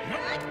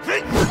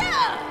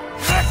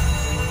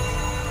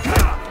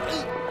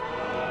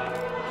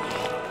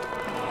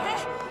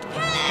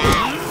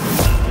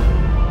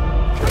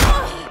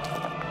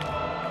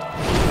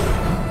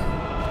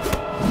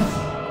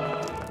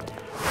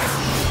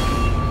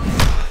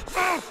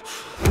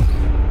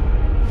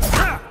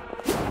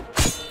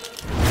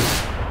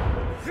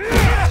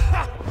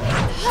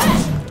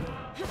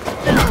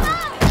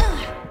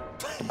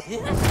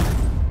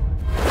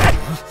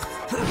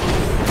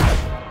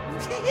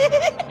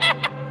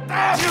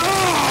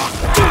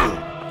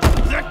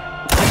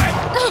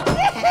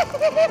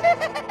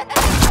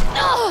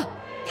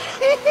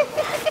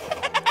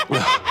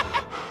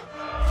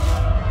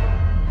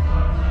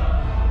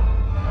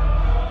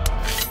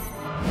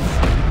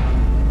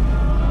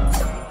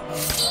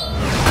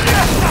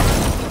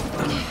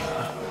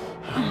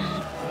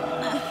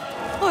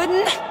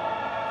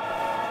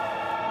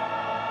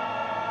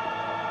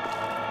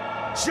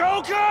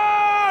 Joker!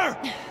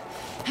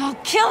 I'll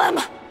kill him!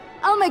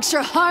 I'll make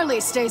sure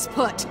Harley stays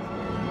put.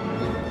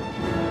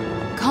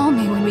 Call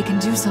me when we can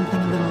do something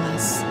a little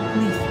less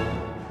lethal.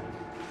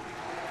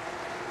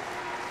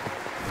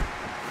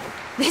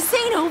 This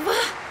ain't over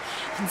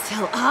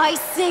until I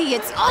say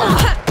it's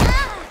over!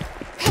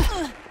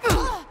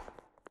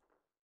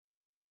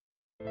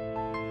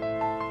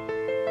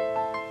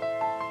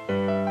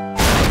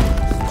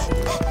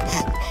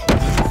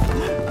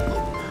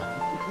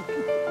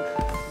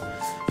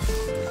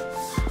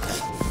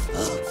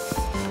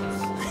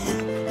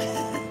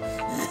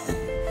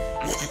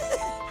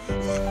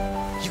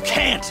 You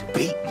can't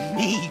beat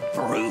me,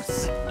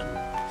 Bruce.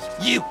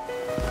 You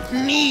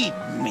need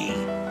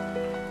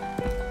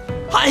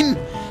I'm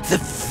the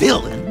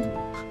villain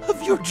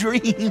of your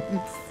dreams.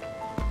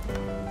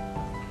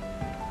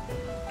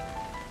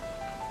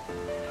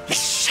 The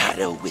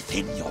shadow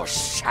within your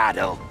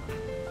shadow.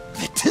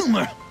 The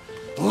tumor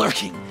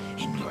lurking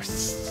in your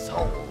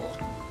soul.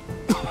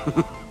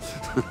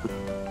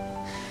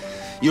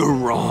 You're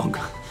wrong,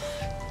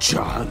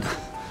 John.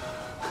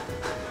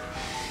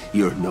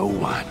 You're no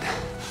one.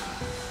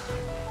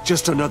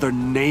 Just another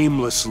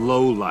nameless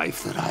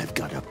lowlife that I've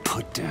got to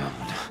put down.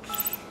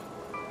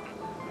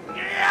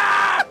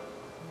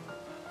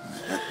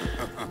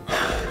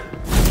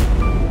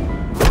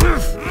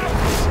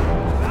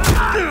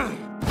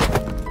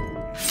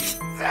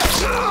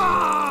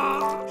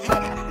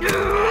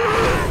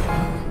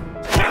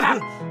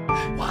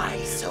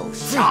 Why so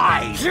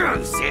shy,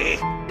 Lucy?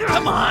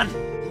 Come on!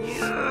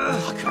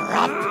 Lock her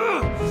up!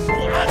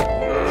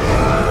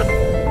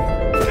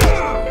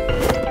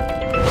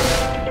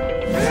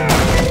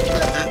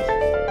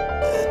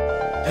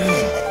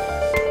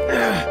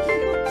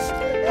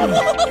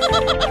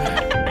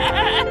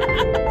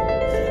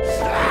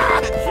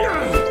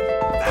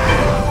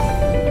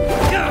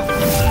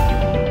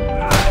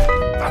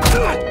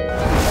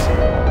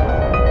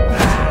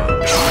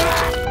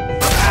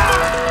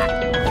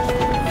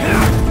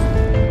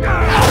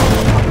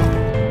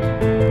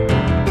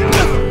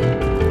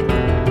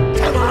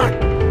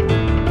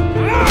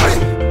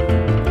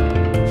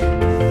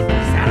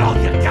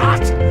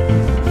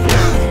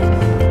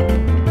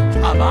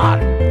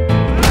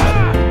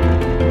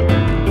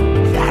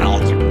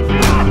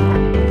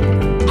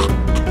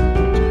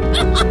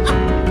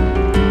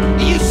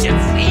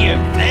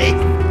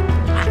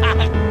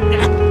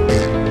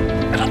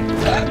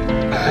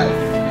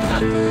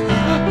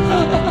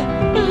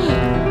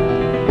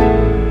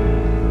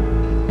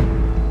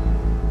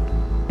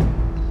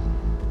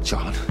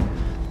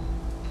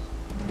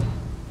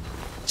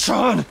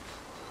 John!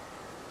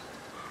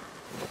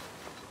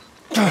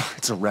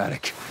 It's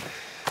erratic.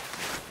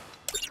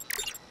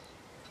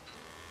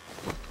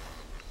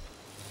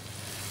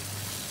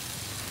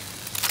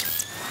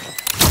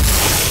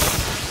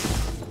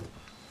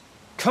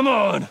 Come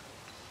on!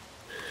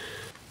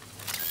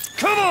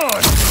 Come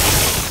on!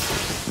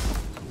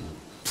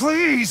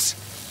 Please!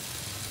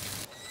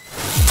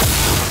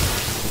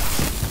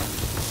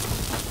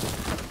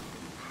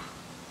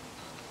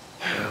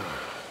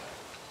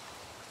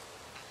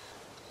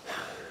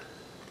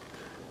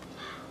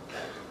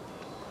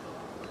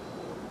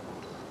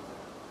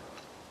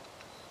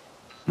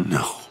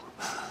 No.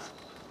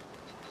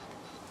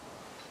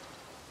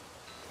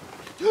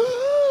 You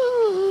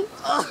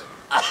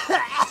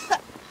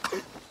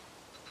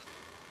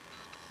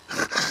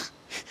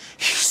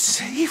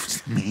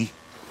saved me.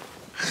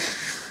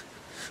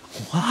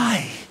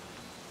 Why?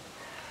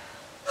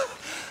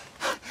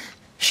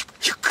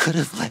 You could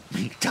have let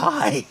me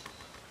die.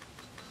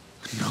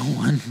 No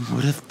one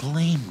would have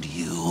blamed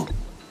you.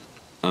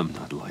 I'm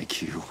not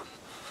like you.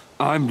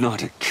 I'm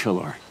not a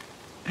killer.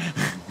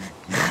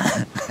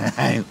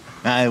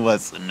 I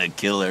wasn't a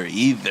killer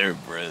either,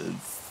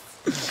 Bruce.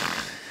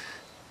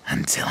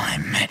 Until I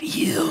met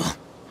you.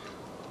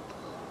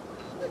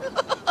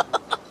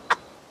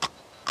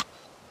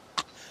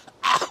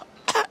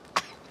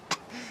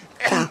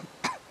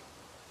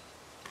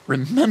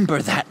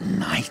 Remember that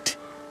night?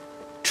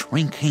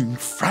 Drinking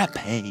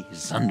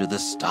frappes under the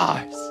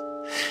stars.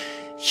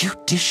 You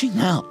dishing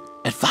out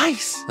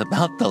advice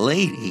about the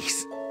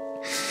ladies.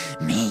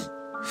 Me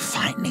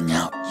finding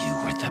out you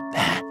were the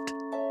bat.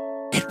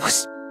 It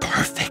was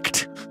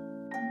perfect.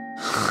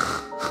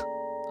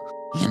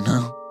 You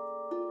know,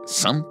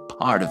 some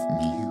part of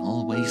me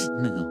always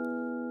knew.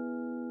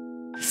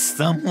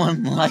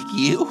 Someone like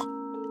you,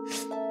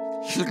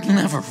 you'd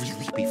never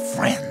really be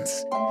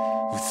friends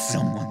with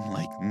someone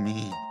like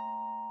me.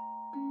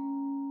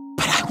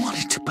 But I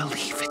wanted to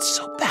believe it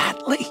so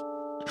badly.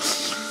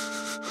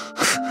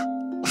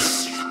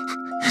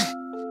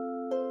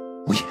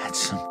 We had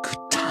some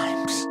good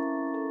times,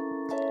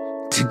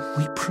 didn't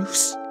we,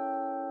 Bruce?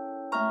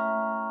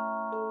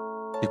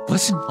 It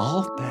wasn't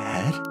all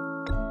bad.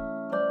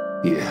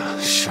 Yeah,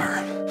 sure.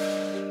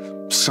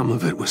 Some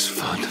of it was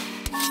fun.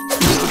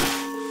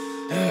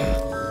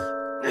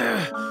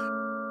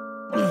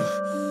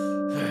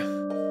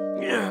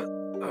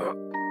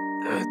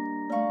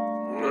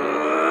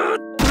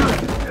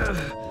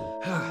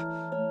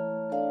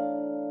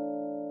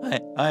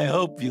 I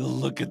hope you'll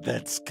look at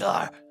that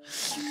scar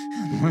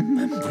and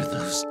remember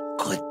those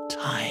good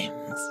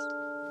times.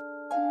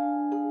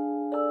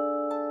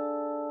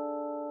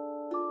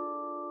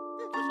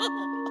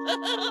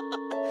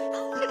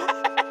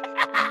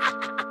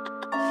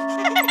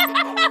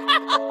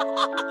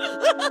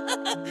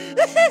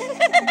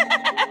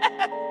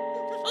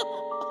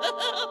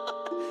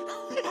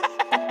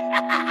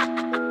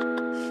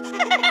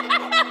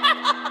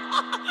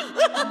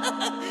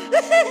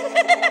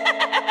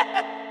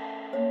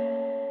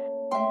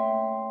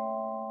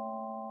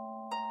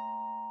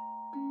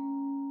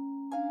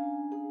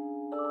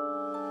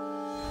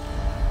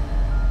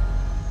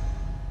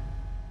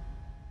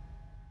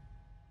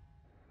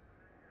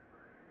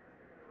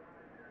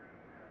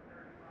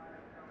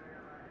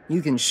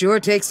 You can sure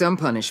take some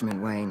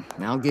punishment, Wayne.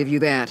 I'll give you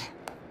that.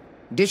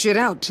 Dish it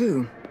out,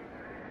 too.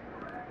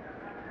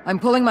 I'm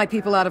pulling my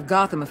people out of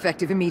Gotham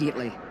effective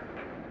immediately.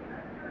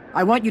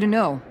 I want you to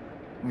know,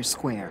 we're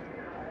square.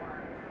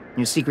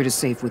 Your secret is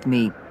safe with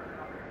me.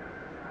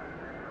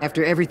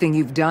 After everything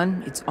you've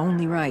done, it's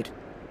only right.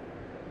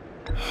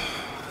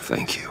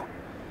 Thank you.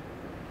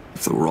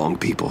 If the wrong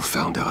people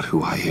found out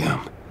who I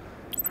am...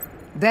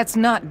 That's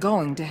not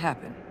going to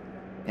happen.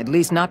 At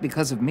least not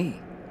because of me.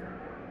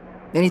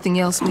 Anything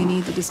else we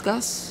need to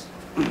discuss?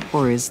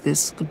 Or is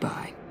this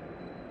goodbye?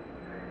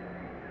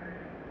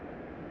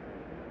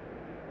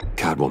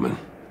 Catwoman.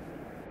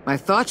 I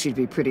thought she'd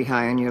be pretty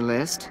high on your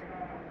list.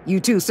 You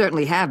two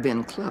certainly have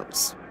been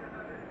close.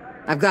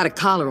 I've got a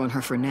collar on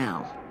her for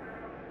now.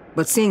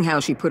 But seeing how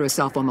she put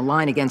herself on the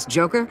line against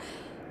Joker,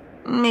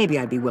 maybe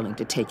I'd be willing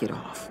to take it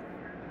off.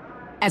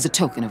 As a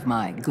token of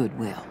my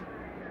goodwill.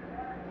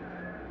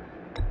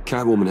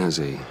 Catwoman has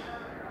a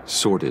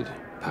sordid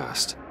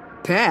past.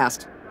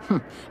 Past?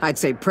 I'd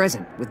say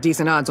present, with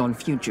decent odds on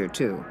future,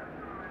 too.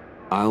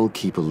 I'll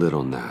keep a lid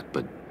on that,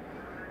 but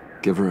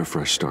give her a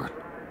fresh start.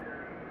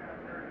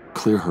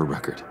 Clear her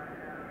record.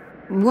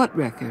 What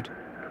record?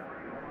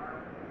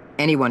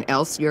 Anyone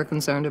else you're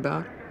concerned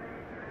about?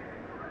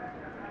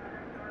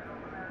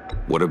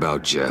 What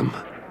about Jem?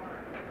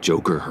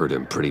 Joker hurt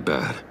him pretty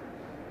bad.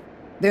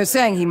 They're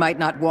saying he might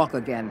not walk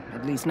again,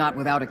 at least not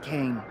without a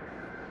cane.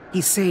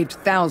 He saved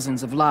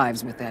thousands of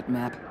lives with that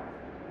map.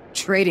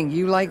 Trading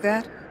you like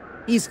that?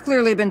 He's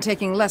clearly been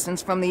taking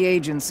lessons from the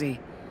agency.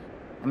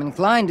 I'm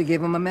inclined to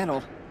give him a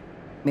medal.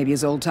 Maybe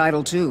his old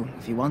title too,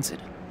 if he wants it.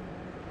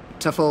 A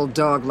tough old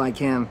dog like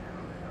him.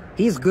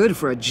 He's good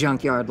for a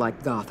junkyard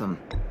like Gotham.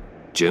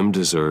 Jem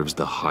deserves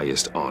the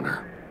highest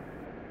honor.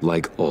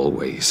 Like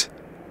always,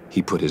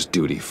 he put his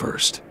duty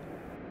first.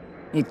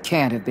 It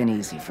can't have been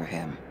easy for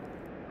him.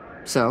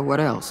 So, what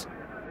else?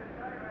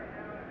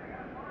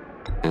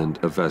 And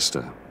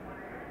Avesta.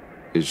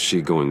 Is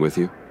she going with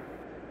you?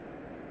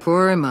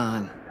 Poor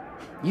Iman.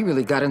 You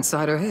really got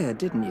inside her head,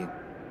 didn't you?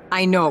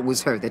 I know it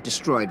was her that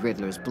destroyed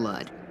Riddler's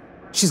blood.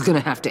 She's gonna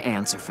have to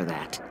answer for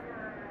that.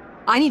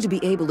 I need to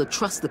be able to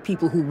trust the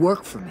people who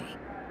work for me.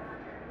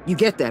 You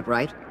get that,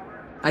 right?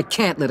 I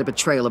can't let a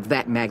betrayal of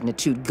that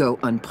magnitude go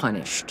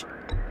unpunished.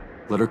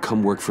 Let her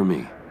come work for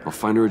me. I'll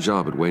find her a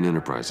job at Wayne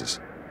Enterprises.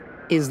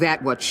 Is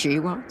that what she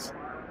wants?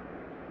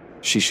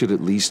 She should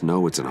at least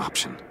know it's an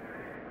option.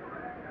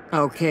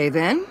 Okay,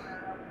 then.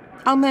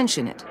 I'll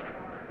mention it.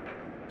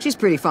 She's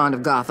pretty fond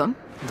of Gotham.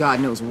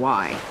 God knows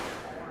why.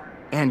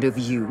 And of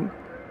you.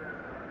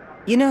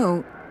 You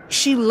know,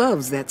 she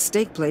loves that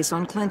steak place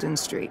on Clinton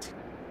Street.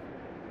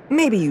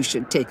 Maybe you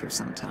should take her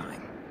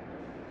sometime.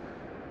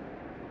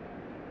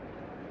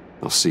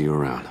 I'll see you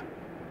around.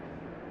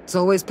 It's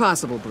always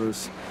possible,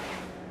 Bruce.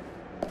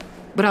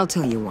 But I'll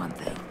tell you one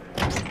thing.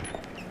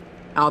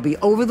 I'll be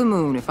over the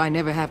moon if I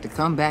never have to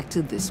come back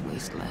to this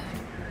wasteland.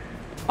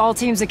 All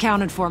teams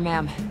accounted for,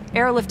 ma'am.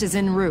 Airlift is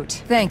en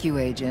route. Thank you,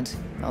 Agent.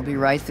 I'll be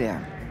right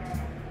there.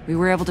 We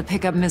were able to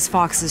pick up Miss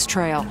Fox's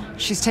trail.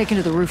 She's taken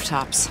to the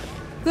rooftops.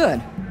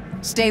 Good.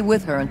 Stay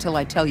with her until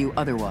I tell you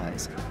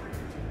otherwise.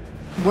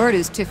 Word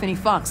is Tiffany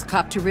Fox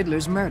copped to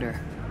Riddler's murder.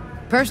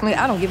 Personally,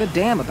 I don't give a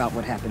damn about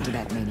what happened to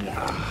that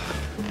maniac.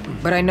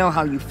 But I know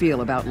how you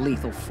feel about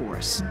lethal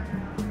force.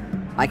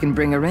 I can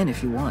bring her in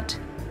if you want.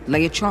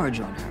 Lay a charge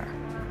on her.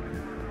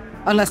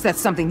 Unless that's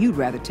something you'd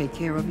rather take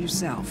care of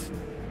yourself.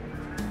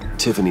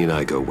 Tiffany and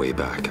I go way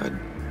back. I'd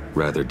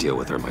rather deal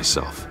with her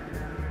myself.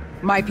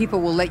 My people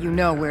will let you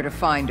know where to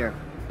find her.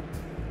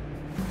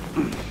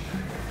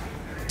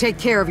 Take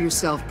care of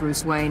yourself,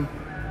 Bruce Wayne.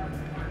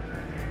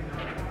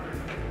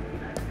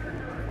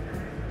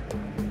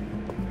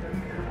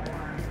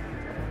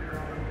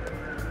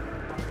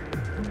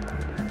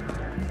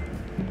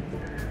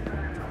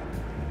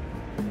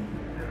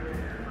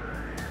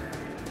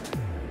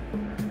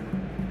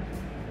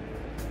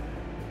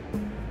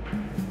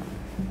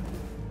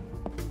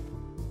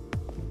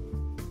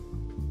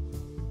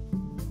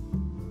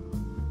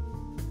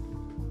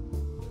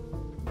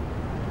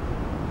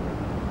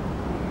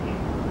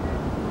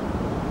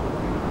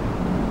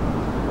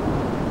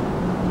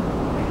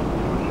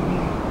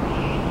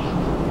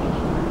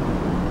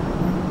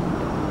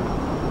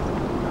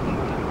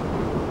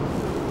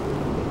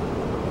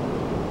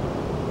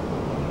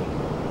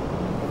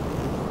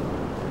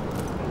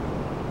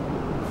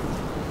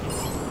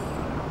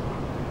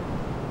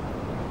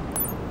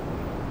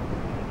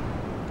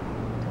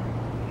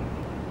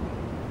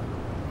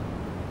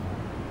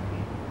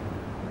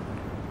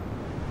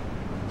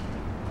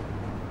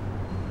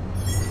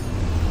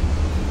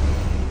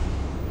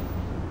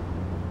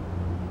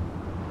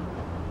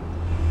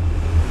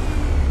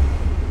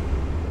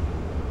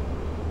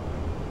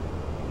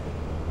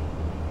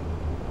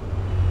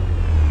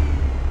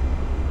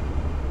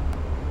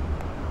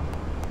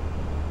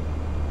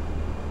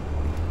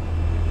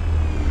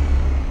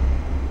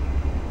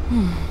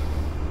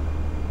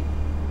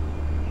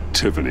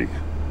 Tiffany,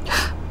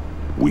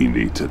 we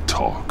need to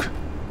talk.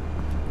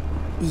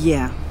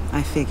 Yeah,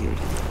 I figured.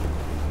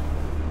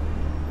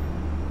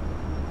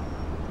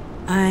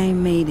 I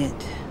made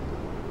it,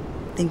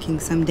 thinking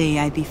someday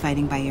I'd be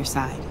fighting by your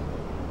side,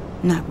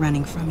 not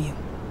running from you.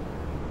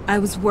 I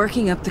was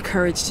working up the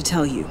courage to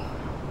tell you.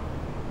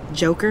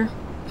 Joker?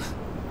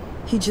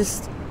 He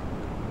just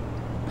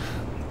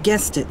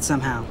guessed it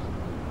somehow.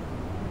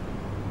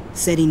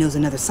 Said he knows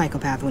another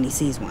psychopath when he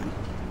sees one.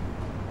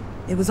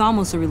 It was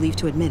almost a relief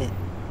to admit it.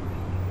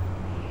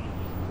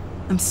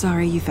 I'm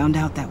sorry you found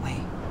out that way.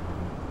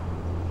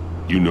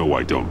 You know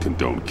I don't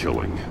condone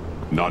killing.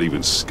 Not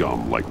even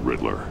scum like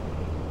Riddler.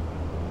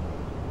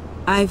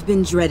 I've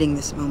been dreading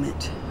this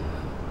moment.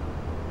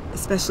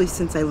 Especially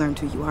since I learned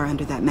who you are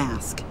under that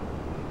mask.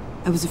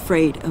 I was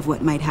afraid of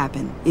what might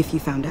happen if you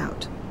found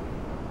out.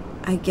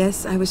 I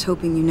guess I was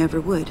hoping you never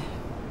would.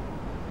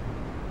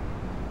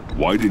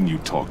 Why didn't you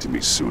talk to me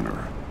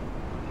sooner?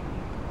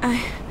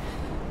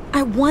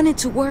 I wanted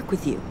to work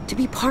with you, to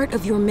be part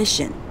of your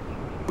mission.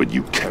 But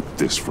you kept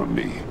this from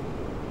me.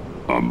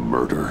 A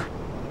murder.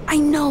 I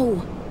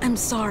know. I'm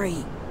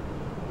sorry.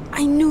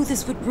 I knew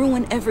this would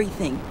ruin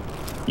everything.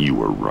 You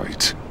were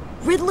right.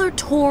 Riddler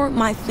tore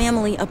my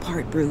family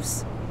apart,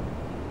 Bruce.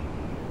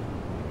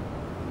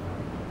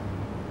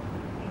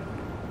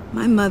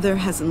 My mother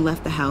hasn't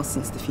left the house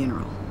since the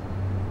funeral.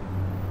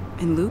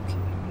 And Luke?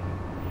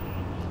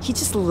 He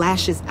just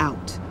lashes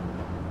out.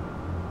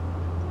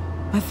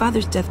 My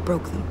father's death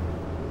broke them.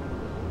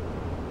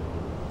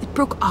 It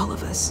broke all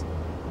of us.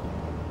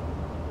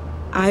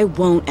 I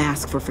won't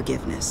ask for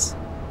forgiveness.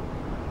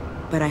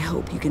 But I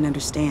hope you can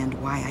understand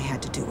why I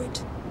had to do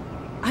it.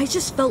 I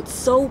just felt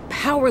so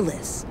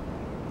powerless.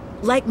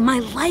 Like my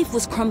life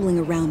was crumbling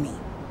around me.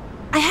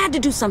 I had to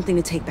do something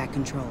to take back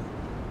control.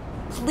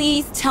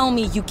 Please tell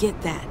me you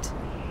get that.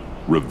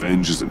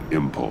 Revenge is an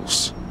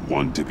impulse,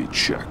 one to be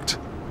checked.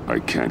 I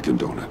can't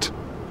condone it.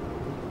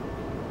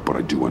 But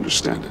I do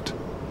understand it.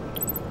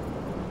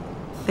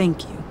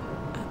 Thank you.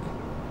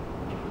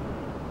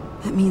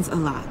 That means a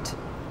lot.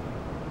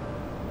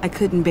 I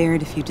couldn't bear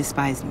it if you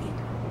despised me.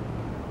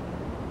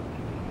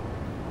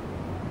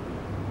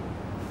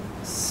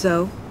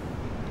 So,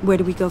 where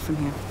do we go from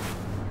here?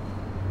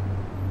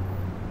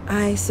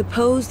 I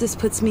suppose this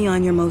puts me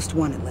on your most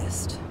wanted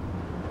list,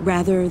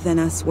 rather than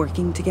us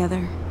working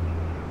together.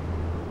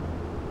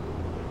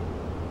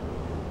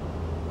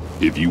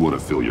 If you want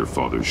to fill your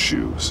father's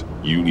shoes,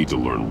 you need to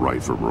learn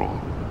right from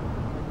wrong.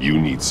 You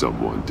need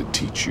someone to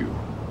teach you.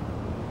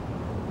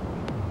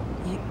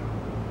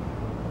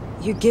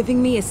 You're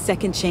giving me a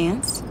second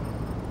chance?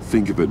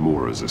 Think of it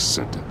more as a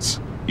sentence.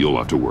 You'll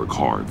have to work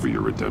hard for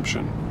your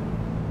redemption.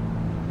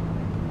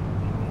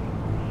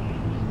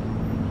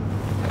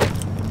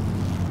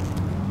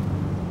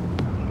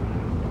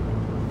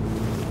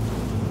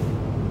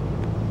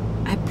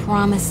 I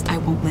promise I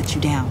won't let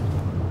you down.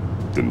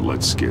 Then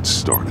let's get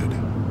started.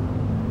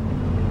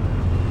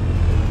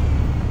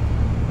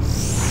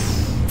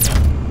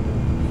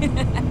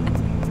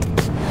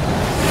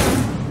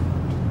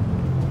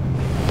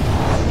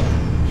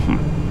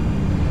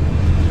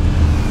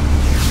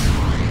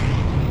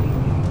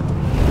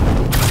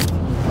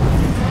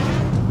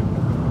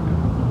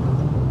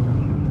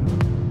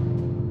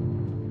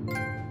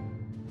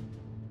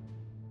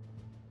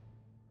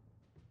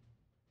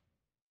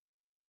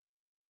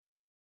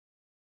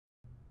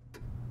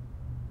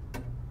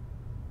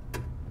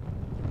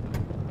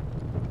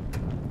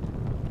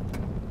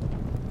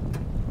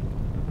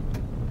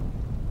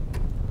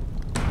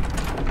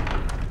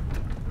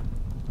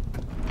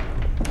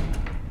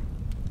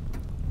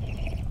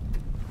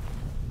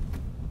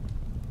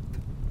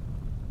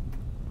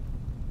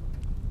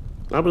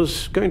 I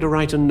was going to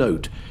write a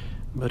note,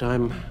 but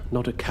I'm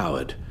not a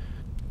coward.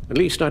 At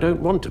least I don't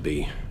want to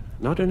be.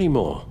 Not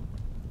anymore.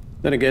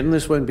 Then again,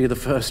 this won't be the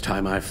first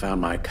time I've found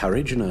my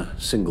courage in a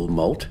single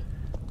malt.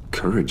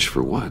 Courage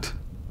for what?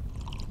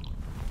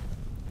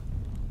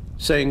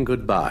 Saying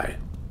goodbye.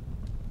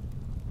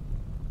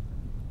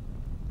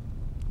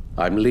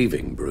 I'm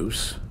leaving,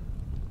 Bruce.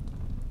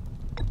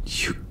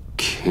 You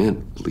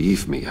can't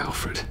leave me,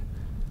 Alfred.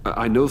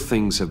 I know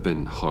things have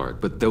been hard,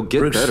 but they'll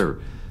get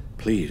better.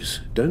 Please,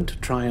 don't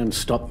try and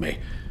stop me.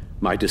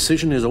 My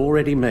decision is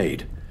already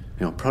made.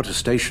 Your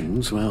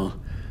protestations, well,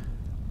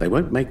 they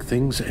won't make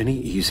things any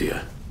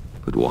easier.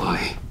 But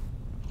why?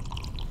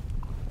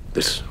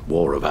 This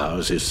war of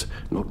ours is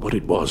not what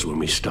it was when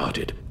we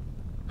started.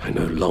 I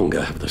no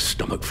longer have the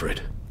stomach for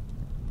it.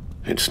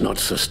 It's not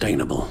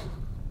sustainable.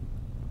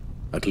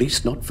 At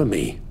least not for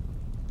me.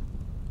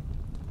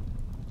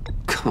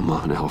 Come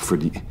on,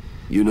 Alfred.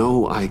 You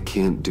know I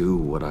can't do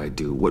what I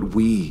do, what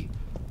we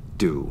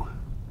do,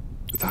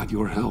 without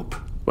your help.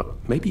 Well,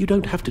 maybe you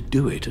don't have to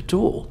do it at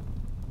all.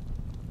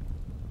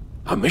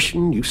 Our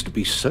mission used to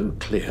be so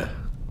clear.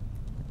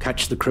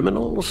 Catch the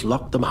criminals,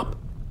 lock them up.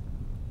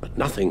 But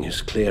nothing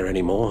is clear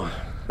anymore,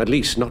 at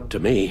least not to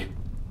me.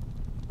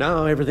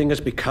 Now everything has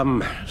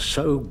become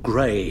so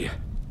gray.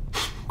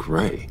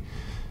 Gray?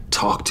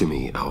 Talk to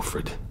me,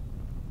 Alfred.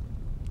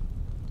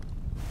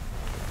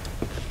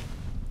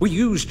 We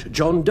used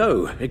John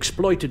Doe,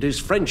 exploited his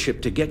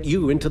friendship to get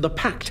you into the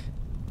pact.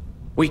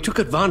 We took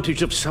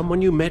advantage of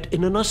someone you met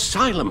in an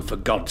asylum, for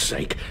God's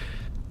sake.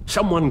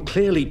 Someone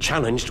clearly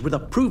challenged with a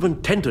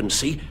proven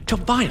tendency to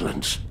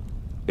violence.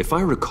 If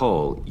I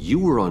recall, you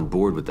were on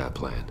board with that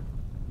plan.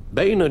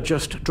 Boehner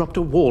just dropped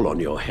a wall on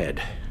your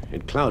head.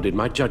 It clouded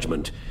my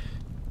judgment.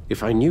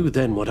 If I knew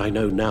then what I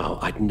know now,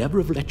 I'd never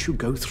have let you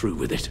go through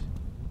with it.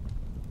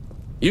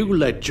 You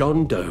led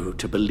John Doe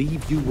to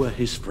believe you were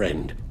his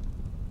friend.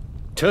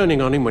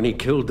 Turning on him when he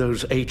killed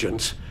those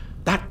agents,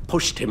 that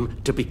pushed him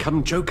to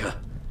become Joker.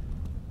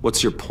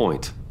 What's your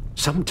point?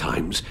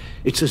 Sometimes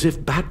it's as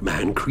if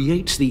Batman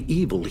creates the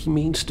evil he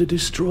means to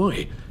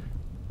destroy.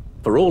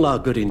 For all our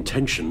good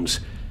intentions,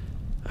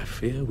 I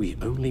fear we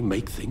only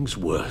make things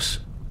worse.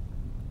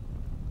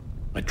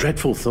 A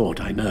dreadful thought,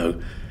 I know,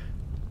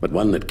 but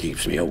one that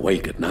keeps me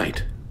awake at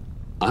night.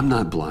 I'm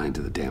not blind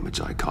to the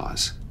damage I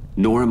cause,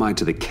 nor am I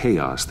to the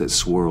chaos that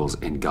swirls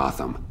in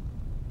Gotham.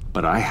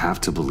 But I have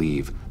to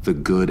believe the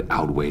good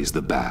outweighs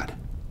the bad.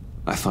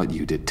 I thought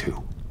you did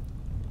too.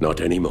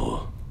 Not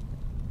anymore.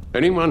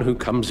 Anyone who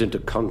comes into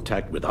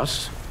contact with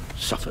us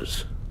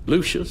suffers.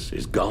 Lucius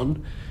is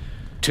gone.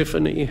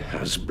 Tiffany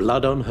has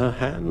blood on her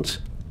hands.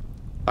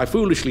 I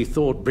foolishly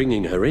thought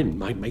bringing her in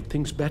might make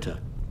things better,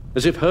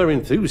 as if her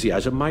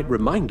enthusiasm might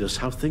remind us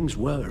how things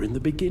were in the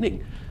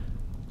beginning.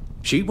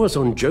 She was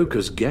on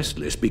Joker's guest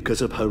list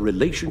because of her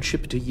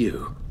relationship to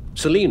you.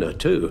 Selina,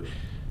 too.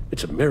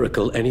 It's a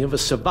miracle any of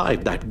us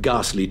survived that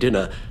ghastly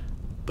dinner,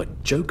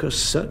 but Joker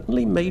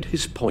certainly made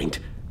his point.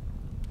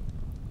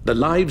 The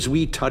lives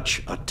we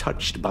touch are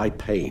touched by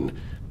pain.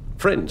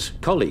 Friends,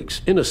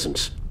 colleagues,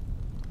 innocents.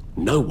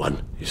 No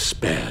one is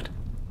spared.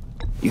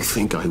 You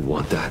think I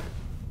want that?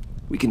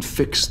 We can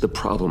fix the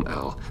problem,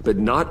 Al, but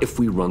not if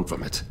we run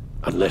from it.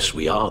 Unless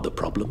we are the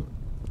problem.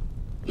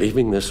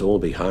 Leaving this all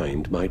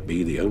behind might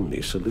be the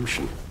only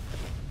solution.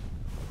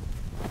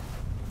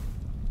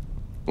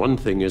 One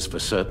thing is for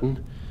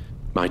certain,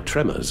 my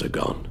tremors are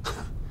gone.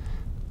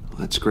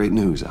 That's great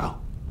news,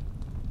 Al.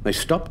 They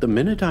stopped the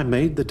minute I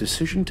made the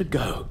decision to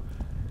go.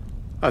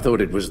 I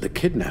thought it was the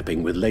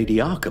kidnapping with Lady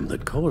Arkham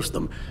that caused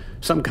them,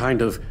 some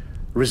kind of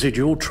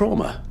residual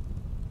trauma.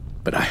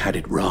 But I had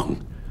it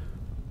wrong.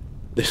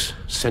 This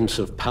sense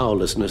of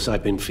powerlessness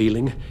I've been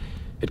feeling,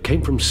 it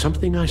came from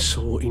something I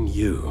saw in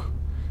you.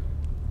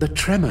 The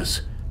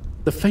tremors,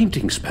 the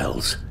fainting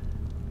spells,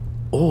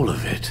 all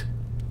of it.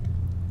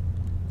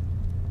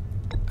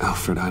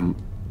 Alfred, I'm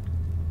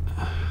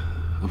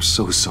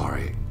so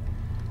sorry.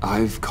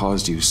 I've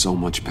caused you so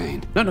much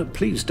pain. No,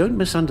 please don't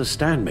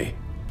misunderstand me.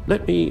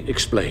 Let me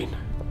explain.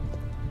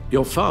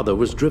 Your father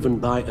was driven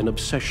by an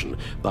obsession,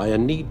 by a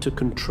need to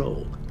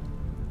control.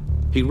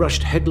 He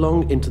rushed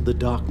headlong into the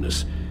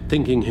darkness,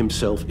 thinking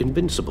himself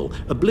invincible,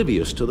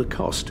 oblivious to the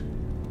cost.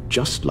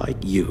 Just like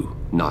you.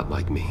 Not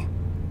like me.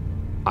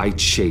 I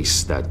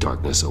chase that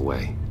darkness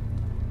away.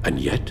 And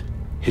yet,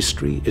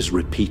 history is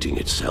repeating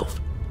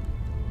itself.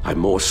 I'm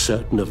more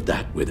certain of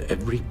that with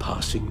every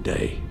passing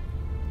day.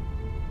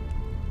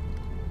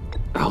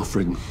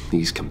 Alfred,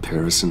 these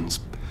comparisons...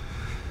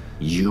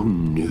 You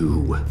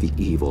knew the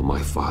evil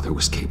my father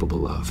was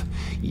capable of.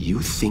 You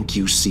think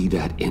you see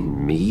that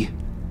in me?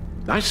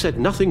 I said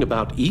nothing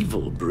about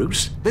evil,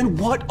 Bruce. Then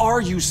what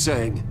are you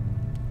saying?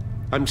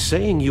 I'm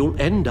saying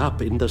you'll end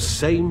up in the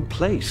same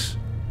place.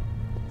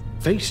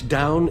 Face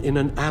down in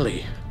an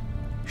alley.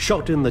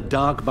 Shot in the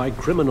dark by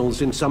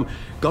criminals in some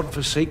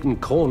godforsaken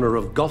corner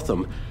of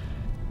Gotham.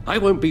 I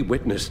won't be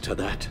witness to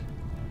that.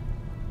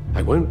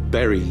 I won't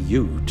bury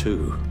you,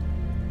 too.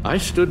 I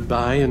stood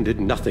by and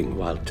did nothing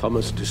while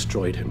Thomas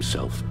destroyed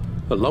himself,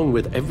 along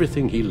with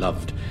everything he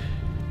loved.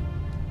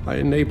 I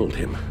enabled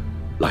him,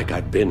 like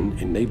I'd been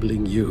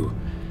enabling you.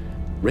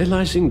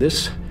 Realizing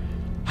this,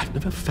 I've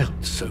never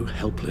felt so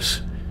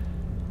helpless.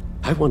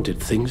 I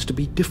wanted things to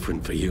be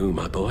different for you,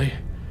 my boy.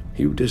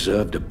 You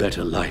deserved a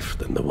better life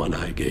than the one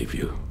I gave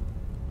you.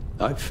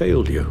 I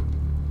failed you,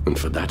 and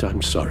for that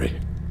I'm sorry.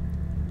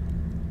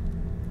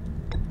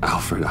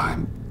 Alfred,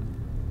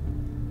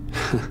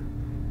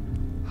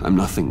 I'm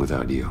nothing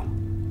without you.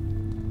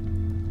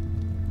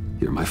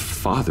 You're my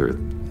father.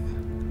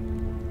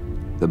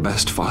 The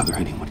best father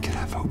anyone could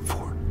have hoped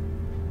for.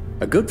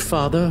 A good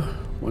father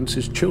wants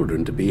his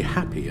children to be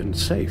happy and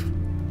safe.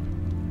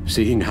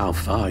 Seeing how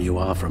far you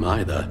are from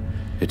either,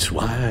 it's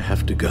why I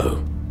have to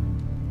go.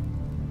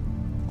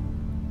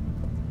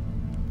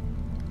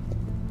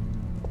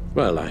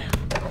 Well, I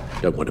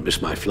don't want to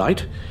miss my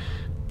flight.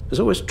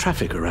 There's always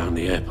traffic around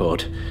the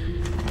airport.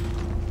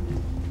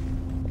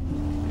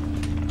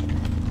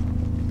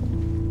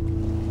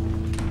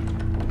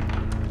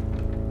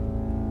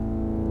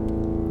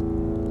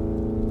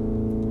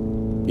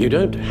 You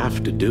don't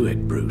have to do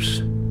it,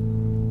 Bruce.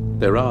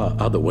 There are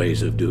other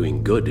ways of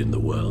doing good in the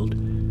world.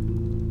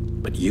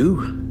 But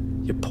you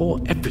pour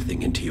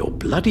everything into your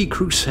bloody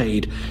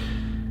crusade,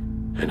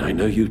 and I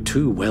know you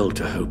too well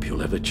to hope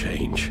you'll ever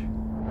change.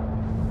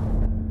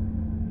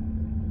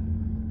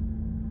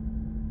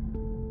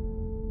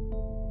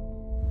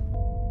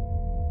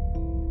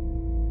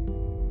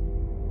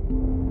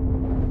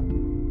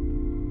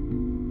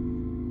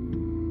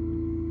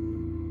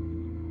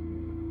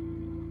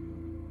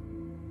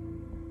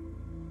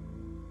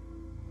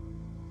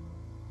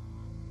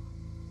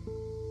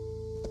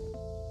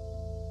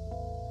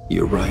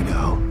 You're right,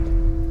 Al.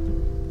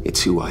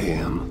 It's who I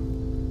am.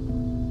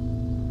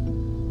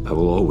 I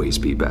will always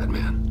be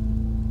Batman.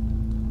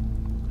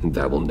 And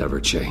that will never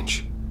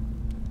change.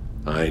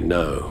 I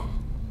know.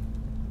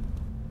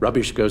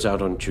 Rubbish goes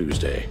out on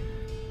Tuesday,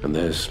 and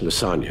there's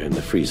lasagna in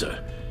the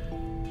freezer.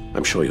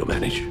 I'm sure you'll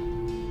manage.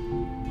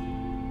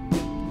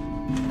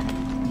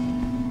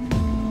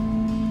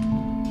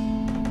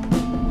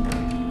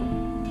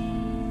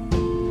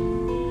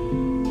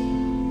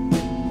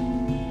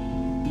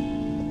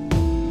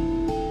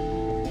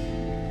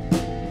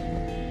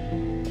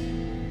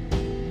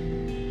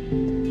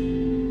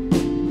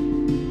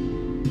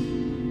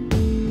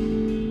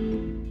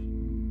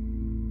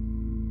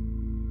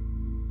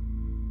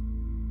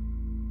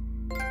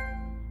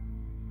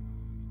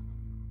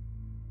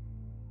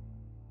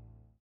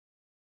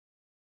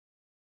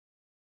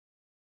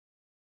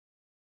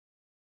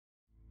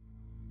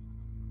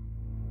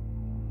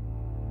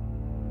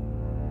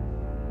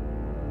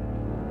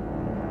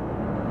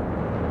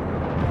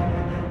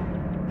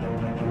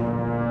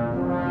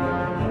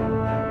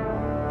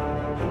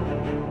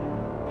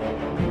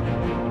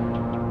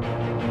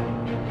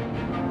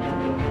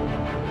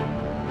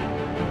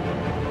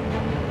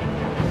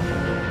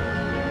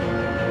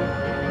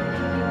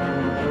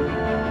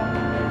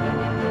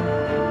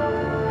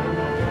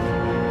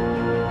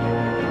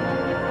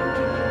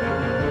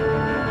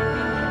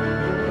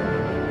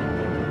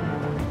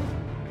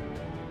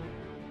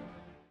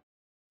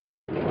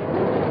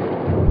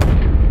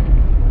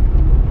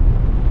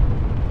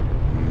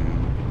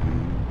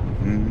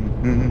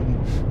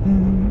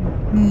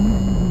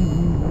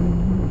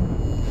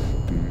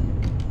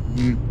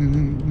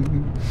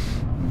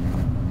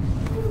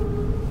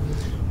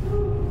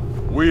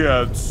 We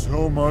had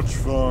so much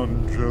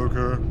fun,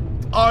 Joker.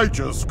 I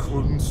just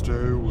couldn't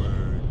stay away.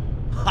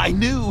 I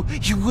knew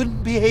you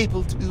wouldn't be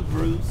able to,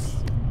 Bruce.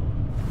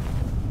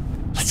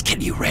 Let's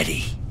get you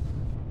ready.